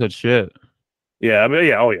 That's shit. Yeah, I mean,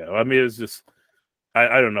 yeah, oh yeah. I mean, it was just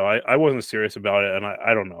I don't know. I wasn't serious about it, and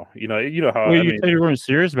I don't know. You know how. Well, you said you weren't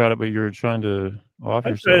serious about it, but you were trying to off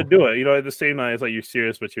yourself. I tried to do it. At the same time, it's like you're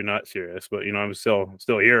serious, but you're not serious. But I'm still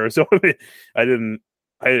here. So I didn't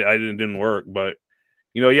work. But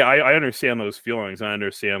yeah, I understand those feelings. I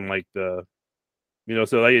understand like the,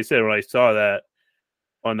 so like I said, when I saw that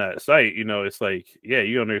on that site, it's like, yeah,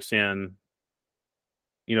 you understand.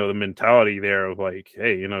 The mentality there of like,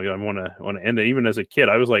 hey, I want to end it. Even as a kid,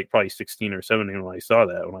 I was like probably 16 or 17 when I saw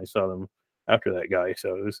them after that guy.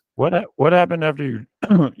 So it was what happened after you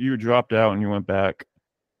you dropped out and you went back?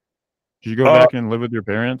 Did you go back and live with your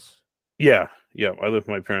parents? Yeah, I lived with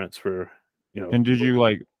my parents for And did you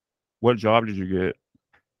what job did you get?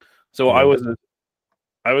 So I was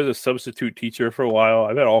a substitute teacher for a while.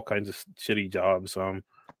 I've had all kinds of shitty jobs.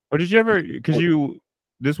 But did you ever, because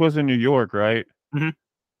this was in New York, right? Mm-hmm.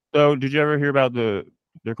 So did you ever hear about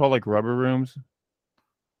they're called like rubber rooms?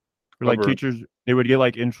 Where like teachers, they would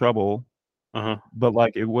get in trouble,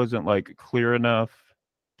 but it wasn't clear enough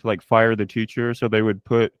to fire the teacher. So they would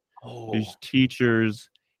put these teachers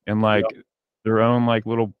in their own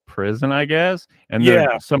little prison, I guess. And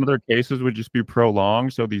some of their cases would just be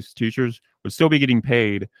prolonged. So these teachers would still be getting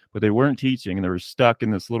paid, but they weren't teaching, and they were stuck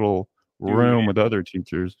in this little room with other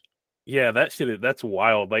teachers. Yeah, that's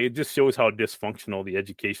wild. It just shows how dysfunctional the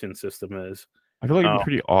education system is. I feel like it'd be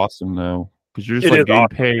pretty awesome though, because you're just getting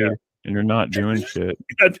paid and you're not doing shit.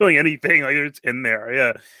 You're not doing anything. You're just in there.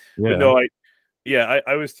 Yeah. Yeah. But no,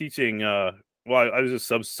 I was teaching Well, I was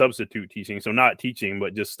just substitute teaching, so not teaching,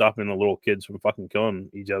 but just stopping the little kids from fucking killing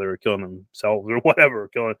each other or killing themselves or whatever,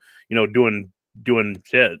 killing, doing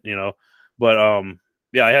shit, But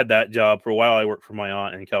yeah, I had that job for a while. I worked for my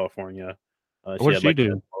aunt in California. What did she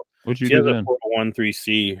do? What did you she do has a then?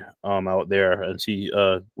 401(c) out there, and she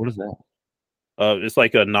What is that? it's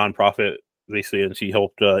like a nonprofit basically, and she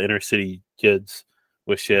helped inner city kids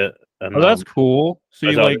with shit. And Oh, that's cool. So I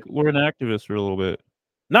was you out like were an activist for a little bit.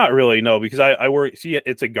 Not really, no, because I work. See,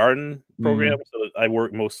 it's a garden program, Mm. so I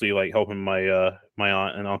work mostly like helping my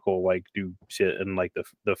aunt and uncle like do shit in like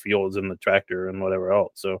the fields and the tractor and whatever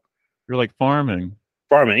else. So You're like farming.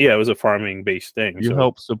 farming, yeah, it was a farming based thing. You So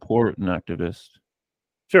help support an activist.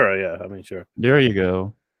 sure, yeah, I mean, sure. There you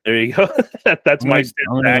go. There you go. That's I'm my gonna, stint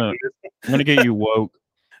I'm back. gonna, I'm gonna get you woke.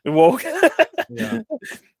 Woke. Yeah.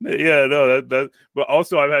 Yeah, no, that. But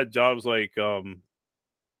also, I've had jobs like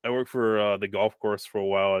I worked for the golf course for a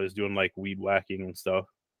while. I was doing like weed whacking and stuff.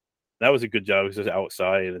 That was a good job. It was just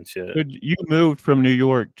outside and shit. So you moved from New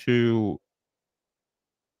York to,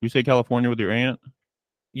 you say California with your aunt?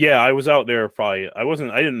 Yeah, I was out there probably. I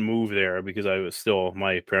didn't move there because I was still,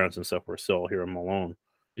 my parents and stuff were still here in Malone.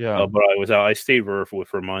 Yeah. But I was out. I stayed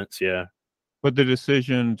for months. Yeah. But the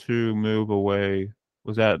decision to move away,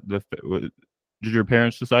 was that did your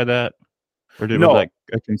parents decide that? Or was No, that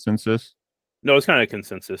a consensus? no, it's kind of a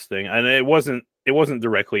consensus thing, and it wasn't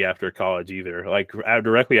directly after college either. Like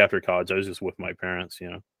directly after college, I was just with my parents.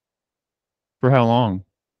 For how long?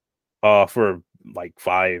 For like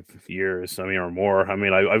 5 years. I mean, or more. I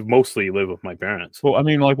mean, I've mostly lived with my parents. Well, I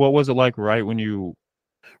mean, like, what was it like right when you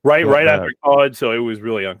got Right back? after college, so it was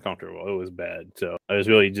really uncomfortable. It was bad. So I was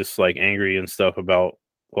really just like angry and stuff about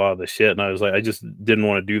a lot of the shit, and I was like, I just didn't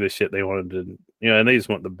want to do the shit they wanted to, and they just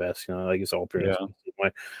want the best, I guess all parents. Yeah.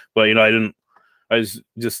 But I didn't. I was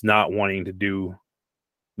just not wanting to do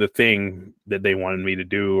the thing that they wanted me to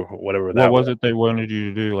do, or whatever What that was was. it they wanted you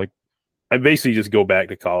to do? Like, I basically just go back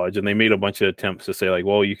to college, and they made a bunch of attempts to say like,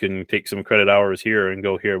 well, you can take some credit hours here and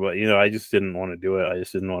go here, but I just didn't want to do it. I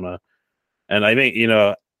just didn't want to, and I think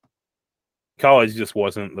college just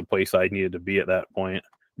wasn't the place I needed to be at that point.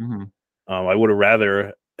 mm-hmm. I would have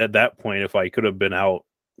rather at that point, if I could have been out,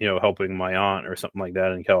 helping my aunt or something like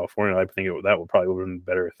that in California, I think that would probably have been a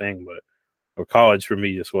better thing. But college for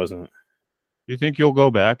me just wasn't. Do you think you'll go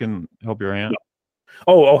back and help your aunt? No.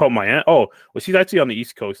 Oh, I'll help my aunt. Oh, well, she's actually on the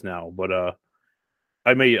East Coast now, but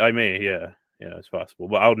I may, yeah, it's possible.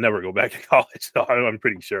 But I'll never go back to college. So I'm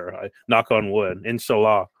pretty sure. I knock on wood.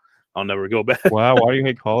 Inshallah, I'll never go back. Wow, why do you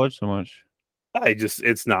hate college so much?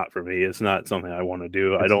 It's not for me. It's not something I want to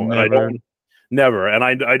do. It's I don't, never. And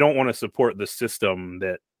I don't want to support the system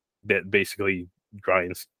that basically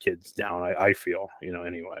grinds kids down. I feel,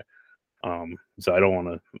 anyway. So I don't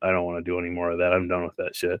want to do any more of that. I'm done with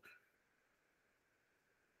that shit.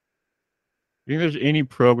 Do you think there's any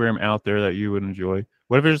program out there that you would enjoy?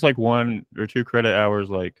 What if there's like 1 or 2 credit hours,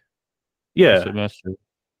 like a Yeah, semester?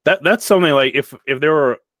 that's something like if there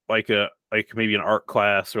were like maybe an art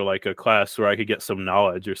class or like a class where I could get some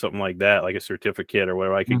knowledge or something like that, like a certificate or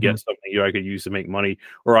whatever, I could get something I could use to make money,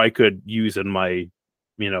 or I could use in my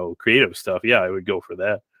creative stuff. Yeah, I would go for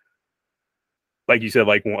that. Like you said,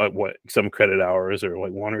 like what some credit hours or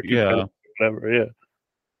like 1 or 2 Yeah. whatever. Yeah.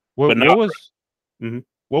 What was Mhm.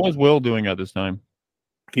 what was Will doing at this time?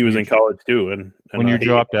 He was in college too, and when you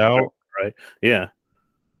dropped out, right? Yeah.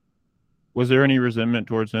 Was there any resentment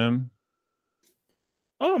towards him?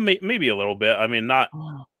 Oh, maybe a little bit. I mean, not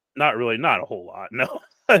really, not a whole lot. No,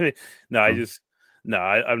 I mean, no,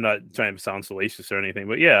 I'm not trying to sound salacious or anything,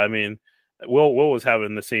 but yeah, I mean, Will was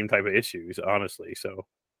having the same type of issues, honestly. So,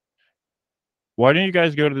 Why didn't you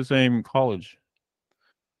guys go to the same college?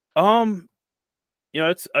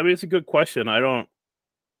 it's a good question. I don't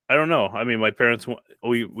know. I mean, my parents,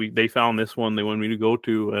 they found this one they wanted me to go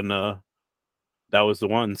to, and that was the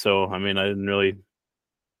one. So, I mean, I didn't really.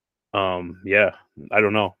 Yeah, I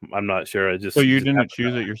don't know. I'm not sure. So you didn't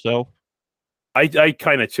choose it yourself? I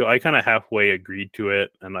kind of halfway agreed to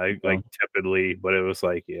it, and I like tepidly, but it was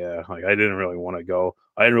like, yeah, like I didn't really want to go.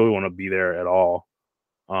 I didn't really want to be there at all.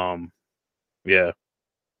 Yeah.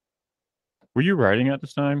 Were you writing at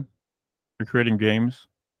this time? Or creating games?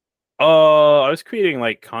 I was creating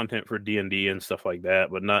like content for D&D and stuff like that,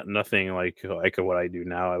 but nothing like what I do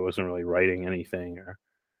now. I wasn't really writing anything. Or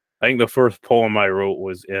I think the first poem I wrote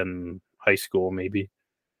was in high school, maybe.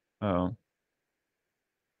 Oh.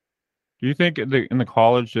 Do you think in the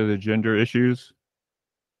college the gender issues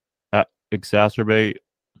exacerbate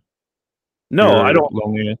No, your I don't.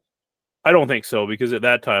 loneliness? I don't think so, because at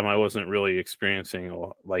that time I wasn't really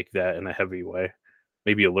experiencing like that in a heavy way.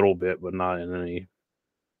 Maybe a little bit, but not in any.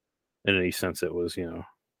 in any sense. It was,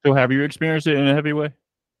 So have you experienced it in a heavy way?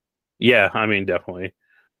 yeah, I mean, definitely.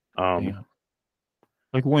 Damn.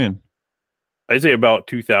 Like when? I'd say about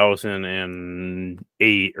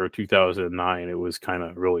 2008 or 2009. It was kind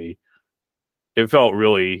of really. It felt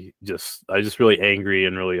really I was just really angry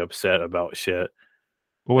and really upset about shit.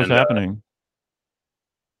 What was And happening?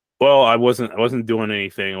 well, I wasn't doing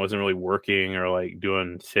anything. I wasn't really working or like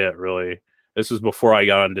doing shit really. This was before I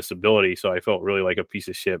got on disability, so I felt really like a piece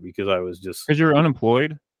of shit because I was just Because you're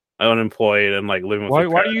unemployed? unemployed and like living with a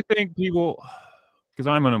Why do parent. you think people, because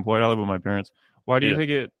I'm unemployed, I live with my parents. Why do you Yeah.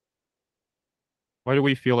 think why do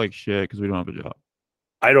we feel like shit because we don't have a job?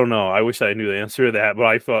 I don't know. I wish I knew the answer to that, but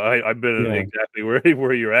I thought I've been in Yeah. exactly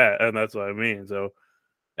where you're at, and that's what I mean. So,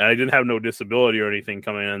 and I didn't have no disability or anything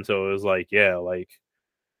coming in, so it was like, yeah, like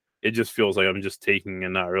it just feels like I'm just taking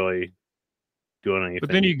and not really doing But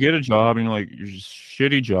then anything. you get a job and you're like, you're just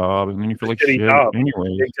shitty job, and then you feel like It's a shitty shit job.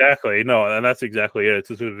 anyways. Exactly. No, and that's exactly it. It's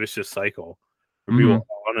just a vicious cycle for people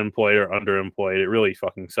Hmm. unemployed or underemployed. It really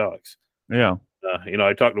fucking sucks. Yeah.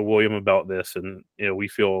 I talked to William about this, and we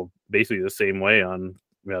feel basically the same way on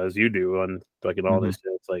as you do on fucking all Hmm. this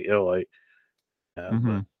shit. It's like, but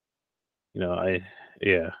Hmm. I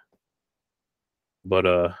yeah,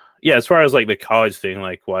 but yeah. As far as like the college thing,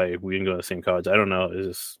 like why we didn't go to the same college, I don't know. It's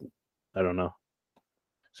just I don't know.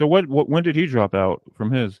 So when did he drop out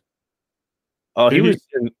from his? Oh, he Did he? was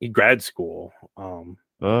in grad school. Oh,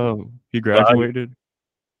 he But graduated.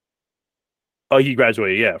 he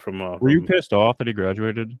graduated, yeah, Were you from. pissed off that he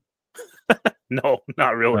graduated? No,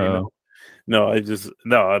 not really. Uh, No, no. I just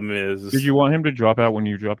no. I mean, it's did just you want him to drop out when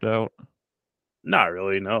you dropped out? not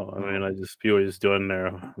really. No, I mean, Oh. I just people are just doing their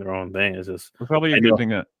own thing. It's just It's probably a I good know. thing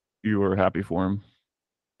that you were happy for him.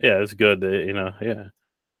 Yeah, it's good that Yeah,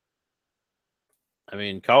 I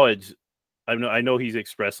mean, college. I know he's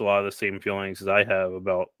expressed a lot of the same feelings as I have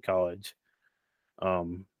about college.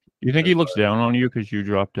 Um, You think he as looks down on you because you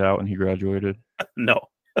dropped out and he graduated? no,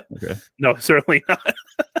 Okay. no, certainly not.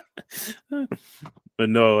 But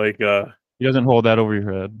no, like He doesn't hold that over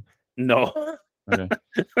your head. no, Okay.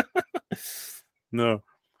 no,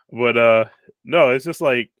 but no. It's just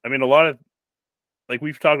like I mean, a lot of like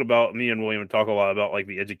we've talked about me and William talk a lot about like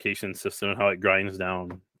the education system and how it grinds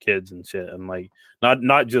down kids and shit, and like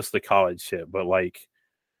not just the college shit, but like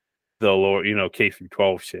the lower, K through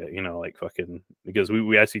 12 shit, like fucking because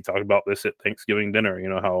we actually talked about this at Thanksgiving dinner,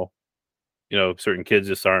 how certain kids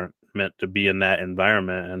just aren't meant to be in that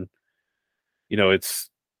environment, and it's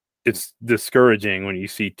discouraging when you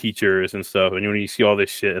see teachers and stuff, and when you see all this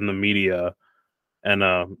shit in the media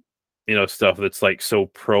and stuff that's like so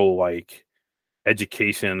pro like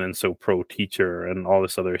education and so pro teacher and all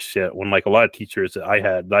this other shit when like a lot of teachers that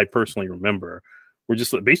I personally remember were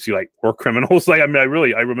just basically like war criminals. Like I mean I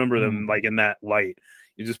remember them like in that light.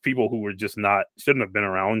 It's just people who were just not shouldn't have been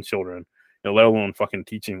around children, let alone fucking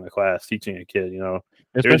teaching the class, teaching a kid, they're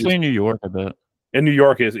Especially just in New York, I bet. in New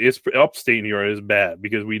York is upstate New York is bad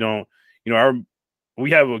because we don't, our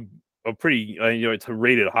we have a pretty it's a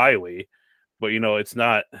rated highway, but it's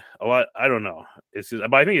not a lot. I don't know. It's just,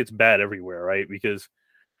 but I think it's bad everywhere, right? Because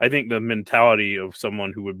I think the mentality of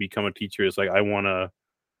someone who would become a teacher is like,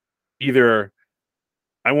 either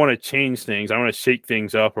I want to change things, I want to shake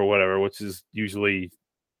things up or whatever, which is usually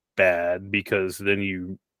bad because then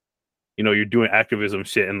you're doing activism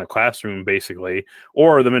shit in the classroom basically,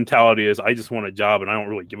 or the mentality is I just want a job and I don't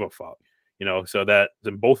really give a fuck, so that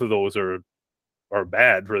then both of those are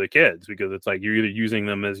bad for the kids because it's like you're either using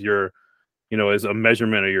them as your as a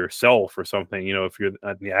measurement of yourself or something, if you're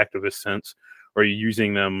in the activist sense, or you're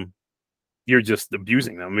using them, you're just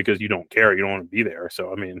abusing them because you don't care, you don't want to be there.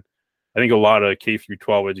 So, I mean, I think a lot of K through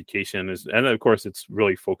 12 education is, and of course, it's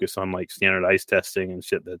really focused on like standardized testing and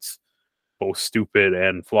shit that's both stupid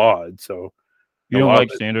and flawed. So, You a don't lot of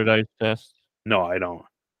like it, standardized tests? no, I don't.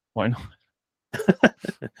 Why not?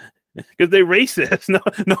 Because they racist. No,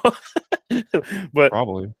 no. But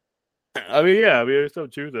Probably. I mean, yeah, I mean, there's some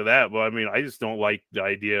truth to that. But I mean, I just don't like the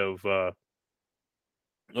idea of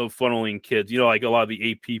funneling kids, like a lot of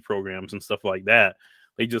the AP programs and stuff like that.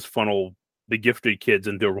 They just funnel the gifted kids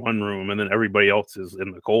into one room and then everybody else is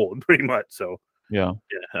in the cold pretty much. So Yeah.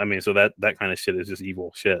 yeah, I mean, so that kind of shit is just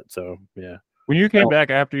evil shit. So yeah. When you came back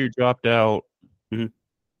after you dropped out Mhm.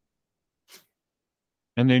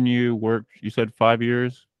 and then you worked, you said 5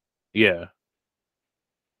 years. Yeah.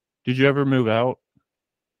 Did you ever move out?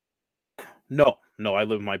 No, no, I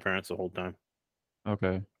lived with my parents the whole time.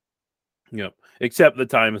 Okay. Yep. Except the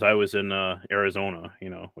times I was in Arizona,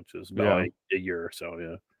 which is about Yeah. like a year or so.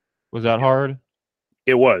 Yeah. Was that hard?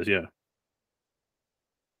 It was, yeah.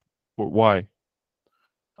 Why?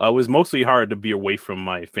 It was mostly hard to be away from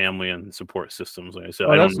my family and support systems. Like I said,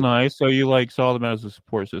 Oh, I that's don't nice. So you like saw them as a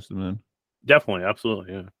support system then. definitely,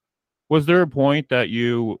 absolutely, yeah, Was there a point that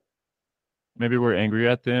you maybe were angry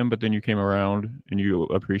at them, but then you came around and you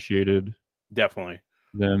appreciated definitely,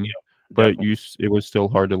 them, yeah, but definitely. it was still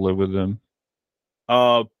hard to live with them?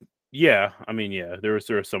 Uh, yeah, I mean, yeah, there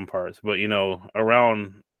were some parts, but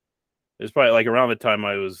around it's probably like around the time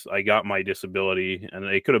I got my disability, and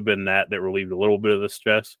it could have been that relieved a little bit of the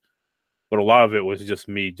stress, but a lot of it was just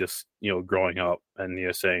me just growing up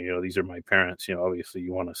and saying these are my parents. Obviously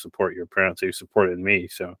you want to support your parents. They supported me,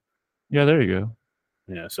 so Yeah, there you go.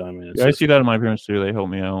 yeah. So I mean, it's Yeah, I just see that in my parents too. They help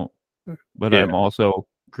me out, but yeah, I'm also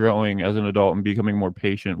growing as an adult and becoming more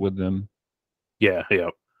patient with them. yeah, yeah,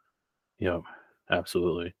 yeah,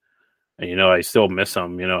 absolutely. And I still miss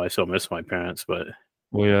them. I still miss my parents, but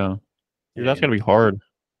Well, yeah, dude, yeah, that's gotta be hard.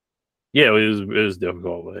 yeah, it was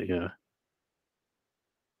difficult, but yeah.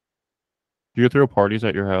 Do you throw parties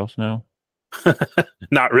at your house now?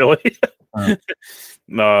 Not really. Uh,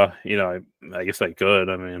 I guess I could.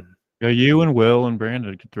 I mean, yeah, you and Will and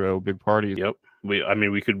Brandon could throw big parties. yep. I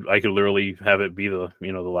mean, I could literally have it be the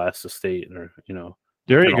last estate, or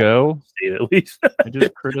There you kind of go. estate at least. I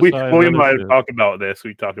just criticize We other might have shit. talked about this.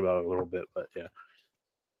 We talked about it a little bit, but yeah,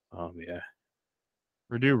 yeah.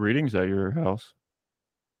 Or do readings at your house.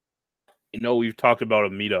 We've talked about a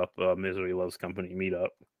meetup, Misery Loves Company meetup.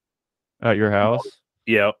 At your house?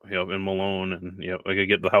 Yep, yep, in Malone, and I could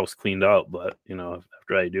get the house cleaned up, but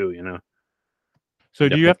after I do, So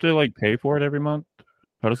do you definitely. have to like pay for it every month?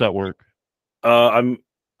 How does that work? I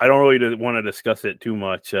don't really want to discuss it too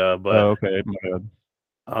much, but Oh, okay. My bad.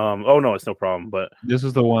 oh no, it's no problem. But This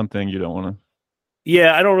is the one thing you don't want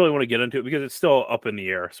yeah, I don't really want to get into it because it's still up in the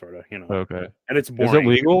air, sort of, to. Okay. and it's Is it boring.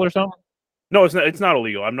 legal or something? No, it's not. It's not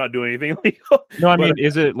illegal. I'm not doing anything illegal. No, I But mean,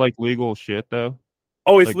 is it like legal shit though?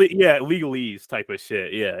 oh, it's Like, yeah, legalese type of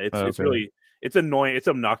shit. Yeah, it's okay. really it's annoying. It's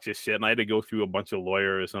obnoxious shit, and I had to go through a bunch of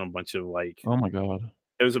lawyers and a bunch of like. Oh my god.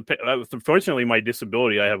 It was fortunately my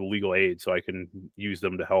disability. I have legal aid, so I can use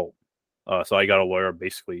them to help. So I got a lawyer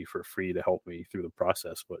basically for free to help me through the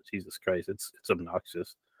process. But Jesus Christ, it's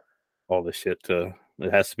obnoxious. All the shit it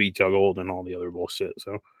has to be juggled and all the other bullshit.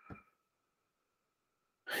 So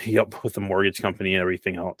yep, with the mortgage company and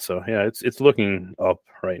everything else. So yeah, it's looking up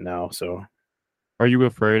right now. So Are you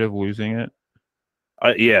afraid of losing it?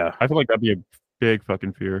 yeah, I feel like that'd be a big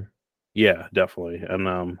fucking fear. yeah, definitely.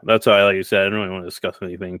 And that's why, like you said, I don't really want to discuss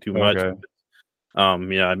anything too much. Okay.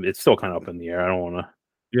 Yeah, it's still kind of up in the air. I don't want to.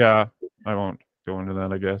 Yeah, I won't go into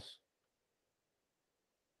that, I guess.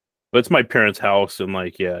 But it's my parents' house, and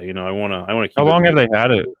like, yeah, I want to keep How it. long have they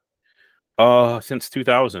had it? Since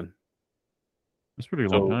 2000, That's a pretty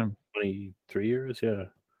long so time. 23 years. Yeah,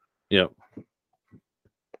 yeah.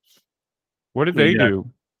 What did they Yeah.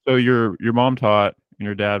 do? So your mom taught and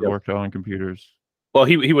your dad Yep. worked on computers. Well,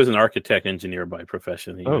 he was an architect engineer by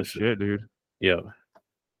profession. He Oh was, shit, dude. yeah.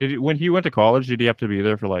 When he went to college, did he have to be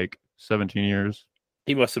there for like 17 years?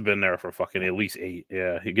 He must have been there for fucking at least 8.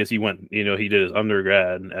 Yeah, because he went. He did his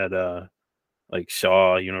undergrad at like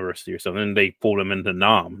Shaw University or something. And they pulled him into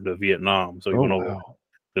Nam, to Vietnam. So he Oh went over wow.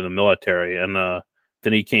 to the military, and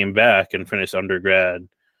then he came back and finished undergrad,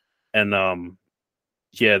 and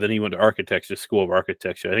yeah, then he went to architecture, School of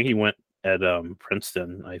Architecture. I think he went at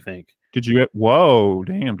Princeton. I think. Did you whoa,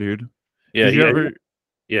 damn, dude. Yeah, Did you ever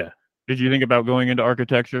yeah. did you think about going into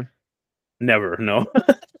architecture? Never, no.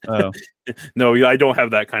 Oh. No, I don't have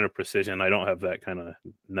that kind of precision. I don't have that kind of.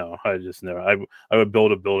 No, I just never. I would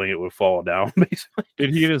build a building, it would fall down. Basically,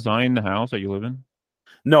 Did he design the house that you live in?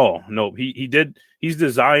 no. He did. He's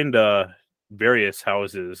designed various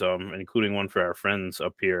houses, including one for our friends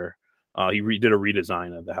up here. He did a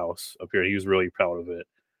redesign of the house up here. He was really proud of it.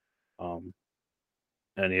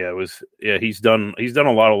 And yeah, it was He's done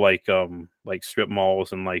a lot of like strip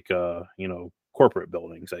malls and like corporate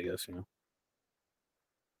buildings, I guess.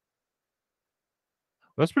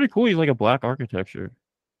 That's pretty cool. He's like a black architect.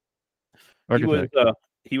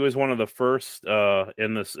 He was one of the first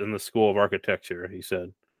in the School of Architecture. He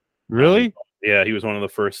said, Really? yeah, he was one of the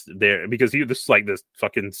first there because this is like this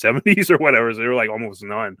fucking 70s or whatever. So they were like almost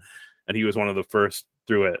none, and he was one of the first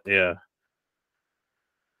through it. Yeah.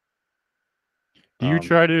 Do you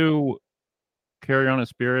try to carry on a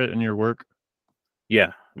spirit in your work?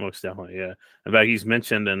 Yeah, most definitely. Yeah. In fact, he's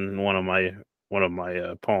mentioned in one of my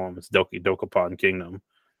poems, Doki Dokapon Kingdom.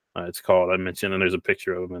 It's called. I mentioned, and there's a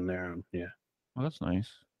picture of him in there. Yeah. Oh, that's nice.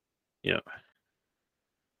 Yep.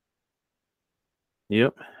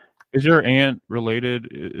 Yep. Is your aunt related?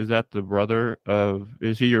 Is that the brother of?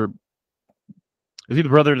 Is he the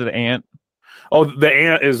brother to the aunt? Oh, the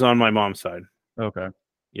aunt is on my mom's side. Okay.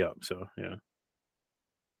 Yeah. So yeah.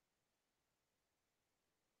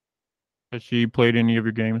 Has she played any of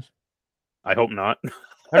your games? I hope not.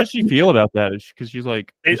 How does she feel about that? Because she's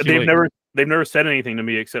like, is she They've like, never said anything to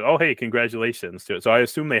me except, "Oh, hey, congratulations" to it. So I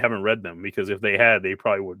assume they haven't read them, because if they had, they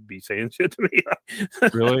probably would be saying shit to me.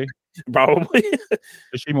 really? Probably.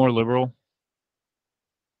 Is she more liberal?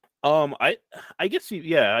 I guess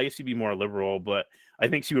I guess she'd be more liberal, but I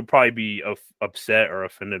think she would probably be upset or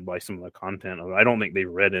offended by some of the content of it. I don't think they've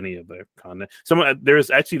read any of the content.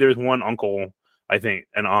 There's one uncle, I think,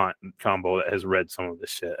 an aunt combo that has read some of this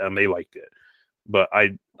shit and they liked it. But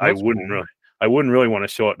I That's wouldn't cool. really I wouldn't really want to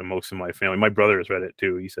show it to most of my family. My brother has read it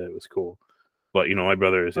too. He said it was cool. But my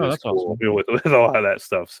brother is That's cool, awesome. with a lot of that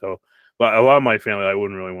stuff. So, but a lot of my family, I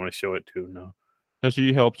wouldn't really want to show it to. No. Has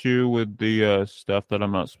she helped you with the stuff that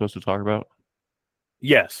I'm not supposed to talk about?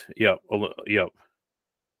 Yes. Yep. Yep.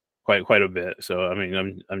 Quite a bit. So I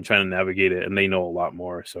mean, I'm trying to navigate it, and they know a lot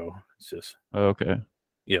more. So it's just Okay.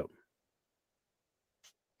 yep.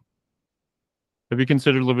 Have you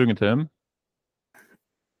considered living with him?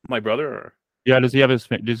 My brother. Yeah. Does he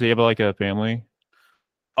have like a family?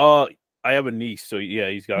 Uh, I have a niece, so yeah,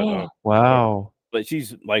 he's got Wow. but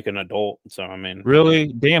she's like an adult. So I mean, Really?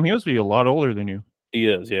 Damn, he must be a lot older than you. he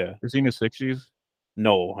is. Yeah. Is he in his 60s?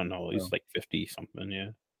 No, Oh. he's like 50 something. Yeah.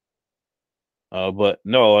 But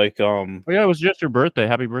no, like Oh yeah, it was just your birthday.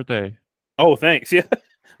 Happy birthday. Oh, thanks. Yeah,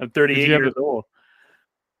 I'm Did 38 you have years old.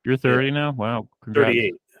 You're Yeah, 30 now? Wow. Congrats.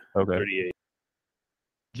 38. Okay. 38.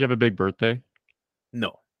 Did you have a big birthday?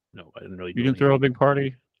 No, I didn't really You do didn't anything. throw a big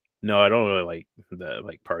party? No, I don't really like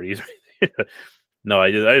the parties. No,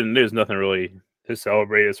 I didn't. There's nothing really to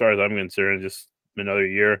celebrate as far as I'm concerned. Just another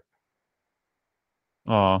year.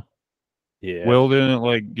 Aw. Yeah. Will didn't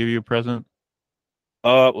like give you a present?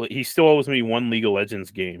 Well, he still owes me one League of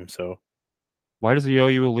Legends game, so Why does he owe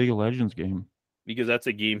you a League of Legends game? because that's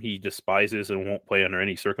a game he despises and won't play under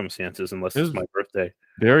any circumstances unless This it's is my birthday.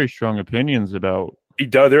 very strong opinions about. He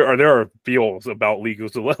does. There are feels about League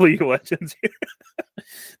of Legends here.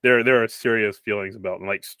 There are serious feelings about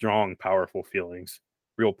like strong, powerful feelings,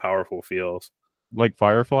 real powerful feels. Like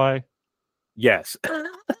Firefly? Yes,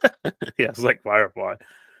 yes, like Firefly.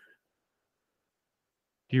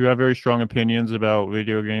 Do you have very strong opinions about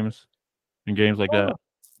video games and games like that?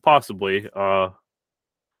 Possibly. I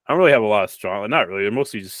don't really have a lot of strong. Not really. They're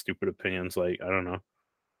mostly just stupid opinions. Like I don't know.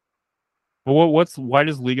 Well, why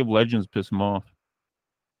does League of Legends piss him off?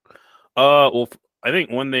 Well, I think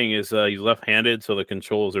one thing is he's left-handed, so the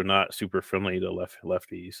controls are not super friendly to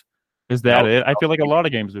lefties. Is that it? I feel like a lot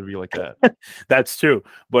of games would be like that. That's true,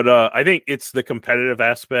 but I think it's the competitive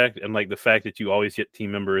aspect and like the fact that you always get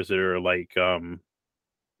team members that are like,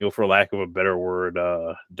 for lack of a better word,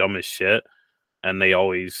 dumb as shit, and they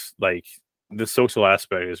always like the social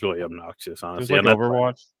aspect is really obnoxious. Honestly, It's like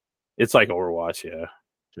Overwatch. It's like Overwatch. Yeah,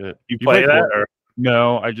 Shit. you play that? Or?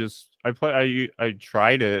 No, I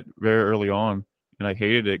tried it very early on and I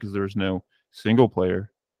hated it because there was no single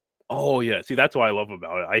player. Oh yeah, see that's what I love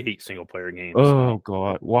about it. I hate single player games. Oh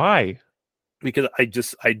god, why? Because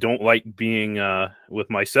I don't like being with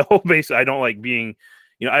myself. Basically, I don't like being,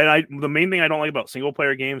 I the main thing I don't like about single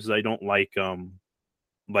player games is I don't like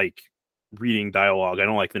reading dialogue. I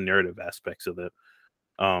don't like the narrative aspects of it.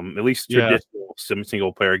 At least traditional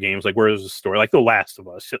single player games, like where there's a story, like The Last of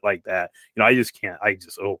Us, shit like that. I just can't.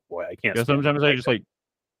 Oh boy, I can't. Yeah, sometimes I just like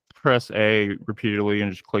press A repeatedly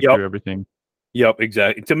and just click Yep. through everything. Yep,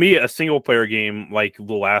 exactly. To me, a single player game like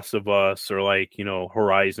The Last of Us or like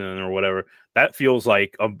Horizon or whatever, that feels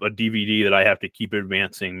like a DVD that I have to keep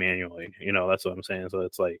advancing manually. That's what I'm saying. So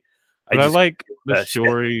it's like, But I like the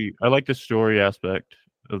story. I like the story aspect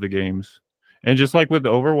of the games, and just like with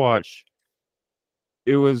Overwatch,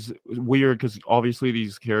 it was weird because obviously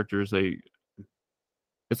these characters,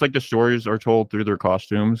 it's like the stories are told through their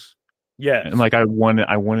costumes. Yeah, and like I want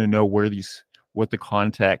to know what the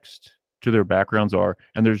context to their backgrounds are,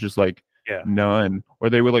 and there's just like none, or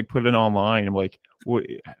they would like put it online. I'm like,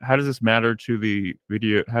 how does this matter to the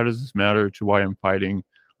video? How does this matter to why I'm fighting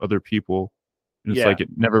other people? And it's like it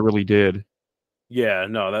never really did. Yeah,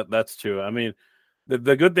 no, that's true. I mean,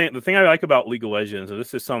 the thing I like about League of Legends, and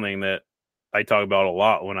this is something that I talk about a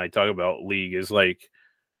lot when I talk about League, is like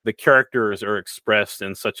the characters are expressed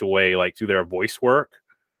in such a way, like through their voice work,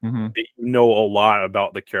 that you know a lot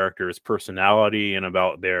about the character's personality and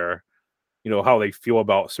about their how they feel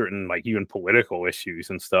about certain like even political issues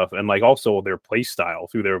and stuff, and like also their play style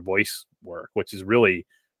through their voice work, which is really,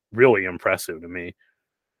 really impressive to me.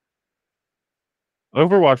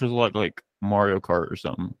 Overwatch was like Mario Kart or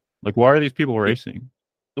something. Like, why are these people racing?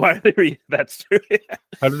 Why are they? That's true.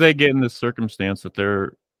 How do they get in this circumstance that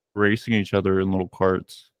they're racing each other in little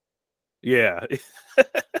carts. Yeah.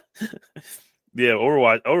 Yeah,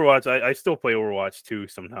 Overwatch, I still play Overwatch 2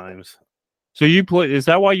 sometimes. So you play? Is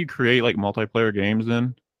that why you create like multiplayer games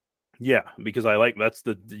then? Yeah, because that's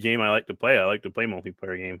the game I like to play. I like to play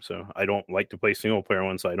multiplayer games, so I don't like to play single player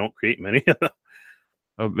ones, so I don't create many.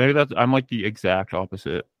 Oh, maybe I'm like the exact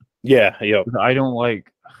opposite. Yeah, yeah. I don't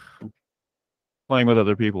like playing with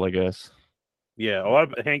other people, I guess. Yeah, a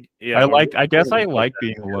lot of Hank. Yeah, I guess I like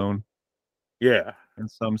being alone Yeah, in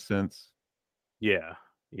some sense. yeah,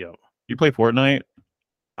 yeah. You play Fortnite?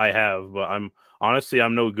 I have, but I'm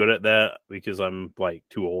no good at that because I'm like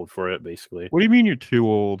too old for it. Basically, What do you mean you're too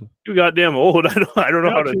old? too goddamn old. I don't know You're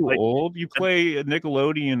how not to too like. old. You play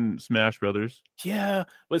Nickelodeon Smash Brothers. Yeah,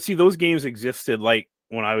 but see, those games existed like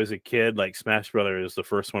when I was a kid. Like Smash Brothers, the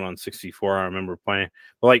first one on 64, I remember playing.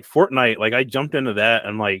 But like Fortnite, like I jumped into that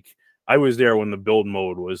and like I was there when the build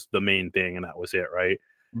mode was the main thing, and that was it, right?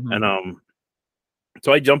 Mm-hmm. And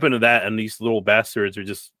so I jump into that, and these little bastards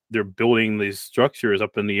they're building these structures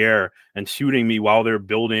up in the air and shooting me while they're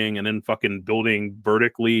building, and then fucking building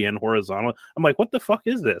vertically and horizontal. I'm like, what the fuck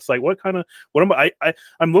is this? Like, what am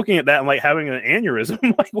I'm looking at that and like having an aneurysm.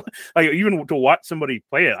 Like, like even to watch somebody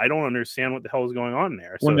play it, I don't understand what the hell is going on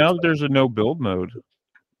there. Well, So now there's a no build mode.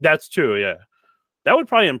 that's true, yeah. That would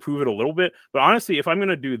probably improve it a little bit, but honestly, if I'm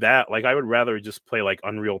gonna do that, like I would rather just play like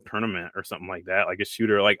Unreal Tournament or something like that, like a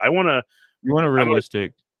shooter. Like You want a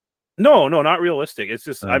realistic? No, not realistic. It's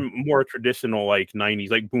just Oh. I'm more traditional, like 90s,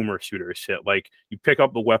 like boomer shooter shit. Like you pick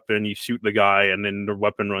up the weapon, you shoot the guy, and then the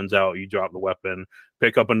weapon runs out, you drop the weapon,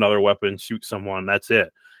 pick up another weapon, shoot someone. That's it.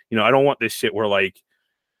 I don't want this shit where like,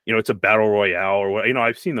 it's a battle royale or what.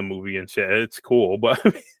 I've seen the movie and shit. It's cool, but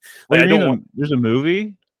like, What do I you don't mean? want. There's a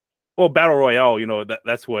movie? Well, battle royale.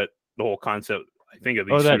 That's what the whole concept. I think of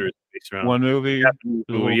these Oh, that shooters based around. one movie Japanese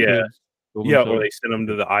for the movie, little yeah. kids. Yeah, or they send them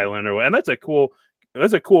to the island or what. And that's a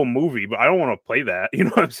cool movie, but I don't want to play that. You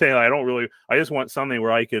know what I'm saying? I just want something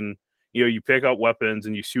where I can, you pick up weapons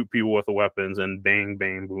and you shoot people with the weapons and bang,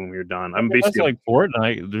 bang, boom, you're done. I'm That's basically like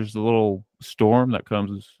Fortnite. There's a little storm that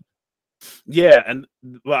comes. Yeah, and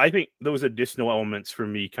well, I think those additional elements for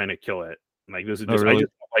me kind of kill it. Like those Oh, really? I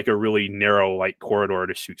just want like a really narrow like corridor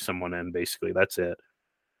to shoot someone in. Basically, that's it.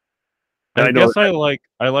 And I I know, guess I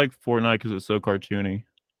like Fortnite because it's so cartoony.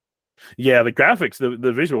 yeah, the graphics,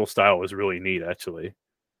 the visual style is really neat, actually.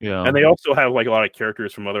 Yeah. And they also have like a lot of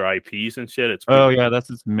characters from other IPs and shit. It's Oh pretty yeah, that's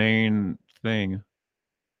its main thing.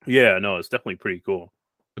 Yeah, no, it's definitely pretty cool.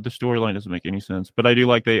 But the storyline doesn't make any sense. But I do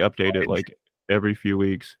like they update it like every few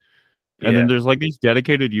weeks. And Yeah. then there's like these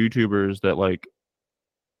dedicated YouTubers that like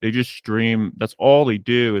they just stream. That's all they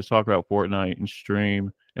do is talk about Fortnite and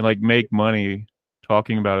stream and like make money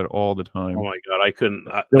talking about it all the time. Oh my god, I couldn't.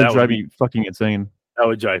 That'll drive me fucking insane. That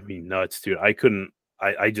would drive me nuts, dude. I couldn't.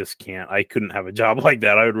 I just can't. I couldn't have a job like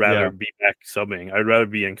that. I would rather be back subbing. I'd rather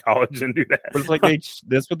be in college and do that. But it's like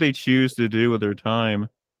that's what they choose to do with their time,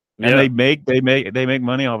 and Yeah. they make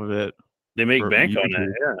money off of it. They make bank on YouTube.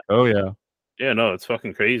 that. Yeah. Oh yeah. Yeah. No, it's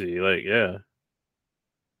fucking crazy. Like, yeah.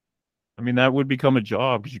 I mean, that would become a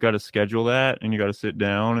job because you got to schedule that and you got to sit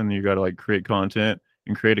down and you got to like create content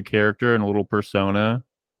and create a character and a little persona.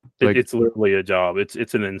 Like, It's literally a job. It's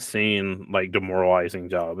an insane, like demoralizing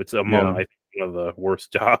job. It's among I think one of the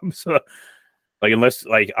worst jobs. Like unless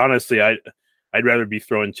like honestly, I'd rather be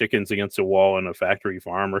throwing chickens against a wall in a factory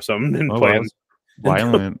farm or something than playing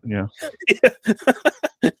violent. Yeah.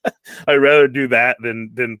 I'd rather do that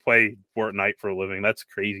than play Fortnite for a living. That's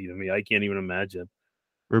crazy to me. I can't even imagine.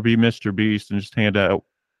 Or be Mr. Beast and just hand out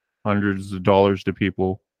hundreds of dollars to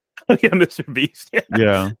people. Yeah, Mr. Beast.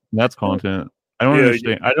 Yeah, that's content. I don't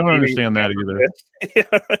understand. I don't understand that either.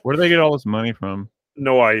 Yeah. Where do they get all this money from?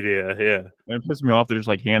 No idea. Yeah. And it pisses me off. They're just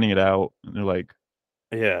like handing it out, and they're like,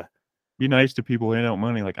 "Yeah, be nice to people, hand out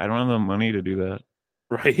money." Like, I don't have the money to do that.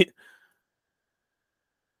 Right.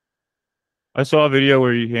 I saw a video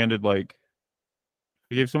where he gave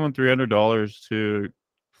someone $300 to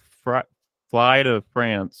fly to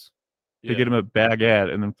France to get him a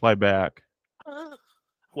baguette and then fly back.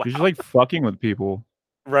 Wow. He's just like fucking with people.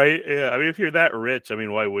 Right. Yeah. I mean, if you're that rich, I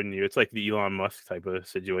mean, why wouldn't you? It's like the Elon Musk type of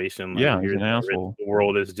situation. Like, yeah, he's an asshole. The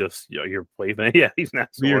world is just your plaything. Yeah, he's an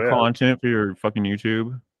asshole. For your content for your fucking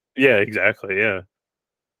YouTube. Yeah, exactly. Yeah.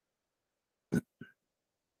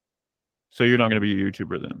 So you're not going to be a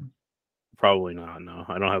YouTuber then? Probably not. No,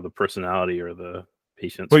 I don't have the personality or the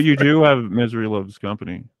patience. But you do have Misery Loves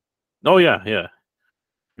Company. Oh yeah, yeah.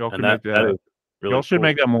 Y'all can make that. Y'all should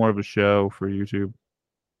make that more of a show for YouTube.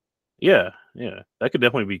 Yeah, yeah, that could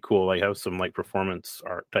definitely be cool. Like have some like performance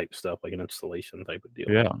art type stuff, like an installation type of deal.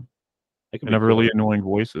 Yeah, and have really annoying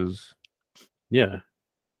voices. Yeah,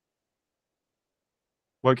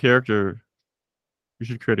 What character? You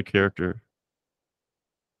should create a character.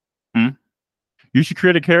 Hmm? You should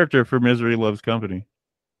create a character for Misery Loves Company.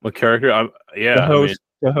 What character? The Yeah, I mean, host,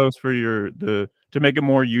 the host for to make it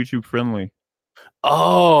more YouTube friendly.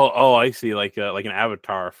 I see. Like an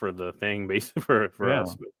avatar for the thing, basically for Yeah.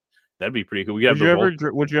 us. That'd be pretty cool. We have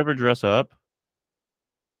the Would you ever dress up?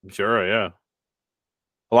 Sure, yeah.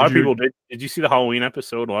 A lot Would of you? people did. Did you see the Halloween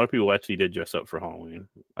episode? A lot of people actually did dress up for Halloween.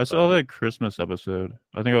 I saw that Christmas episode.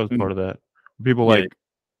 I think I was Mm, part of that. People yeah. like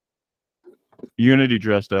Unity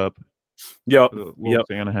dressed up Yep. with a little Yep.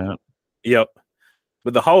 Santa hat. Yep.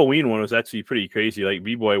 But the Halloween one was actually pretty crazy. Like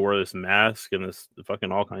B-Boy wore this mask and this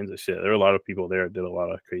fucking all kinds of shit. There were a lot of people there that did a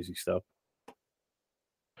lot of crazy stuff.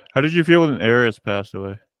 How did you feel when Eris passed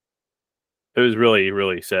away? It was really,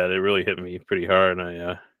 really sad. It really hit me pretty hard.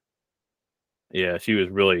 And yeah, she was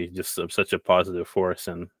really just such a positive force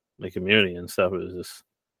in the community and stuff. It was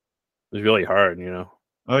really hard, you know.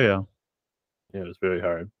 Oh yeah. Yeah, it was very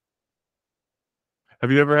hard. Have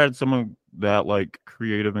you ever had someone that like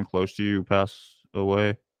creative and close to you pass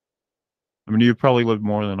away? I mean, you've probably lived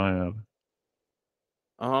more than I have.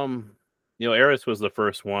 Eris was the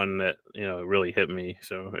first one that, really hit me.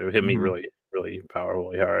 So it hit me Mhm. really, really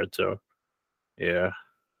powerfully hard. So yeah.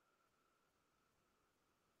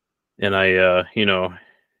 And I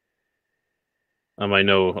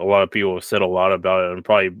know a lot of people have said a lot about it and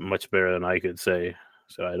probably much better than I could say.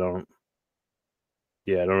 So I don't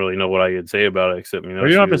really know what I could say about it except, Or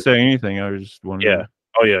you don't have to say anything. I was just wondering. yeah.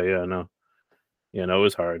 Oh yeah, no. Yeah, no, it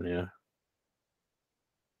was hard, yeah.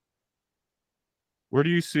 Where do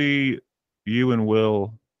you see you and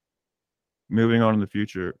Will moving on in the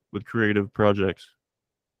future with creative projects?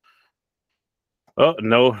 Oh,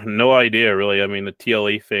 no idea really. I mean, the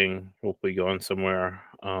TLE thing hopefully going somewhere.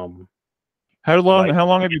 How long? Like How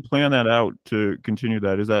long have you planned that out to continue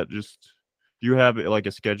that? Is that just? Do you have like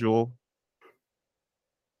a schedule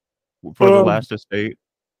for the last estate?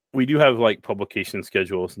 we do have like publication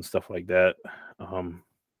schedules and stuff like that.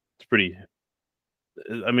 It's pretty.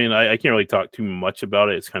 I mean, I can't really talk too much about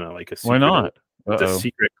it. It's kind of like a Why secret. not? It's a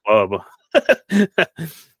secret club.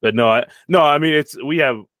 But no. I mean, we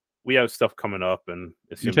have stuff coming up, and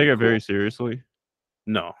it's You gonna take be it cool. very seriously.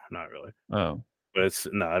 No, not really. Oh, But it's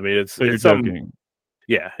no. I mean, so you're it's something. joking.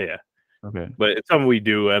 Yeah. Okay. But it's something we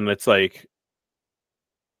do, and it's like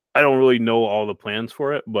I don't really know all the plans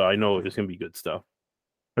for it, but I know it's gonna be good stuff.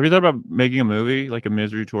 Have you thought about making a movie, like a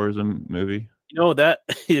misery tourism movie? That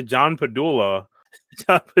John Padula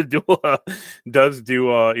does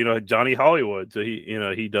do Johnny Hollywood. So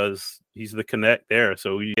he's the connect there.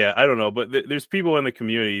 So yeah, I don't know, but there's people in the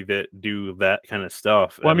community that do that kind of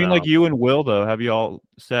stuff. Well, I And mean, like you and Will, though. Have you all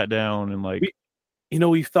sat down and like?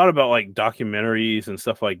 we've thought about like documentaries and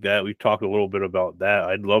stuff like that. We've talked a little bit about that.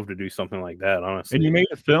 I'd love to do something like that, honestly. And you made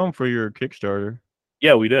a film for your Kickstarter.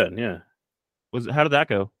 Yeah, we did. Yeah. How did that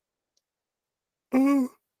go?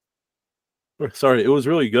 Sorry, it was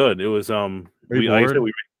really good. It was Are you bored?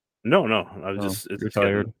 no. I was just you're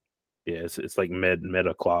tired. It's like mid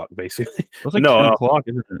o'clock basically. It's like No, 10 o'clock,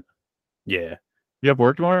 isn't it? yeah. You have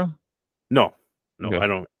work tomorrow? No, Okay. I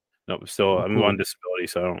don't. No, still, I'm cool. on disability,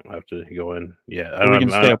 so I don't have to go in. Yeah, So we can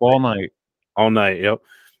stay up all night. All night, yep.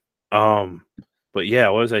 But yeah,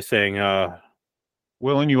 what was I saying?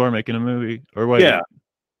 Will and you are making a movie, or what? Yeah,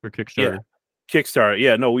 for Kickstarter. Yeah. Kickstarter.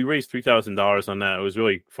 Yeah, no, we raised $3,000 on that. It was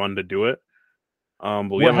really fun to do it.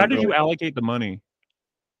 But how did you allocate the money?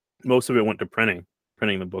 Most of it went to printing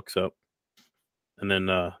the books up, and then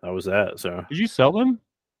that was that. So did you sell them?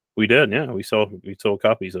 We did. Yeah, we sold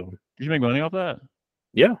copies of them. Did you make money off that?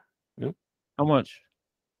 Yeah. How much?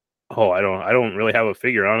 Oh, I don't really have a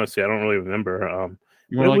figure. Honestly, I don't really remember.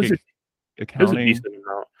 You want like accounting? It was a decent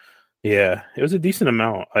amount. Yeah, it was a decent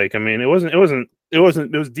amount. Like, I mean, it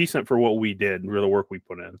was decent for what we did, for the work we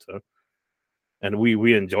put in. So, and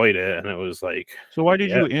we enjoyed it, and it was like. So why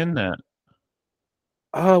did you end that?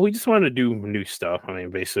 We just wanted to do new stuff. I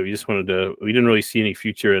mean, basically, we didn't really see any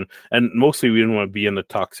future, and mostly we didn't want to be in the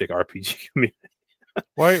toxic RPG community.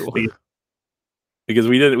 Why? Because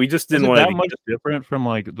we just didn't want to be that much different from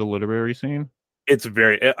like the literary scene. It's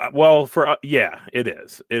very well for yeah, it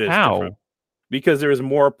is. It is how different. Because there is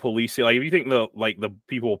more policing. Like if you think the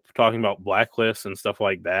people talking about blacklists and stuff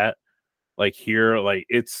like that, like here, like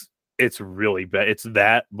it's really bad. It's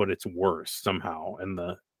that, but it's worse somehow in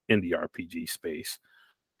the indie RPG space.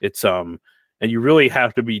 It's and you really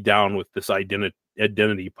have to be down with this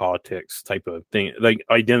identity politics type of thing, like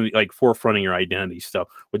identity, like forefronting your identity stuff,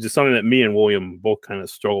 which is something that me and William both kind of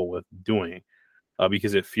struggle with doing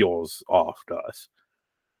because it feels off to us.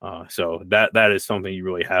 So that is something you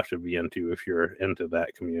really have to be into if you're into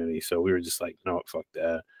that community. So we were just like, no, fuck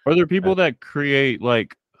that. Are there And, people that create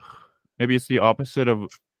like maybe it's the opposite of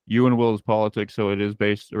you and Will's politics, so it is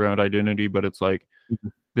based around identity, but it's like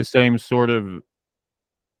the same sort of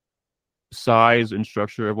size and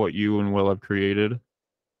structure of what you and Will have created,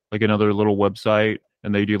 like another little website,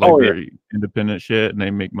 and they do like oh yeah, very independent shit and they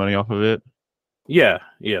make money off of it. yeah,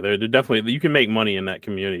 yeah. They're definitely, you can make money in that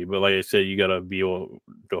community, but like I said, you got to be able to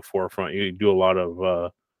the forefront. You do a lot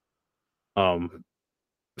of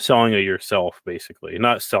selling of yourself, basically,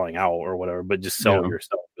 not selling out or whatever, but just sell Yeah.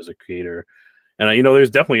 yourself as a creator. And you know, there's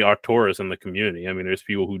definitely auteurs in the community. I mean, there's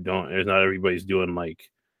people who don't. There's not everybody's doing like,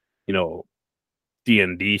 you know,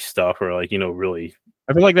 D&D stuff or like, you know, really.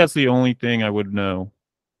 I feel like that's the only thing I would know.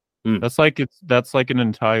 Mm. That's like an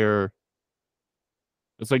entire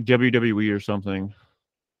it's like WWE or something.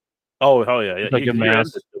 Oh hell yeah, yeah. It's like a You're into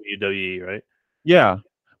mass. WWE, right? Yeah.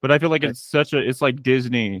 But I feel like Yeah. it's like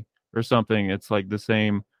Disney or something. It's like the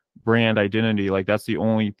same brand identity. Like that's the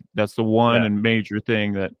one Yeah. and major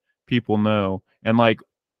thing that people know. And like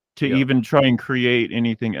to Yeah. even try and create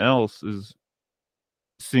anything else is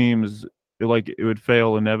seems like it would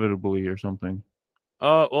fail inevitably or something.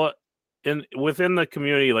 Well, within the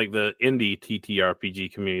community, like the indie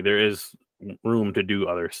TTRPG community, there is room to do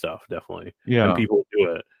other stuff, definitely, and Yeah. people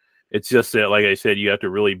do it. It's just that, like I said, you have to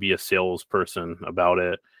really be a salesperson about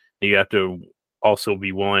it. You have to also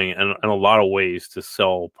be willing, in a lot of ways, to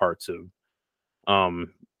sell parts of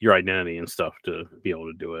your identity and stuff to be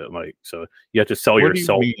able to do it. Like, so you have to sell What do you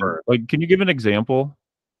yourself mean? first. Like, can you give an example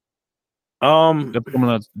Um, of someone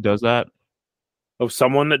that does that? of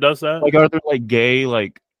someone that does that. Like, are there like gay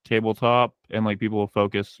like tabletop and like people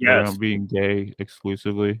focus Yes, around being gay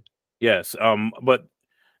exclusively? yes. But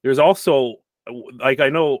there's also like I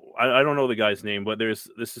don't know the guy's name, but there's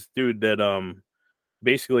this dude that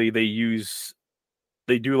basically they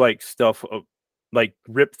do like stuff like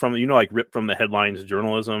rip from like rip from the headlines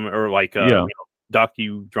journalism or like Yeah.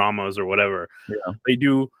 docu dramas or whatever. Yeah. They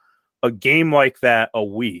do a game like that a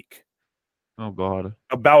week, Oh God.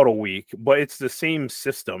 about a week, but it's the same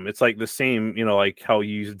system. It's like the same, like how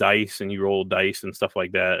you use dice and you roll dice and stuff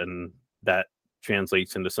like that, and that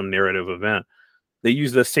translates into some narrative event. They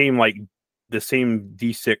use the same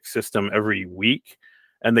D6 system every week,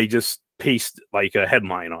 and they just paste like a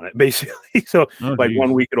headline on it, basically. So Oh like geez.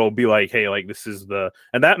 one week it'll be like, hey, like this is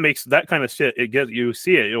and that makes that kind of shit. It gets you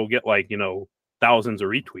see it, it'll get like thousands of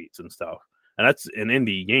retweets and stuff. And that's an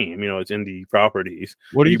indie game, it's indie properties.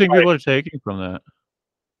 What do And you you think probably, people are taking from that?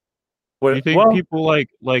 Do you think well, people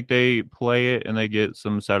like they play it and they get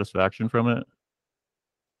some satisfaction from it?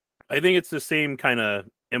 I think it's the same kind of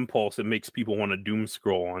impulse that makes people want to doom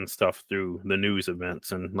scroll on stuff through the news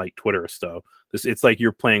events and like Twitter stuff. It's like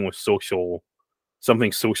you're playing with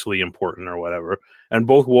something socially important or whatever. And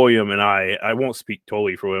both William and I won't speak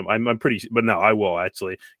totally for him. I'm pretty, but no, I will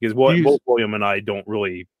actually, because both William and I don't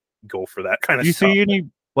really go for that kind of Do you stuff. see any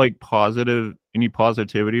any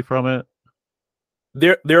positivity from it?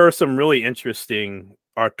 There are some really interesting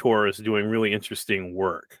artors doing really interesting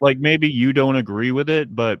work. Like maybe you don't agree with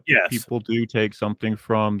it, but Yes. people do take something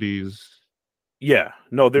from these. Yeah,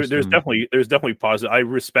 no, there's systems. definitely positive. I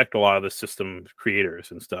respect a lot of the system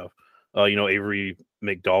creators and stuff. Avery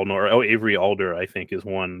McDonald or Avery Alder, I think, is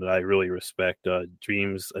one that I really respect.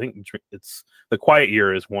 Dreams, I think it's The Quiet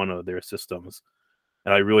Year is one of their systems,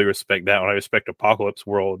 and I really respect that one. I respect Apocalypse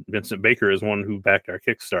World. Vincent Baker is one who backed our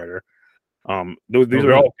Kickstarter. These Oh, are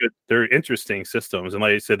really? all good. They're interesting systems, and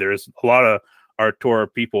like I said, there's a lot of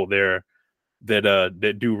Artor people there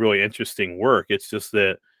that do really interesting work. It's just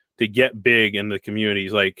that to get big in the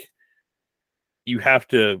communities, like you have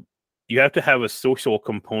to have a social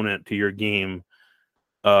component to your game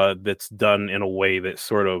that's done in a way that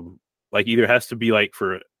sort of like either has to be like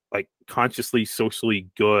for like consciously socially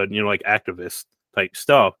good, like activist type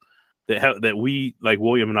stuff that we like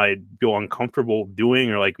William and I feel uncomfortable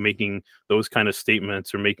doing, or like making those kind of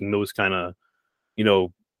statements or making those kind of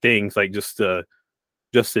things, like just to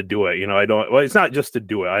do it. I don't, well, it's not just to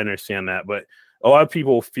do it, I understand that, but a lot of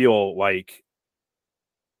people feel like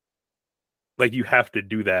you have to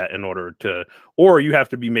do that in order to, or you have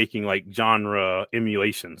to be making like genre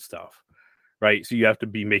emulation stuff, right? So you have to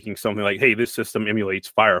be making something like, hey, this system emulates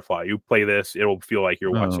Firefly. You play this, it'll feel like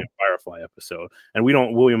you're watching a Firefly episode. And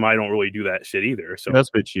William and I don't really do that shit either. So That's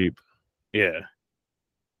a bit cheap. yeah.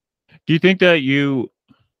 Do you think that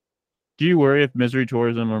do you worry if misery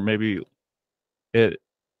tourism or maybe it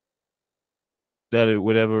that it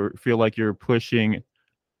would ever feel like you're pushing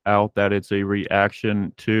out that it's a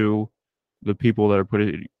reaction to the people that are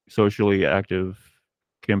putting socially active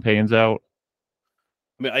campaigns out?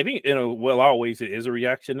 I mean, I think in a lot of ways it is a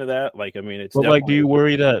reaction to that. Like, I mean, it's But like, do definitely. you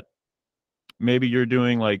worry that maybe you're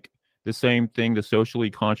doing like the same thing the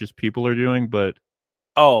socially conscious people are doing, but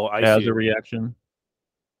Oh, I as see. a reaction?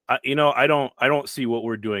 I don't see what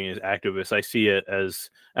we're doing as activists. I see it as,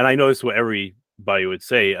 and I know this is what everybody would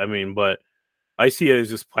say. I mean, but I see it as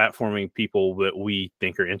just platforming people that we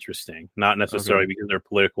think are interesting, not necessarily Okay. because of their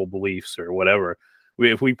political beliefs or whatever.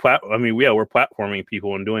 We're platforming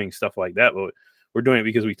people and doing stuff like that, but we're doing it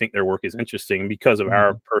because we think their work is interesting because of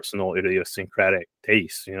our personal idiosyncratic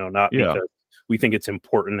tastes, not Yeah. because we think it's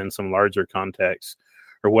important in some larger context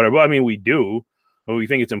or whatever. I mean, we do, but we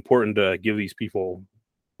think it's important to give these people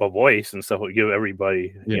a voice and stuff, give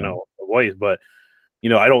everybody, Yeah. a voice. But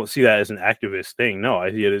I don't see that as an activist thing. No, I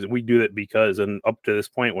see it as we do that because, and up to this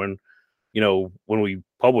point, when we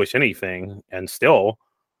publish anything, and still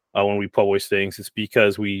when we publish things, it's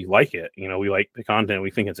because we like it. We like the content.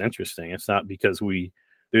 We think it's interesting. It's not because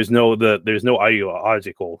there's no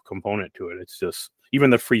ideological component to it. It's just even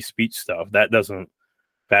the free speech stuff that doesn't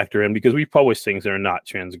factor in because we publish things that are not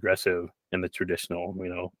transgressive in the traditional,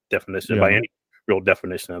 definition by Yeah. any real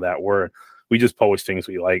definition of that word. We just publish things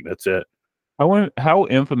we like. That's it. How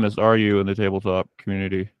infamous are you in the tabletop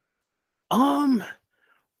community?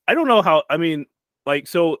 I don't know how. I mean, like,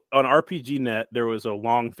 so on RPG Net, there was a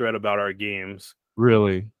long thread about our games.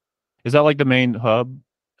 Really? Is that like the main hub?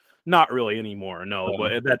 Not really anymore, no.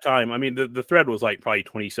 But Oh. at that time, I mean, the thread was like probably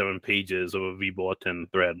 27 pages of a V bulletin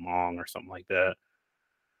thread long or something like that.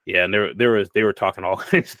 Yeah, and they were talking all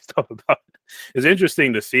kinds of stuff about it. It's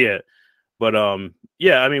interesting to see it, but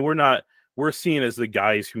yeah, I mean, we're seen as the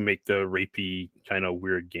guys who make the rapey kind of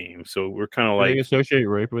weird games, so we're kind of Do they like, associate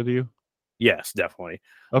rape with you? yes, definitely.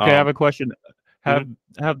 Okay, I have a question. Mhm.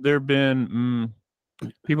 Have there been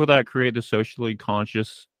people that create the socially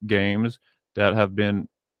conscious games that have been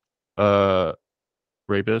uh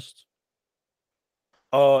rapists?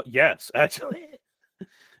 Yes, actually.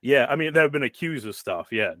 Yeah, I mean, they've been accused of stuff.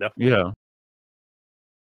 Yeah, definitely. Yeah. I'm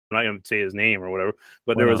not going to say his name or whatever,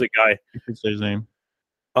 but Why there was not? a guy. You could say his name.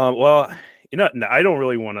 Well, I don't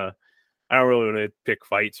really want to. I don't really want to pick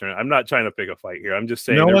fights, or I'm not trying to pick a fight here. I'm just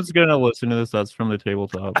saying No there. one's gonna listen to this. That's from the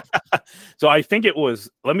tabletop. So I think it was.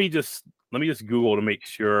 Let me just Google to make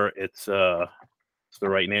sure it's the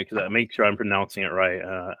right name because I make sure I'm pronouncing it right.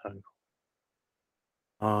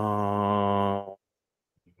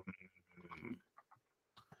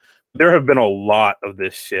 There have been a lot of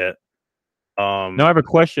this shit. Now I have a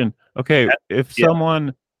question. Okay, if Yeah.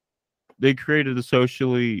 someone they created the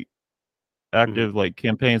socially Mhm. active like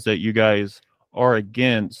campaigns that you guys are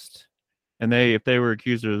against, and if they were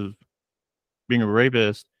accused of being a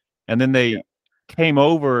rapist, and then Yeah. they came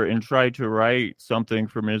over and tried to write something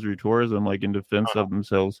for Misery Tourism, like in defense of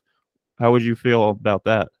themselves, how would you feel about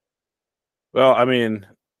that? Well, I mean,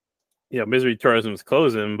 Misery Tourism is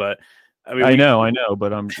closing, but I mean, I know,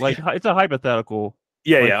 but I'm like, it's a hypothetical,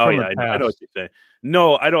 yeah, like yeah, oh from the yeah, I know what past. you're saying.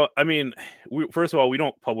 No, I don't. I mean, first of all, we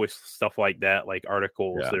don't publish stuff like that, like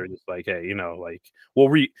articles Yeah. that are just like, hey, like,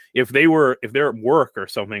 well, if their work or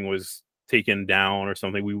something was taken down or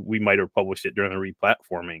something, we might have published it during the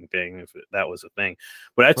replatforming thing if that was a thing.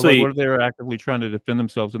 But But like, what actually, if they were actively trying to defend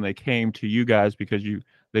themselves and they came to you guys because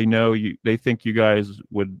they think you guys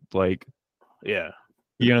would like yeah,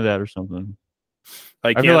 be into that or something? I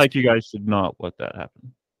I feel can't. like you guys should not let that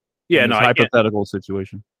happen Yeah, in no, this I can't. hypothetical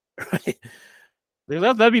situation.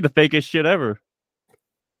 That'd be the fakest shit ever.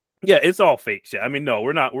 Yeah, it's all fake shit. I mean, no,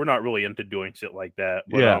 we're not really into doing shit like that.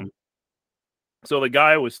 But Yeah. so the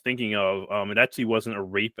guy I was thinking of, it actually wasn't a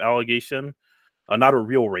rape allegation, not a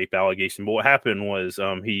real rape allegation. But what happened was,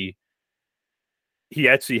 he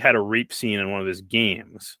actually had a rape scene in one of his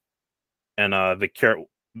games, and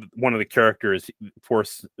one of the characters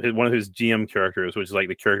forced one of his GM characters, which is like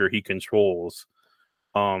the character he controls,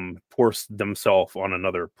 forced themselves on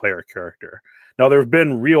another player character. Now there have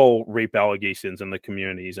been real rape allegations in the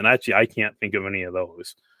communities, and actually I can't think of any of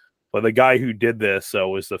those. But the guy who did this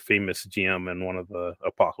was the famous GM in one of the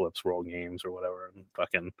Apocalypse World games or whatever. And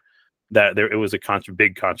fucking it was a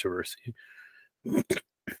big controversy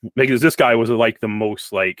because this guy was like the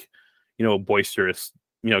most like boisterous,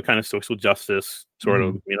 kind of social justice sort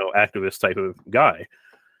of activist type of guy.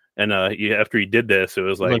 And after he did this, it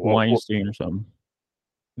was It's like, like well, Weinstein or something.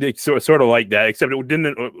 it's sort of like that, except it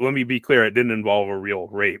didn't. Let me be clear, it didn't involve a real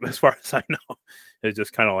rape, as far as I know. It's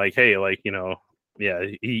just kind of like, hey, like yeah,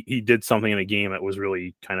 he did something in a game that was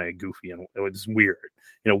really kind of goofy and it was weird,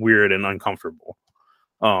 weird and uncomfortable.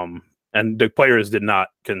 And the players did not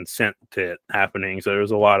consent to it happening, so there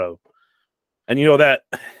was a lot of, and that,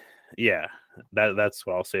 yeah, that's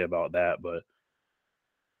what I'll say about that. But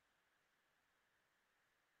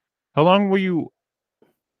How long were you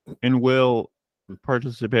and Will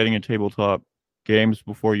participating in tabletop games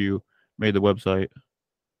before you made the website?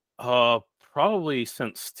 Probably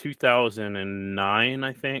since 2009,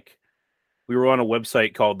 I think. We were on a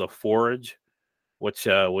website called The Forge, which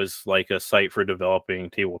was like a site for developing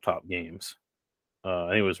tabletop games. I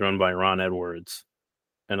think it was run by Ron Edwards,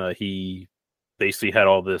 and he basically had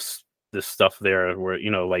all this stuff there where,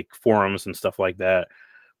 like forums and stuff like that,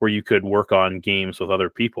 where you could work on games with other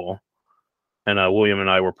people. And William and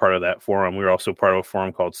I were part of that forum. We were also part of a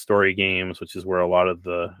forum called Story Games, which is where a lot of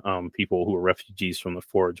the people who were refugees from the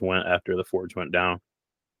Forge went after the Forge went down.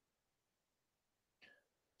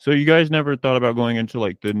 So you guys never thought about going into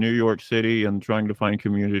like the New York City and trying to find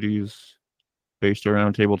communities based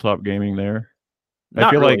around tabletop gaming there? I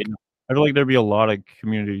Not feel really. like I feel like there'd be a lot of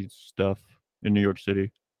community stuff in New York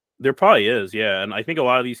City. There probably is, yeah. And I think a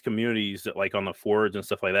lot of these communities that, like on the Forge and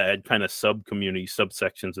stuff like that, had kind of sub communities,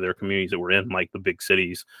 subsections of their communities that were in like the big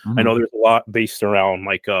cities. I know there's a lot based around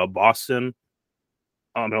like Boston,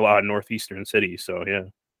 a lot of northeastern cities. So yeah,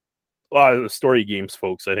 a lot of the Story Games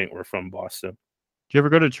folks, I think, were from Boston. Do you ever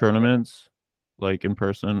go to tournaments, like in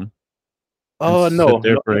person, and Oh sit no,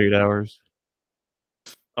 there for 8 hours?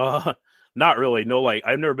 not really. No, like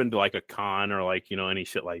I've never been to like a con or like any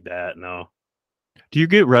shit like that. No. Do you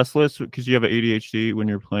get restless because you have ADHD when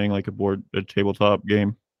you're playing like a tabletop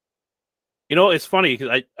game? It's funny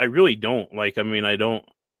because I really don't like. I mean, I don't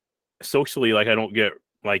socially, like I don't get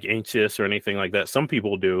like anxious or anything like that. Some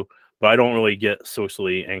people do, but I don't really get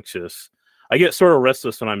socially anxious. I get sort of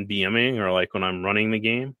restless when I'm DMing or like when I'm running the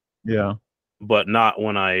game. Yeah. But not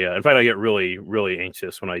when in fact, I get really, really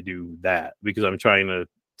anxious when I do that because I'm trying to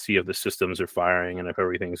see if the systems are firing and if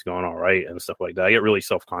everything's going all right and stuff like that. I get really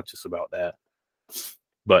self-conscious about that.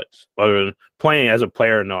 But other than playing as a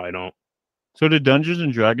player, no, I don't. So did Dungeons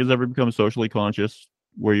and Dragons ever become socially conscious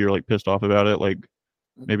where you're like pissed off about it? Like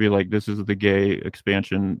maybe like this is the gay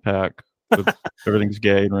expansion pack with everything's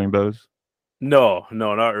gay and rainbows? No,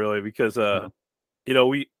 not really. Because we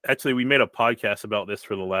made a podcast about this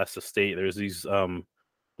for the Last Estate. There's these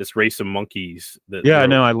this race of monkeys that Yeah, I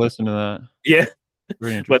know. I listened to that. Yeah.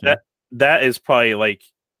 Very interesting. But that is probably like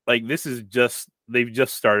this is just they've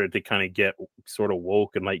just started to kind of get sort of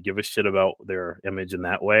woke and like give a shit about their image in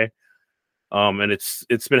that way. And it's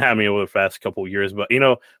been happening over the past couple of years. But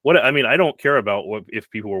what I mean, I don't care about if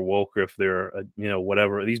people are woke or if they're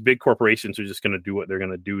whatever. These big corporations are just going to do what they're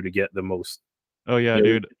going to do to get the most. Oh yeah,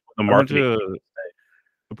 dude. The marketing. marketing. I went to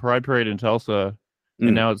a Pride Parade in Tulsa, and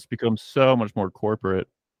Mm. now it's become so much more corporate.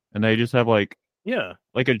 And they just have like Yeah,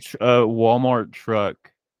 like a Walmart truck,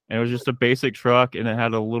 and it was just a basic truck, and it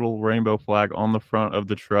had a little rainbow flag on the front of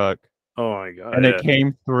the truck. oh my god, And yeah. it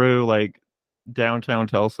came through like downtown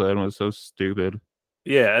Tulsa, and it was so stupid.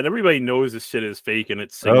 Yeah, and everybody knows this shit is fake and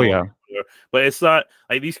it's Oh yeah. but it's not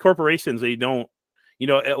like these corporations. They don't,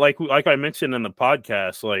 like I mentioned in the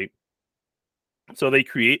podcast, like so they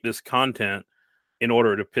create this content in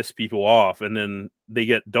order to piss people off, and then they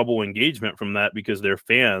get double engagement from that because their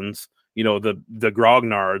fans, the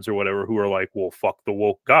grognards or whatever, who are like, well, fuck the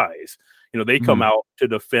woke guys. They come out to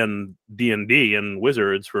defend D&D and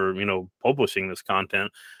Wizards for publishing this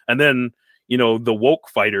content, and then the woke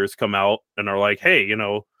fighters come out and are like, hey,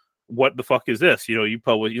 what the fuck is this? You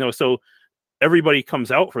publish, so everybody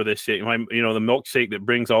comes out for this shit. The milkshake that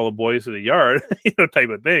brings all the boys to the yard, type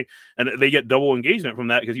of thing. And they get double engagement from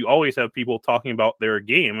that because you always have people talking about their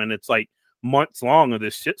game, and it's like months long of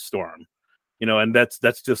this shitstorm. And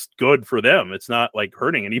that's just good for them. It's not like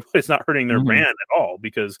hurting anybody. It's not hurting their brand at all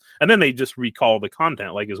and then they just recall the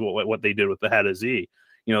content, like is what they did with the Hat of Z.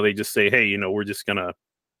 They just say, hey, we're just gonna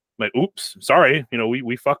like, oops, sorry,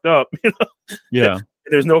 we fucked up. Yeah.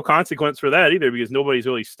 There's no consequence for that either because nobody's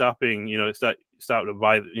really stopping,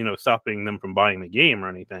 stopping them from buying the game or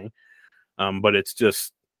anything. But it's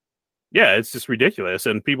just ridiculous.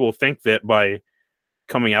 And people think that by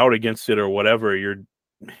coming out against it or whatever, you're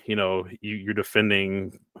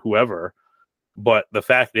defending whoever. But the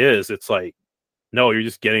fact is, it's like, no, you're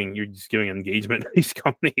just giving engagement to these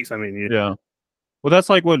companies. I mean, yeah. Well, that's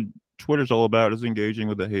like what Twitter's all about, is engaging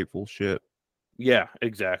with the hateful shit. Yeah,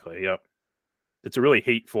 exactly. Yep. It's a really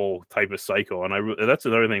hateful type of cycle. And that's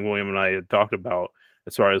another thing William and I had talked about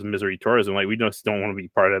as far as misery tourism. Like, we just don't want to be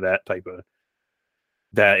part of that type of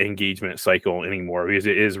that engagement cycle anymore because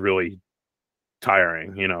it is really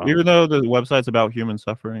tiring, Even though the website's about human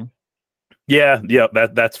suffering. Yeah,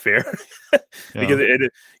 that's fair. Because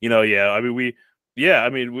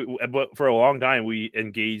but for a long time we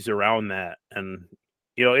engaged around that, and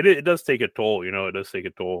it does take a toll. It does take a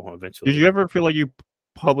toll eventually. Did you ever feel like you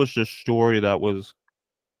published a story that was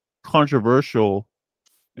controversial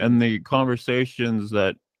and the conversations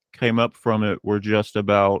that came up from it were just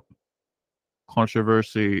about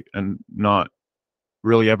controversy and not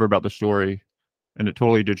really ever about the story, and it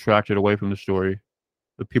totally detracted away from the story.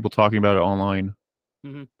 The people talking about it online.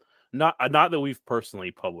 Mm-hmm. Not that we've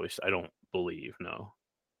personally published. I don't believe. No.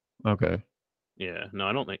 Okay. Yeah. No,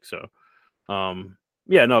 I don't think so.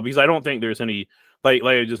 Yeah. No, because I don't think there's any like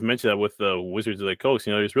I just mentioned that with the Wizards of the Coast.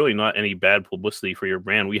 There's really not any bad publicity for your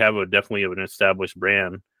brand. We have definitely an established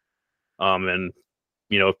brand. And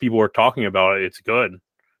if people are talking about it, it's good.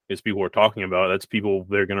 If people are talking about it, that's people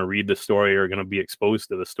they're going to read the story or going to be exposed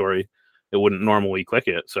to the story. It wouldn't normally click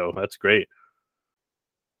it, so that's great.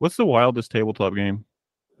 What's the wildest tabletop game?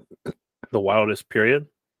 The wildest period?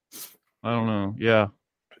 I don't know. Yeah,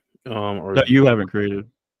 or that you haven't created.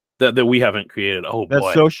 That we haven't created. Oh, that's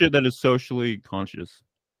boy. That is socially conscious.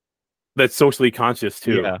 That's socially conscious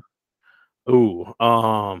too. Yeah. Ooh,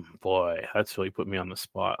 boy, that's really put me on the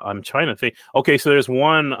spot. I'm trying to think. Okay, so there's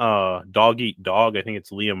one Dog Eat Dog. I think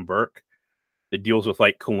it's Liam Burke that deals with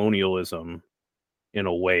like colonialism in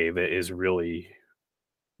a way that is really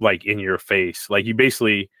like in your face. Like you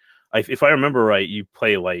basically, if I remember right, you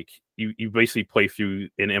play like you basically play through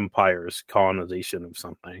an empire's colonization of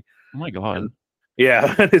something. Oh my god! And,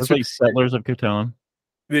 yeah, it's like Settlers of Catan.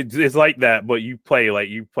 It's like that, but you play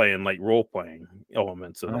in like role playing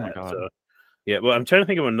elements of that. So, yeah, well, I'm trying to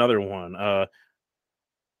think of another one.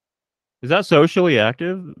 Is that socially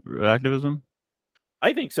activism?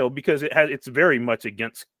 I think so, because it's very much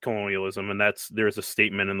against colonialism, and there's a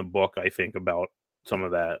statement in the book I think about some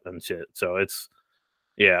of that and shit. So it's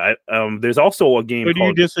there's also a game. So do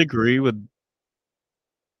you disagree with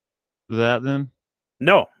that then?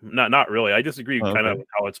 No, not really. I disagree kind of with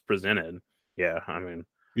how it's presented. Yeah, I mean,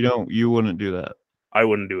 you wouldn't do that. I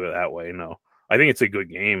wouldn't do it that way. No, I think it's a good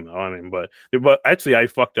game. I mean, but actually, I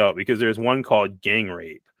fucked up because there's one called Gang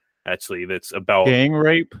Rape. Actually, that's about gang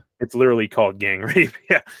rape. It's literally called Gang Rape.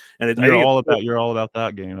 Yeah, and you're all about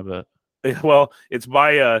that game. I bet. Well, it's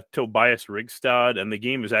by Tobias Rigstad, and the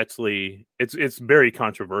game is actually it's very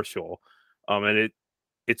controversial. And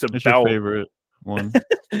it's about your favorite one.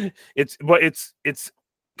 it's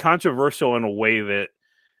controversial in a way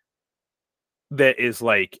that is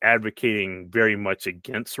like advocating very much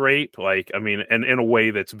against rape. Like, I mean, and in a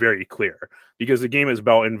way that's very clear, because the game is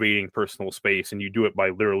about invading personal space, and you do it by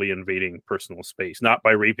literally invading personal space, not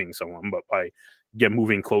by raping someone, but by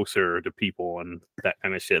moving closer to people and that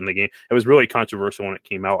kind of shit in the game. It was really controversial when it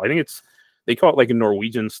came out. I think they call it like a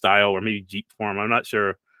Norwegian style or maybe Jeep form. I'm not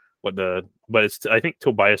sure but I think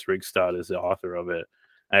Tobias Rigstad is the author of it.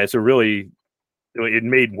 It's a really, it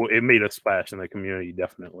made a splash in the community,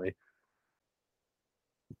 definitely.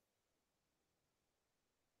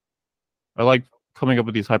 I like coming up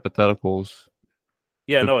with these hypotheticals.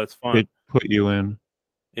 Yeah, no, it's fun. Put you in.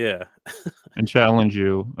 Yeah. And challenge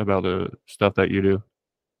you about the stuff that you do.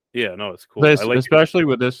 Yeah, no, it's cool. Especially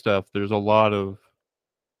with this stuff, there's a lot of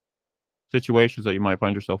situations that you might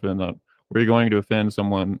find yourself in where you're going to offend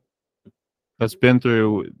someone that's been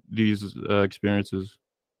through these experiences.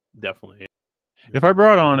 Definitely. If I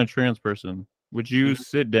brought on a trans person, would you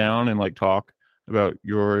sit down and like talk about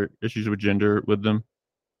your issues with gender with them?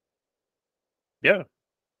 Yeah.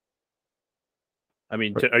 I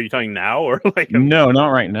mean, are you talking now or like? No, not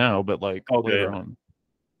right now, but like later on.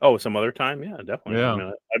 Oh, some other time? Yeah, definitely. Yeah. I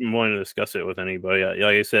mean, I'm willing to discuss it with anybody.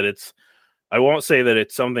 Like I said, I won't say that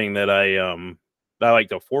it's something that I like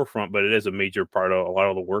to forefront, but it is a major part of a lot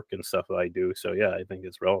of the work and stuff that I do. So yeah, I think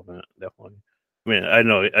it's relevant, definitely. I mean, I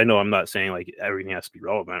know I'm not saying like everything has to be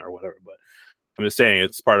relevant or whatever, but I'm just saying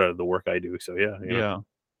it's part of the work I do. So yeah. Yeah.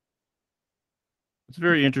 It's a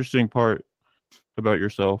very interesting part about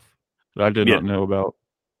yourself that I did not know about.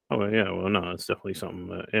 Oh yeah, well no, it's definitely something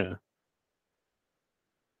that yeah.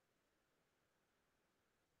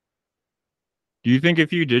 Do you think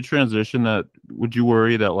if you did transition that would you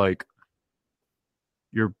worry that like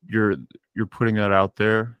you're putting that out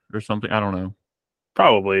there or something? I don't know.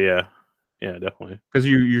 Probably, yeah. Yeah, definitely. Because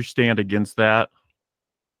you stand against that.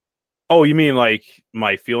 Oh, you mean like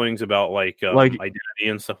my feelings about like identity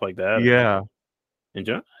and stuff like that? Yeah. In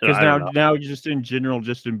general? Because now just in general,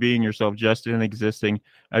 just in being yourself, just in existing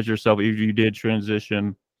as yourself, if you did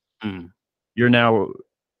transition, you're now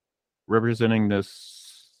representing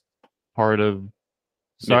this part of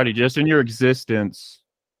society. Just in your existence,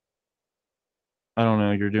 I don't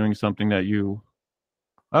know, you're doing something that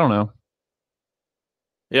I don't know.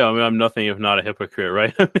 Yeah, I mean, I'm nothing if not a hypocrite,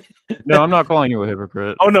 right? No, I'm not calling you a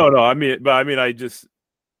hypocrite. Oh no, I mean, I just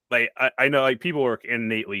like I know like people are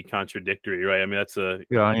innately contradictory, right? I mean, that's I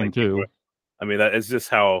am too. I mean, that is just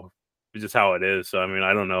how It's just how it is. So I mean,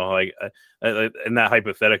 I don't know. Like in that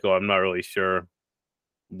hypothetical, I'm not really sure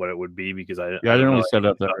what it would be because I Yeah, I don't didn't know. really set it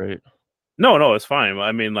up that right. No, it's fine.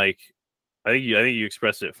 I mean, like I think you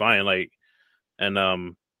expressed it fine. Like and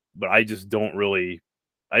but I just don't really.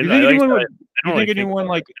 Do you think Like I anyone said, would? I Do you don't really think think anyone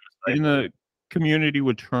about like it. in the community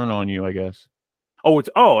would turn on you? I guess.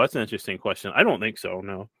 That's an interesting question. I don't think so.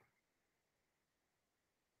 No.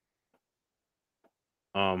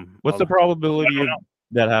 What's the probability of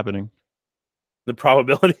that happening? the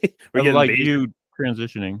probability we're Of getting like based. you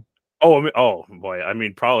transitioning? Oh boy. I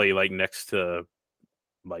mean, probably like next to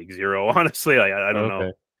like zero. Honestly, like I don't know.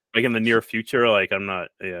 Okay. Like in the near future, like I'm not.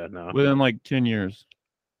 Yeah, no. Within like 10 years,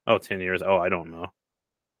 10 years. I don't know.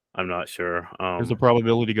 I'm not sure. does the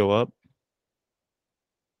probability go up?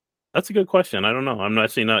 That's a good question. I don't know. I'm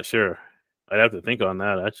actually not sure. I'd have to think on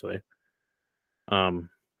that actually.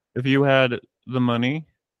 If you had the money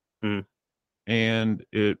Hmm. and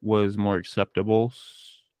it was more acceptable,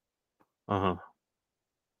 Uh-huh.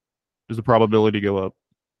 does the probability go up?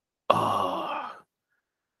 Oh,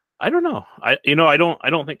 I don't know. I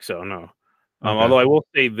don't think so, no. Okay. Although I will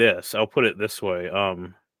say this, I'll put it this way.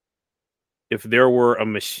 If there were a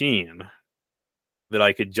machine that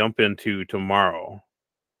I could jump into tomorrow,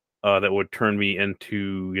 that would turn me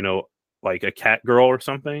into, like a cat girl or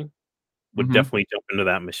something, would Mhm. definitely jump into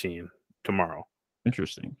that machine tomorrow.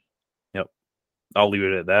 Interesting. Yep. I'll leave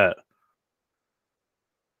it at that.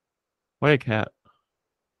 Why a cat?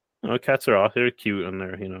 Cats are off. They're cute and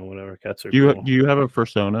they're, whatever. Cats are Do you cool. do you have a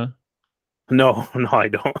persona? No, no, I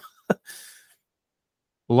don't.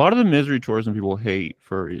 A lot of the misery tourism people hate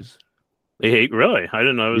furries. They hate really. I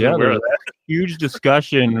didn't know. I wasn't Yeah, aware there's of a that. huge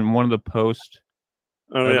discussion in one of the post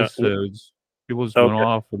Oh yeah. episodes. People just went Okay.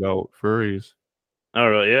 off about furries. Oh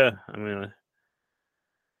really? Yeah. I mean,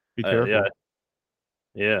 Be yeah, careful.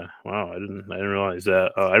 yeah. Wow. I didn't realize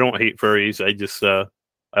that. I don't hate furries. I just,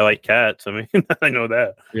 I like cats. I mean, I know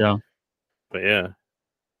that. Yeah. But yeah.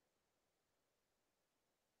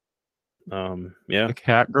 Yeah. A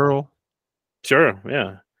cat girl. Sure.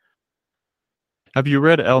 Yeah. Have you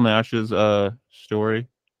read El Nash's story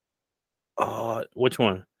Which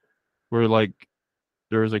one? where like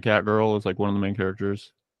there's a cat girl is like one of the main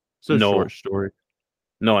characters? It's a No, short story.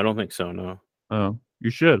 no, I don't think so. No. Oh, you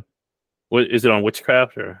should. What is it on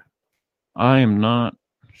witchcraft or I am not.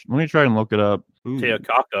 Let me try and look it up. Ooh.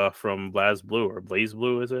 Teokaka from Blaze Blue or Blaze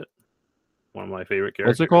Blue? Is it one of my favorite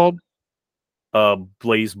What's it characters? called?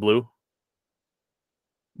 Blaze Blue,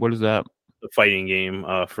 What is that? the fighting game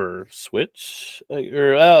for Switch,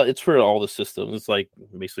 or it's for all the systems. It's like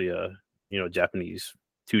basically a Japanese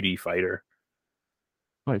 2D fighter.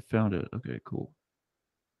 Oh, I found it. Okay, cool.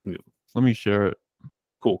 Yeah. Let me share it.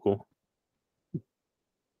 Cool.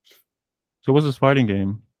 So what's this fighting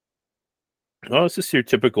game? Oh, it's just your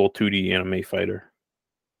typical 2D anime fighter.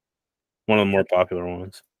 One of the more popular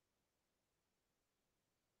ones.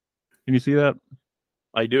 Can you see that?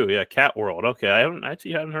 I do, yeah. Cat World. Okay, I haven't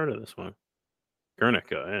heard of this one.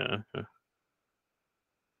 Guernica, yeah.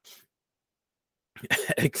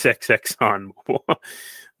 XXX on.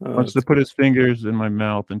 Wants to put his fingers in my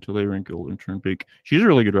mouth until they wrinkle and turn pink. She's a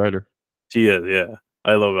really good writer. She is, yeah.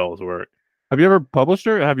 I love Elle's work. Have you ever published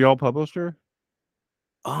her? Have you all published her?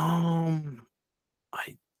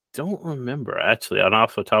 I don't remember actually.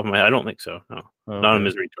 Off the top of my head, I don't think so. No, not a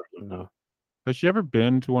misery tourism. No. Has she ever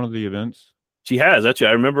been to one of the events? She has actually.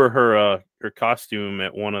 I remember her costume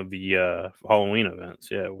at one of the Halloween events.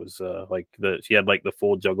 Yeah, it was she had like the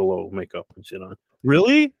full Juggalo makeup and shit on.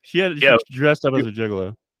 Really? She Yeah, dressed up as a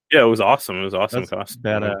gigolo. yeah, it was awesome. It was awesome That's costume.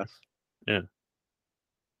 badass. Yeah,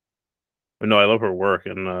 but no, I love her work,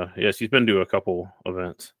 and yeah, she's been to a couple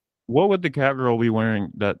events. What would the cat girl be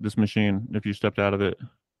wearing this machine if you stepped out of it?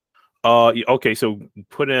 Okay, so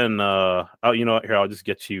put in you know what, here I'll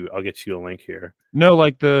get you a link here. No,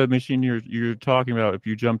 like the machine you're talking about. If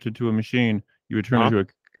you jumped into a machine, you would turn into a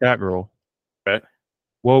cat girl. Right.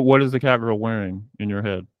 Well, what is the cat girl wearing in your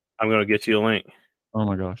head? I'm gonna get you a link. Oh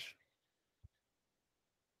my gosh.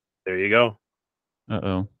 There you go.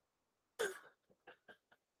 Uh-oh.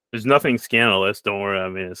 There's nothing scandalous. Don't worry. I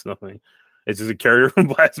mean, it's nothing. It's just a character from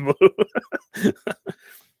Black Blue.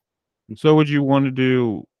 So would you want to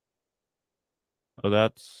do? Oh,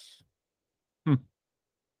 that's. Yep.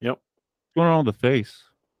 What's going on with the face?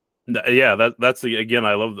 Yeah, that's the again.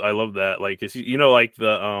 I love that. Like it's like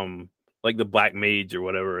the Black Mage or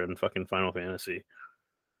whatever in fucking Final Fantasy,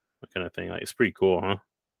 that kind of thing. Like it's pretty cool, huh?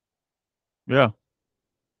 Yeah.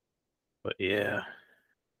 But yeah.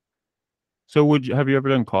 So have you ever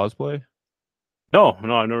done cosplay? No,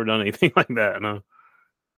 I've never done anything like that. No.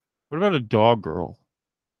 What about a dog girl?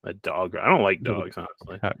 A dog. I don't like dogs,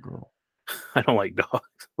 honestly. Cat girl. I don't like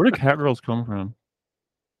dogs. Where do cat girls come from?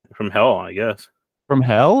 From hell, I guess. From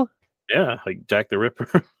hell? Yeah, like Jack the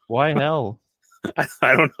Ripper. Why hell?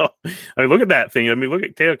 I don't know. I mean, look at that thing. I mean, look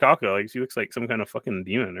at Teokaka. Like she looks like some kind of fucking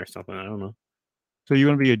demon or something. I don't know. So you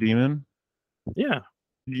want to be a demon? Yeah.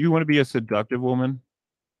 You want to be a seductive woman?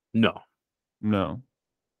 No. No.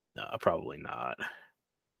 No, probably not.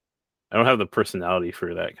 I don't have the personality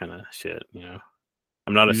for that kind of shit.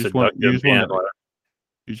 I'm not a seductive man.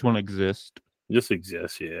 You just want to exist. Just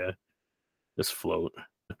exist. Yeah. Just float.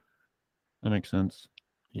 That makes sense.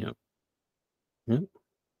 Yep. Do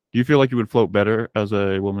you feel like you would float better as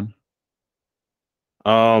a woman?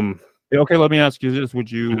 Okay, let me ask you this: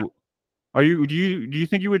 Would you? Do you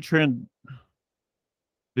think you would trend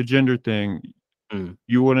the gender thing?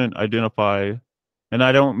 You wouldn't identify, and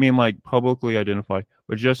I don't mean like publicly identify,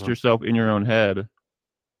 but just yourself in your own head.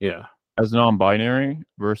 Yeah. As non-binary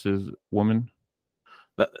versus woman.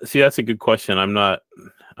 See, that's a good question. I'm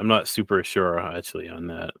not super sure actually on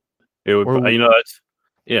that. It would, that's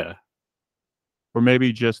yeah. Or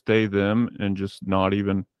maybe just they, them, and just not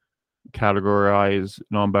even categorize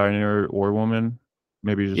non-binary or woman.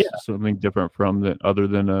 Maybe just something different from that, other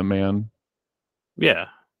than a man. Yeah,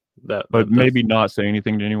 but maybe not say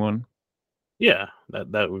anything to anyone. Yeah,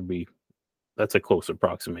 that's a close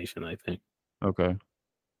approximation, I think. Okay.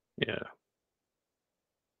 Yeah.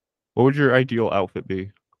 What would your ideal outfit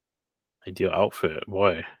be? Ideal outfit,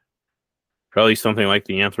 boy. Probably something like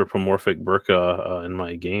the anthropomorphic burqa in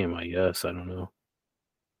my game, I guess. I don't know.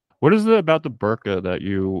 What is it about the burqa that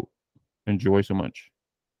you enjoy so much?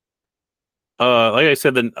 Like I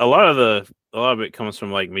said, a lot of it comes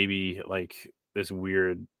from like maybe like this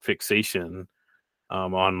weird fixation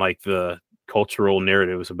on like the cultural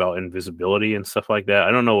narratives about invisibility and stuff like that.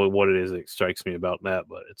 I don't know what it is that strikes me about that,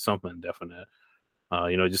 but it's something definite.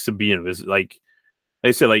 Just to be invisible, like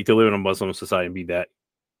they said, like to live in a Muslim society and be that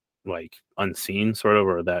like unseen, sort of,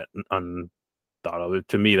 or that unthought of.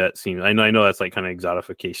 To me, that seems. I know that's like kind of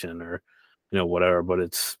exotification or whatever, but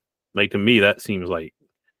it's like to me that seems like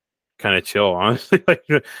kind of chill, honestly. Like,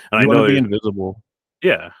 and I know to be invisible.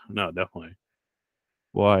 Yeah, no, definitely.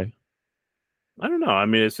 Why? I don't know. I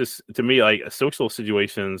mean, it's just to me like social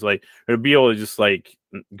situations, like to be able to just like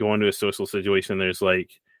go into a social situation. There's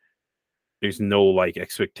no like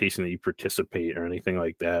expectation that you participate or anything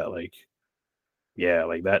like that. Like, yeah,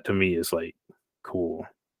 like that to me is like cool.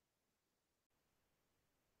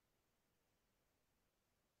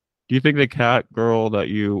 Do you think the cat girl that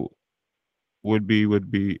you would be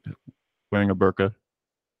wearing a burqa?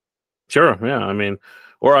 Sure, yeah. I mean,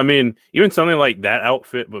 even something like that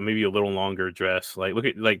outfit, but maybe a little longer dress. Like, look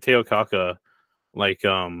at like Teokaka, like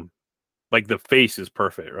the face is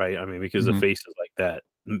perfect, right? I mean, because the face is like that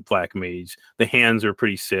black mage. The hands are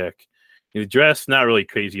pretty sick. The dress, not really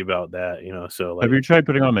crazy about that, So, like, have you tried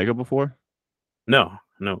putting on makeup before? No.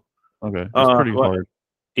 Okay, it's pretty hard.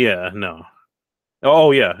 Yeah, no.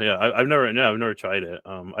 Oh yeah. I've never tried it.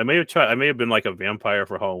 I may have been like a vampire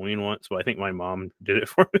for Halloween once, but I think my mom did it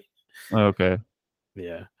for me. Okay.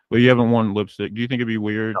 Yeah. But you haven't worn lipstick. Do you think it'd be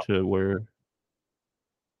weird to wear?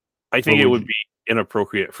 I think it would be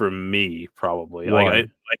inappropriate for me, probably. Why?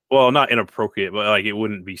 Well, not inappropriate, but like it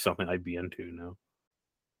wouldn't be something I'd be into. No.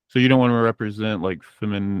 So you don't want to represent like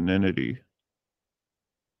femininity?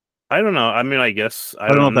 I don't know. I mean, I guess I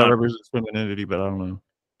don't know if that represents femininity, but I don't know.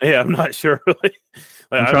 Yeah, I'm not sure. Really.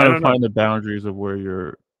 I'm trying to find the boundaries of where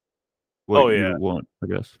you want, I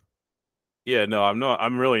guess. Yeah, no, I'm not.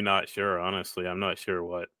 I'm really not sure. Honestly, I'm not sure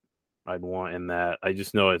what I'd want in that. I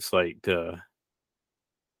just know it's like I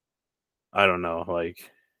don't know, like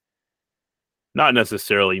not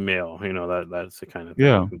necessarily male. That's the kind of thing.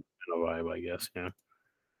 Yeah. Kind of vibe, I guess. Yeah.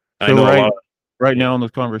 So I know right now in this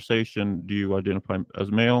conversation, do you identify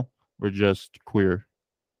as male or just queer?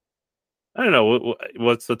 I don't know.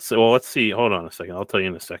 Let's see. Hold on a second. I'll tell you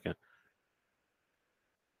in a second.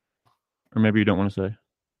 Or maybe you don't want to say.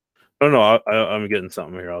 No. I'm getting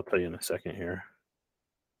something here. I'll tell you in a second here.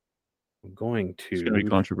 I'm going to. It's going to be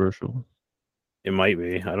controversial. It might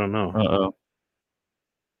be. I don't know. Uh-oh.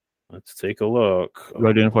 Let's take a look. You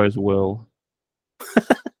identify as Will.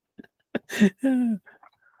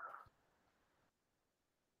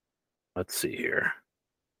 Let's see here.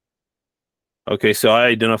 Okay, so I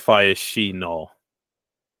identify as she null.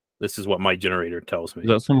 This is what my generator tells me. Is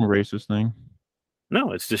that some racist thing?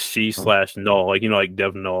 No, it's just she / null, like like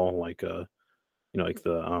dev null, like like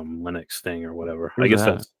the Linux thing or whatever. I guess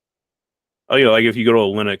that's like if you go to a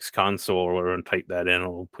Linux console or whatever and type that in,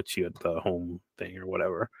 it'll put you at the home thing or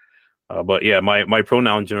whatever. But yeah, my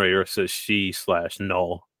pronoun generator says she /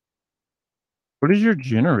 null. What is your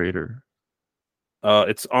generator?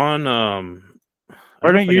 It's on. I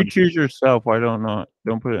Why don't know if don't I you have. choose yourself? Why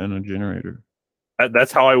don't put it in a generator?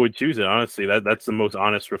 That's how I would choose it. Honestly, that's the most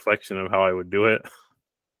honest reflection of how I would do it.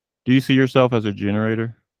 Do you see yourself as a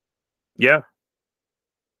generator? Yeah,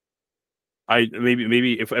 I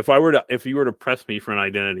maybe if I were to if you were to press me for an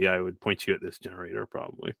identity, I would point you at this generator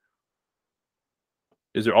probably.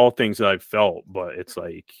 These are all things that I've felt, but it's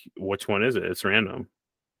like, which one is it? It's random.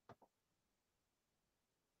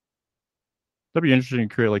 That'd be interesting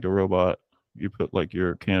to create like a robot you put like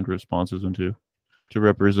your canned responses into to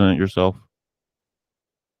represent yourself.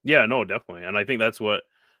 Yeah, no, definitely, and I think that's what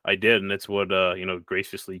I did, and it's what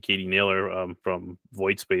graciously Katie Naylor from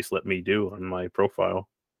Void Space let me do on my profile.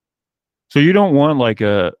 So you don't want like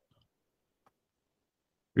a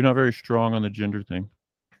you're not very strong on the gender thing.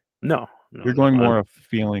 No, no, You're no. going I'm more of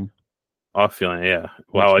feeling off feeling, yeah.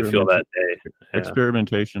 Wow, I feel experiment that day. Yeah,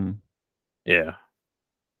 experimentation. yeah.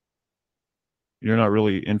 You're not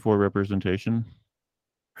really in for representation.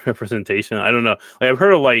 Representation. I don't know. Like, I've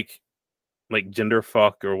heard of like gender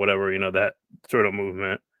fuck or whatever, that sort of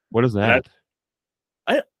movement. What is And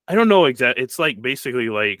that? I don't know exactly. It's like basically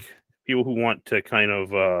like people who want to kind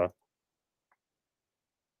of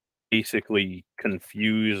basically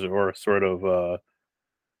confuse or sort of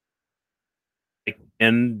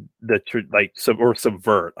end like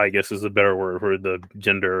subvert, I guess is a better word for the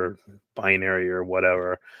gender binary or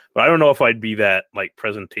whatever. But I don't know if I'd be that like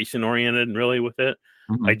presentation oriented really with it.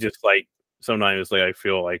 I Mhm. just like sometimes like I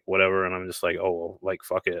feel like whatever, and I'm just like, oh well, like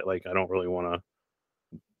fuck it, like I don't really want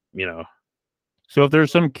to, you know. So if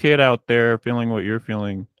there's some kid out there feeling what you're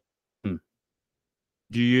feeling, Hmm.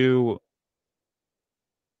 do you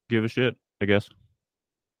give a shit? I guess.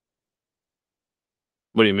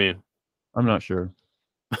 What do you mean? I'm not sure.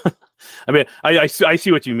 I mean, I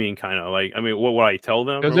see what you mean, kind of like. I mean, what would I tell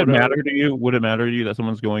them Does or it whatever? matter to you? Would it matter to you that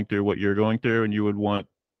someone's going through what you're going through and you would want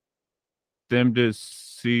them to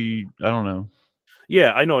see, I don't know.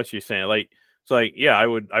 Yeah, I know what you're saying. Like, it's like, yeah, I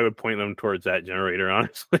would point them towards that generator,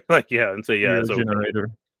 honestly. Like, yeah, and say, yeah, You're a it's okay. generator.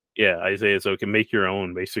 Yeah, I say it's okay. Make your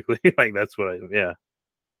own, basically. Like, that's what yeah.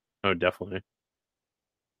 Oh, definitely.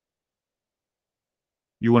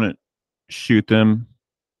 You wouldn't shoot them.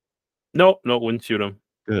 No, no, wouldn't shoot them.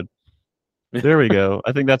 Good. There we go.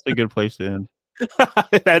 I think that's a good place to end.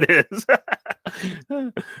 That is.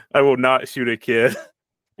 I will not shoot a kid.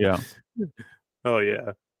 Yeah. Oh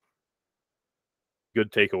yeah,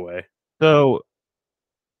 good takeaway. So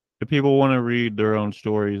if people want to read their own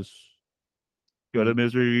stories, go to Mhm.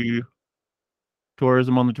 Misery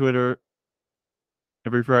Tourism on the Twitter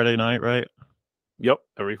every Friday night, right? Yep,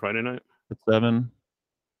 every Friday night. At 7,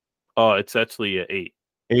 Oh, it's actually at 8.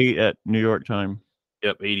 8 at New York time.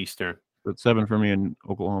 Yep, 8 Eastern. It's 7 for me in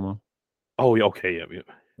Oklahoma. Oh, yeah, okay, yep, yep.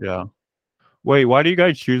 Yeah. Wait, why do you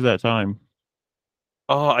guys choose that time?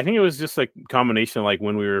 I think it was just like combination, like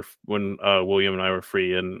when William and I were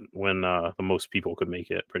free, and when the most people could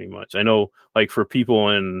make it. Pretty much, I know, like for people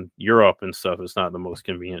in Europe and stuff, it's not the most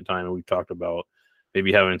convenient time. And we talked about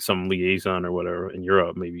maybe having some liaison or whatever in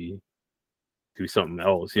Europe, maybe do something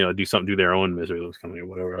else, do their own misery list coming or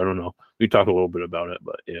whatever. I don't know. We talked a little bit about it,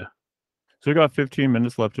 but yeah. So we got 15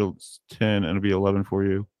 minutes left till 10 and it'll be 11 for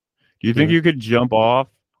you. Do you think Mhm. you could jump off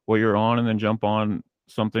what you're on and then jump on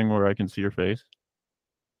something where I can see your face?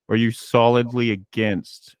 Or are you solidly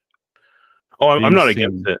against Oh, I'm being not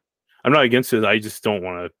against seen? it. I'm not against it. I just don't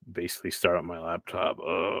want to basically start up my laptop.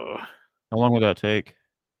 How long would that take?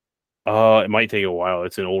 It might take a while.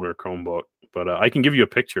 It's an older Chromebook, but I can give you a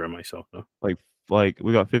picture of myself though. Like like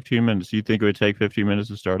we got 15 minutes. Do you think it would take 15 minutes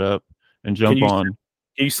to start up and Can jump you on?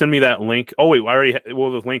 can you send me that link? Oh wait, I already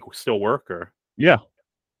will the link still work or Yeah,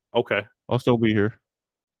 okay? I'll still be here.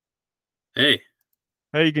 Hey,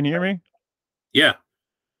 Hey, you can hear me? yeah.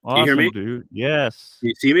 Can you hear Awesome, me? dude. Yes. Can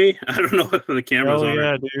you see me? I don't know if the camera's Hell on or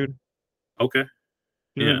yeah, dude. okay.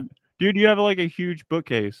 Yeah, Dude, you have like a huge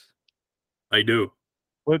bookcase. I do.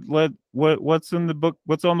 What's in the book?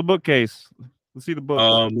 What's on the bookcase? Let's see the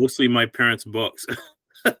books. Mostly my parents' books. I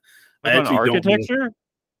Like on actually don't know. architecture?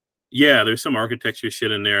 Yeah, there's some architecture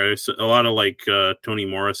shit in there. There's a lot of like Toni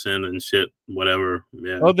Morrison and shit, whatever.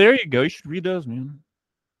 Yeah. Oh, there you go. You should read those, man.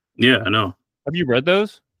 Yeah, I know. Have you read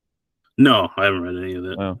those? No, I haven't read any of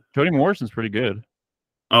that. Oh, Toni Morrison's pretty good.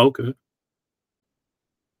 Oh, okay.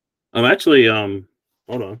 I'm actually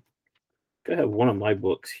hold on. I have one of my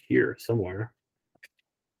books here somewhere.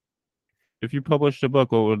 If you published a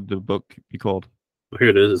book, what would the book be called? Oh, here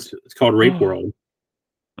it is. It's called Rape World.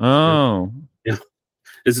 Yeah. Oh, Yeah.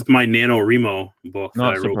 This is my NaNoWriMo book that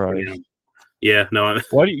not I wrote for surprised. him. Yeah, no,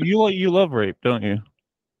 Why do you love rape, don't you?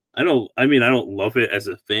 I mean, I don't love it as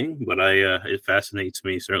a thing, but it fascinates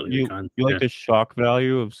me, certainly the content. You like the shock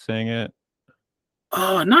value of saying it?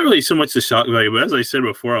 Not really so much the shock value, but as I said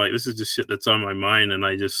before, like this is just shit that's on my mind, and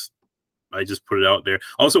I just put it out there.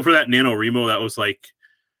 Also, for that NaNoWriMo, that was like,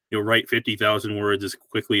 write 50,000 words as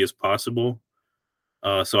quickly as possible.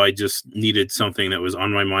 So I just needed something that was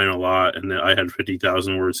on my mind a lot, and that I had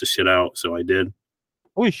 50,000 words to shit out, so I did.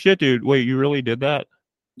 Holy shit, dude! Wait, you really did that?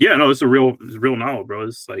 Yeah, no, it's a real novel, bro.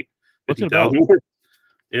 It's like 50,000 words.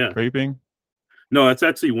 Yeah. Raping? No, it's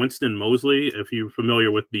actually Winston Moseley. If you're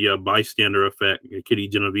familiar with the bystander effect, Kitty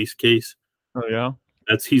Genovese case. Oh yeah.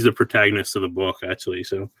 He's the protagonist of the book, actually.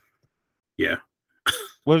 So, yeah.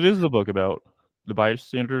 What is the book about? The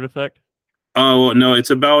bystander effect? Oh well, no, it's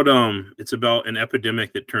about an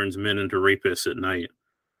epidemic that turns men into rapists at night.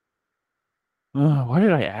 Why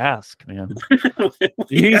did I ask, man?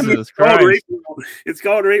 Jesus yeah, Christ! It's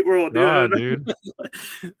called Rape World, dude.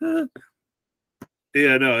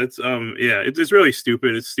 Yeah, no, it's really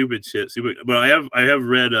stupid. It's stupid shit. Stupid. But I have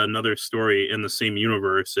read another story in the same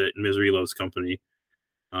universe at Misery Loves Company,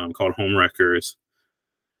 called Homewreckers.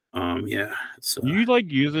 Yeah, it's you like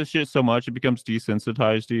use this shit so much it becomes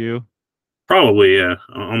desensitized to you. Probably, yeah,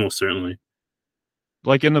 almost certainly.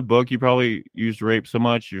 Like in the book, you probably used rape so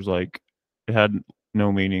much, you're like, it had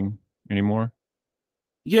no meaning anymore.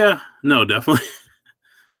 Yeah, no, definitely.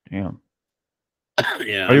 Damn.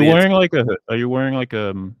 Yeah. Are you wearing like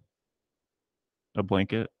a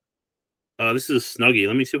blanket? This is Snuggie.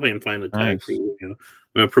 Let me see if I can find the tag Nice. for you. I'm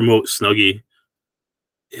gonna promote Snuggie.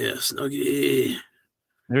 Yeah, Snuggie.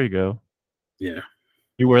 There you go. Yeah.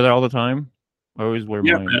 You wear that all the time? I always wear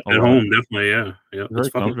mine at home, definitely. Yeah, yeah. Very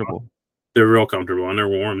comfortable. They're real comfortable and they're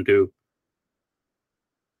warm too.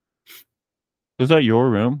 Is that your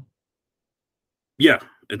room? Yeah,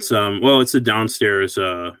 it's it's a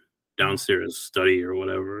downstairs study or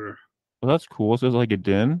whatever. Well, that's cool. So it's like a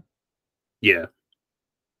den. Yeah.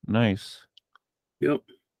 Nice. Yep.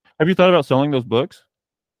 Have you thought about selling those books?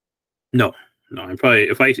 No. I'm probably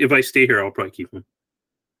if I stay here, I'll probably keep them.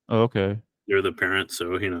 Oh, okay. They're the parents,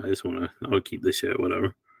 so I just I'll keep this shit, whatever.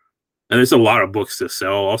 And there's a lot of books to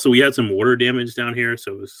sell. Also, we had some water damage down here,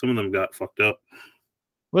 so some of them got fucked up.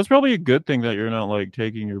 Well, it's probably a good thing that you're not like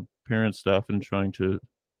taking your parents' stuff and trying to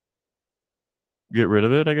get rid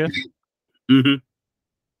of it, I guess. Mm-hmm.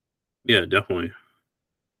 Yeah, definitely.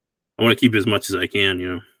 I want to keep as much as I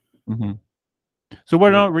can, Mm-hmm. So why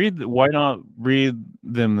not read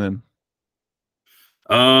them then?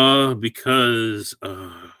 Because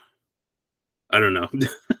I don't know.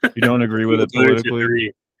 You don't agree with it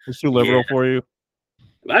politically? It's too liberal for you?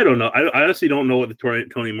 I don't know. I honestly don't know what the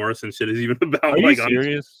Toni Morrison shit is even about. Are you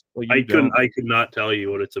serious? I could not tell you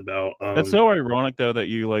what it's about. That's so ironic though that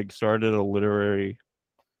you like started a literary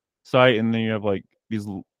site and then you have like these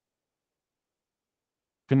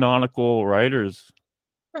canonical writers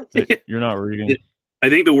that you're not reading. I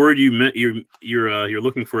think the word you're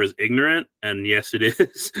looking for is ignorant, and yes, it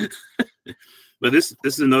is. But this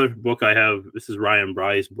is another book I have. This is Ryan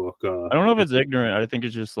Bry's book. I don't know if it's ignorant. I think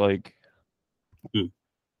it's just like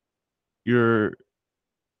you're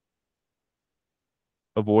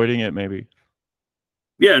avoiding it, maybe.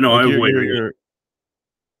 Yeah, no, like I avoid it.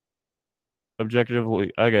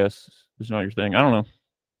 Objectively, I guess it's not your thing. I don't know.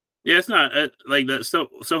 Yeah, it's not like that. Stuff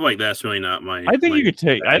like that's really not my. I think you could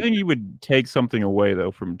take. I think you would take something away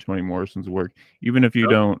though from Toni Morrison's work, even if you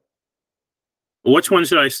don't. Which one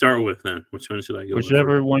should I start with then? Which one should I go?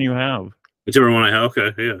 Whichever one you have. Whichever one I have.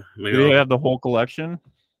 Okay, yeah. Maybe do they have the whole collection?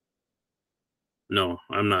 No,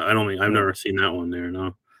 I'm not. I've never seen that one there.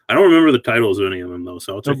 No, I don't remember the titles of any of them though.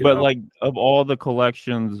 So I'll check it out. But like of all the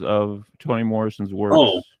collections of Toni Morrison's works.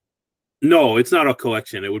 Oh, no, it's not a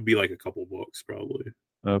collection. It would be like a couple books probably.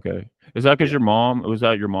 Okay, is that because your mom? Was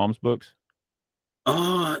that your mom's books?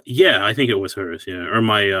 Yeah, I think it was hers. Yeah, or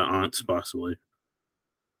my aunt's possibly.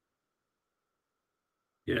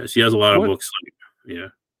 Yeah, she has a lot of books. Yeah.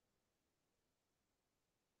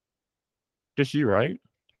 Does she write?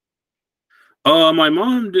 My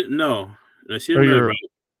mom didn't know. She didn't really write.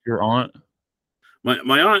 Your aunt?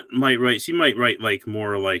 My aunt might write. She might write like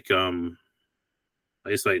more like I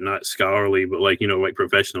guess like not scholarly, but like like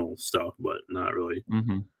professional stuff, but not really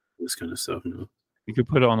this kind of stuff. No. You could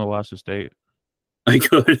put it on The Last Estate. I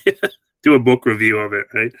could do a book review of it,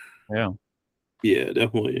 right? Yeah. Yeah,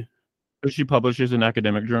 definitely. Does she publishes in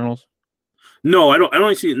academic journals? No, I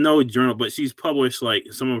don't see no journal, but she's published like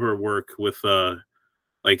some of her work with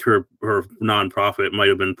like her nonprofit might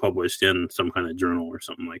have been published in some kind of journal or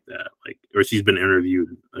something like that. Like, or she's been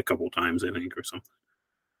interviewed a couple times, I think, or something.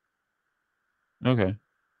 Okay.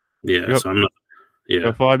 Yeah. Yep. So I'm not.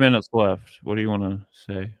 Yeah. 5 minutes left. What do you want to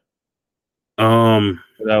say?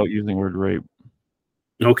 without using the word rape.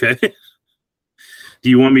 Okay. Do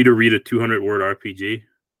you want me to read a 200-word RPG?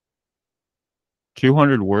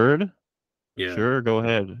 200 word? Yeah. Sure, go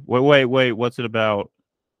ahead. Wait. What's it about?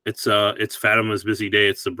 It's Fatima's busy day.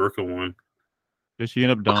 It's the Burqa one. Does she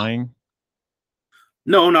end up dying?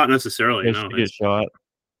 No, not necessarily. Does No, she get shot?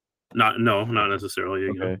 not necessarily.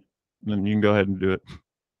 Okay, then you can go ahead and do it.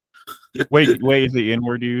 Wait, is the N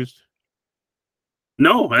word used?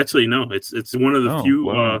 No, actually, no. It's one of the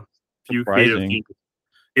Wow. few creative Surprising. things.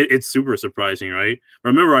 It's super surprising, right?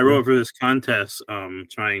 Remember, I Yeah. wrote for this contest,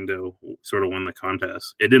 trying to sort of win the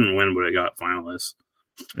contest. It didn't win, but it got finalists.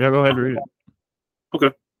 Yeah, go ahead and read it.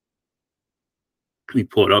 Okay. Let me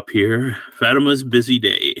pull it up here. Fatima's busy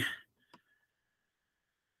day.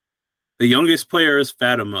 The youngest player is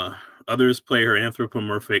Fatima. Others play her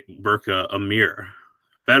anthropomorphic burqa, Amir.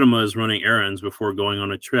 Fatima is running errands before going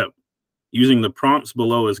on a trip. Using the prompts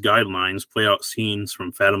below as guidelines, play out scenes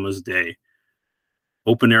from Fatima's day.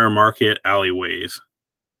 Open air market alleyways.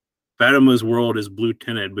 Fatima's world is blue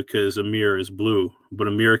tinted because Amir is blue, but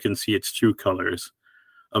Amir can see its true colors.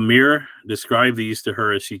 Amir, describe these to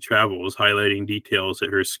her as she travels, highlighting details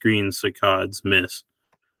that her screen saccades miss.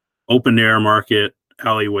 Open air market,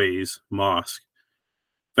 alleyways, mosque.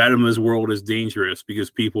 Fatima's world is dangerous because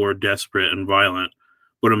people are desperate and violent,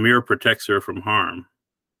 but Amir protects her from harm.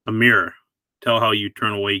 Amir, tell how you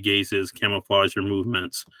turn away gazes, camouflage your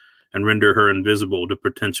movements, and render her invisible to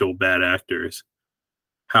potential bad actors.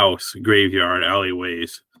 House, graveyard,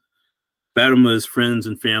 alleyways. Fatima's friends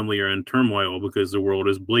and family are in turmoil because the world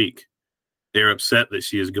is bleak. They are upset that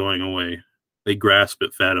she is going away. They grasp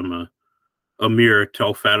at Fatima. Amir,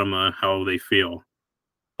 tell Fatima how they feel,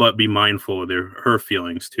 but be mindful of her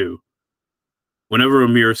feelings too. Whenever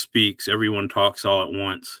Amir speaks, everyone talks all at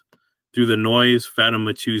once. Through the noise,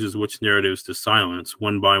 Fatima chooses which narratives to silence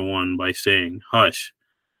one by saying, hush,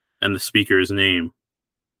 and the speaker's name.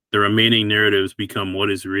 The remaining narratives become what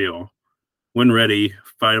is real. When ready,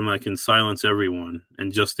 Fatima can silence everyone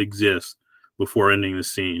and just exist before ending the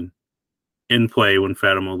scene. In play when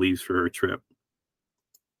Fatima leaves for her trip.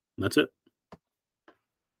 That's it.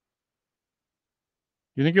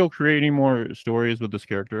 You think you'll create any more stories with this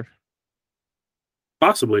character?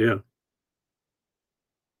 Possibly, yeah.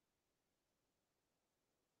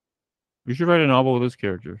 You should write a novel with this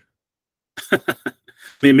character.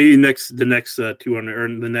 Maybe the next 200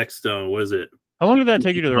 or the next what is it? How long did that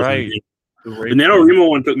take you to write? The NaNoWriMo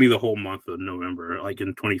one took me the whole month of November, like in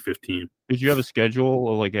 2015. Did you have a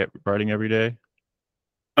schedule of like writing every day?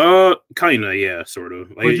 Kinda, yeah, sort of.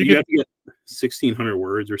 Like, you have to get 1,600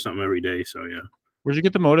 words or something every day, so yeah. Where'd you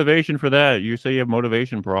get the motivation for that? You say you have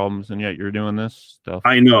motivation problems, and yet you're doing this stuff.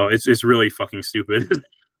 I know it's really fucking stupid,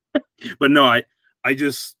 but no, I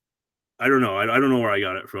don't know. I don't know where I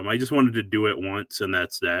got it from. I just wanted to do it once, and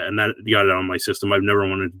that's that. And that got it on my system. I've never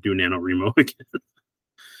wanted to do NaNoWriMo again.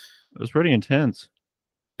 It was pretty intense.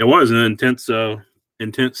 It was an intense,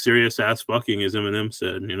 serious ass fucking, as Eminem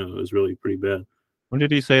said. You know, it was really pretty bad. When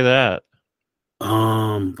did he say that?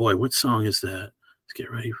 Boy, what song is that? Let's get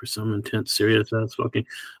ready for some intense, serious ass fucking.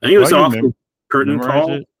 I think it was off the Curtain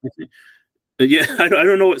Call. Yeah, I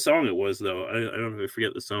don't know what song it was though. I don't know. I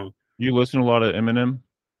forget the song. You listen to a lot of Eminem?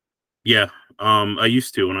 Yeah, I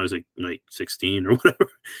used to when I was like 16 or whatever.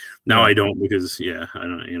 Now I don't because I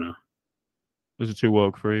don't. You know, is it too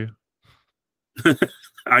woke for you?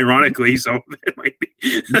 Ironically, so it might be.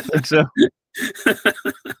 You think so?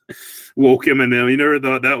 Woke Eminem. You never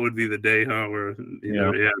thought that would be the day, huh? Where you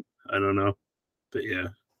know, I don't know, but yeah.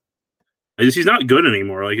 He's not good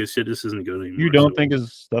anymore. Like his shit just isn't good anymore. You don't think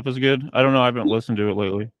his stuff is good? I don't know. I haven't listened to it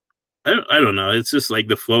lately. I don't know. It's just like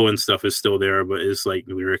the flow and stuff is still there, but it's like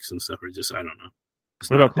lyrics and stuff are just I don't know.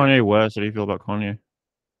 What about Kanye West? How do you feel about Kanye?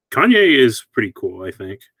 Kanye is pretty cool, I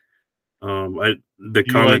think. The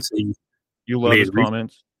comments you love his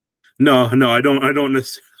comments? No, I don't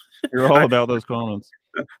necessarily. You're all about those comments.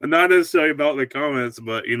 Not necessarily about the comments,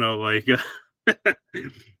 but you know, like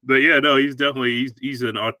but yeah, no, he's definitely he's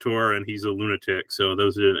an auteur and he's a lunatic. So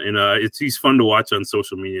those are he's fun to watch on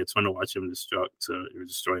social media. It's fun to watch him destroy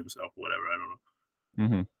himself, whatever. I don't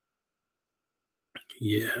know. Mm-hmm.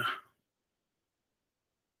 Yeah.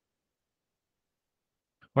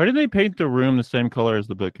 Why did they paint the room the same color as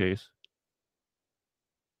the bookcase?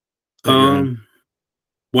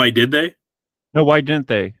 Why did they? No, why didn't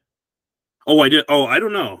they? Oh, I did. Oh, I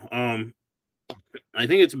don't know. I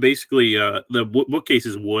think it's basically the bookcase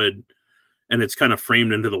is wood, and it's kind of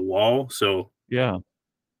framed into the wall. So yeah,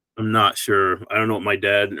 I'm not sure. I don't know what my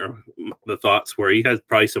dad or the thoughts were. He has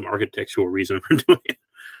probably some architectural reason for doing it.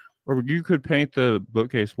 Or you could paint the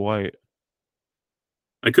bookcase white.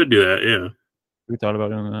 I could do that. Yeah. We thought about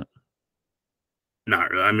doing that.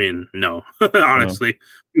 Not really. I mean, no. No. Honestly,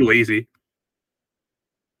 too lazy.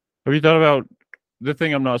 Have you thought about the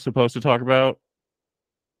thing I'm not supposed to talk about?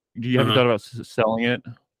 Have you Uh-huh. thought about selling it?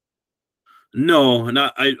 No,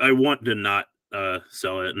 not. I want to not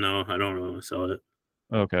sell it. No, I don't really want to sell it.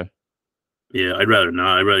 Okay. Yeah, I'd rather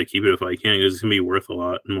not. I'd rather keep it if I can because it's gonna be worth a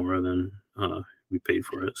lot more than we paid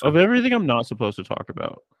for it. Of So everything I'm not supposed to talk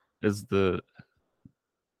about is I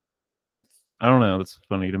don't know, that's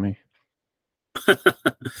funny to me.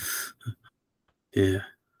 yeah.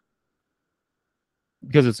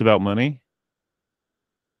 Because it's about money.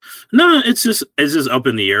 No, it's just up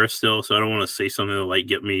in the air still, so I don't want to say something that like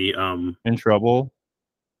get me In trouble.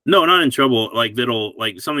 no, not in trouble. Like that'll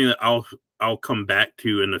like something that I'll come back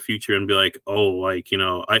to in the future and be like, oh, like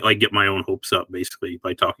I like get my own hopes up basically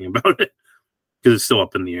by talking about it because it's still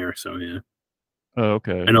up in the air. So yeah, Oh, I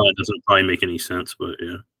okay. know that doesn't probably make any sense, but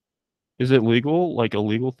yeah, Is it legal? Like a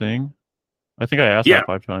legal thing? I think I asked yeah, that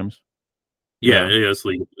 5 times. yeah, Yeah. it's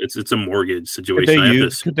legal. It's a mortgage situation. I have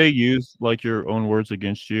this. Could they use like your own words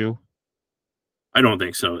against you? I don't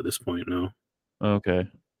think so at this point. No, Okay.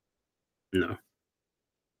 no.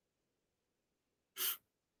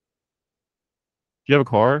 Do you have a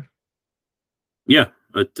car? Yeah,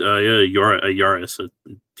 but yeah, a Yaris, a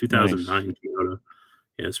Nice. 2009 Toyota.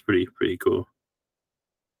 Yeah, it's pretty cool.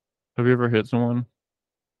 Have you ever hit someone?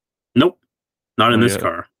 Nope, not in Oh this yeah.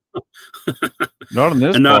 car. Not in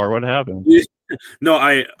this and not car. What happened? no,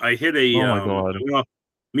 I hit a Oh my god.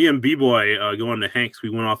 me and B boy going to Hanks. We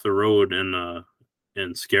went off the road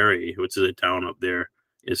in Scary, which is a town up there.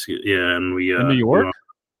 It's yeah, and In New we York? went,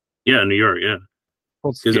 yeah, New York, yeah,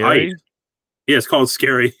 Called because I Scary? yeah, it's called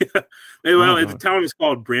Scary. Oh my Well, the god. town is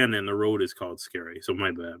called Brandon. The road is called Scary. So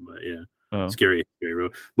my bad, but yeah, Oh. Scary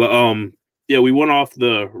road. But yeah, we went off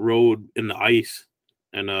the road in the ice,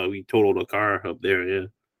 and we totaled a car up there. Yeah.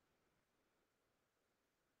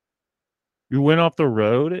 You went off the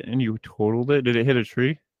road and you totaled it? Did it hit a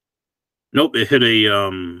tree? Nope, it hit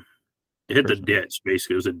the Person. ditch.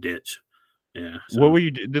 Basically, it was a ditch. Yeah. What So were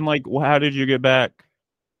you then like how did you get back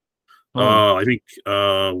home? I think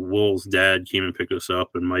Will's dad came and picked us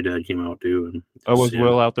up, and my dad came out too, and Oh, was yeah.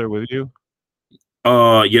 Will out there with you?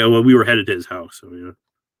 Yeah. Well, we were headed to his house, so yeah.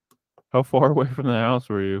 How far away from the house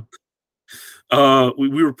were you?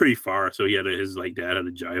 We were pretty far, so his like dad had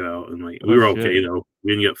to drive out, and like we Oh were shit. okay though.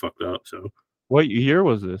 We didn't get fucked up, so. What year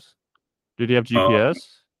was this? Did he have Uh, GPS?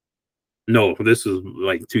 no, this is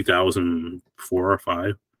like 2004 or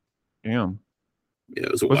five. Damn. Yeah,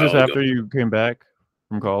 it was a Was this while ago. after you came back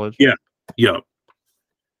from college? Yeah, yeah.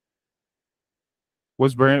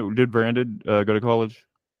 Did Brandon go to college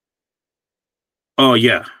Oh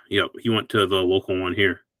yeah, yep. He went to the local one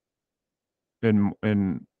here in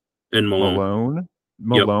in Malone. Malone?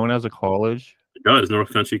 Yep, Malone as a college? it does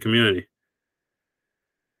North Country Community.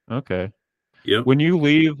 Okay. Yep. When you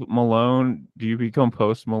leave Malone, do you become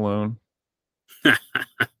Post Malone?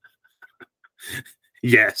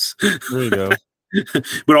 Yes. There you go.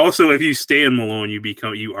 But also, if you stay in Malone,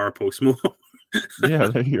 you are Post Malone. Yeah,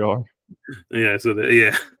 there you are. Yeah. So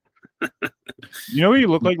yeah. You know what you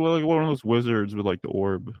look like? You look like one of those wizards with like the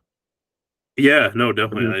orb. Yeah. No, Maybe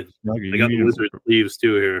definitely. it's not good. I You got need the to. wizard sleeves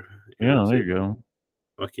too here. Yeah, So there you go.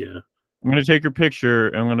 fuck yeah. I'm gonna take your picture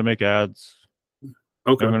and I'm gonna make ads.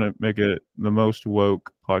 I'm Okay. gonna make it the most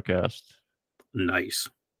woke podcast. Nice.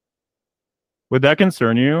 Would that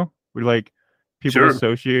concern you? Would like people Sure.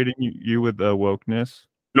 associating you with wokeness?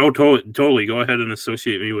 No, totally. Go ahead and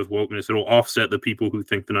associate me with wokeness. It'll offset the people who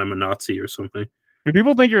think that I'm a Nazi or something. Do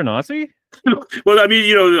people think you're a Nazi? Well, I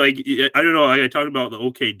mean, like I don't know. I talk about the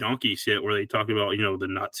OK Donkey shit where they talk about the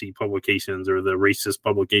Nazi publications or the racist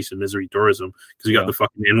publication Misery Tourism because we got Yeah. the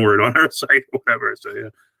fucking N word on our site, or whatever. So yeah,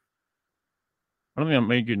 I don't think I'm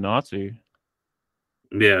making you Nazi.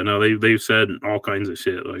 yeah. No, they've said all kinds of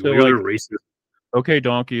shit like So they're like, racist. okay,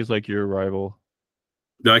 Donkey is like your rival.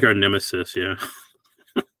 They're like our nemesis. Yeah.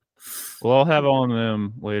 Well, I'll have on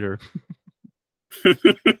them later.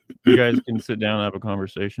 You guys can sit down and have a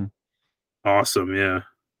conversation. Awesome. Yeah.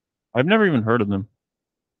 I've never even heard of them.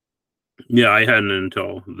 Yeah, I hadn't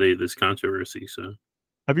until this controversy. So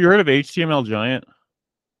Have you heard of HTML Giant?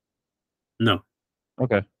 no.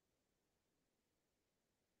 Okay.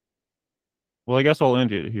 Well, I guess I'll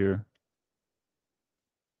end it here.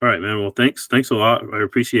 All right, man. Well, thanks a lot. I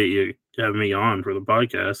appreciate you having me on for the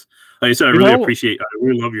podcast. Like I said, I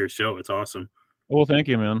really love your show. It's awesome. Well, thank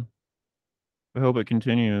you, man. I hope it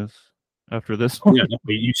continues after this one. Yeah,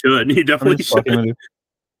 definitely. You should. You definitely should.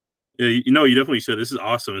 Yeah, you definitely should. This is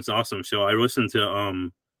awesome. It's an awesome show. I listened to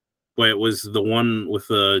it was the one with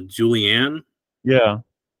Julianne. Yeah.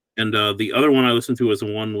 And the other one I listened to was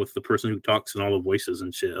the one with the person who talks in all the voices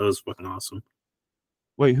and shit. That was fucking awesome.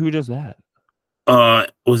 Wait, who does that?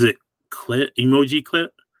 Was it Clit? Emoji Clit?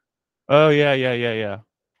 Oh yeah.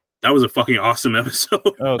 That was a fucking awesome episode.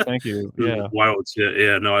 Oh, thank you. Yeah, Wild shit.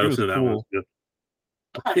 Yeah, no, I listened to that cool. one.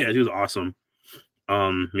 Yeah, she was awesome.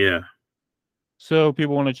 Yeah. So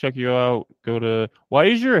people want to check you out. Go to. Why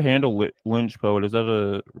is your handle Lynch Poet? Is that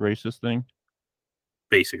a racist thing?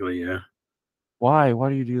 Basically, yeah. Why? Why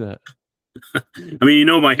do you do that? I mean,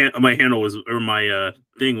 my handle was, or my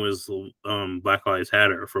thing was Black Lives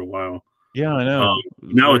Matter for a while. Yeah, I know.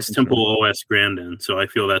 Now it's Temple OS Grandin, so I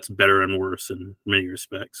feel that's better and worse in many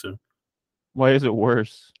respects. So why is it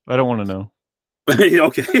worse? I don't want to know.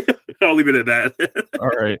 Okay, I'll leave it at that. All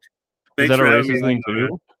right. Is that a racist thing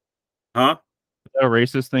too? Huh? Is that a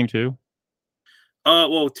racist thing too?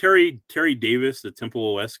 Well, Terry Davis, the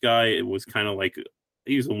Temple OS guy, it was kind of like,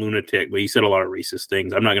 he was a lunatic, but he said a lot of racist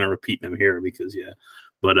things. I'm not going to repeat them here because, yeah.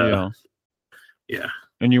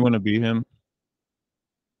 And you want to be him?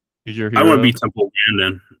 He's your hero? I want to be Temple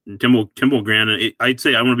Grandin. Temple Grandin. I'd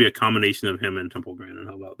say I want to be a combination of him and Temple Grandin.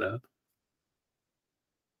 How about that?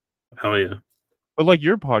 Hell yeah. But like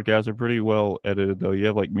your podcasts are pretty well edited though. You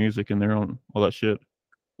have like music in there on all that shit.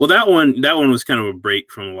 Well, that one was kind of a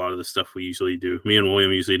break from a lot of the stuff we usually do. Me and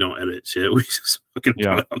William usually don't edit shit. We just fucking put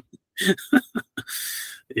up.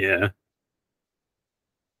 Yeah.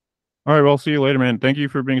 All right, well, I'll see you later, man. Thank you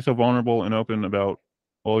for being so vulnerable and open about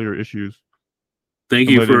all your issues. Thank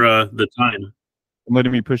you for the time. And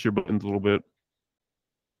letting me push your buttons a little bit.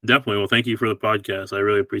 Definitely. Well, thank you for the podcast. I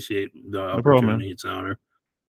really appreciate the opportunity. It's an honor.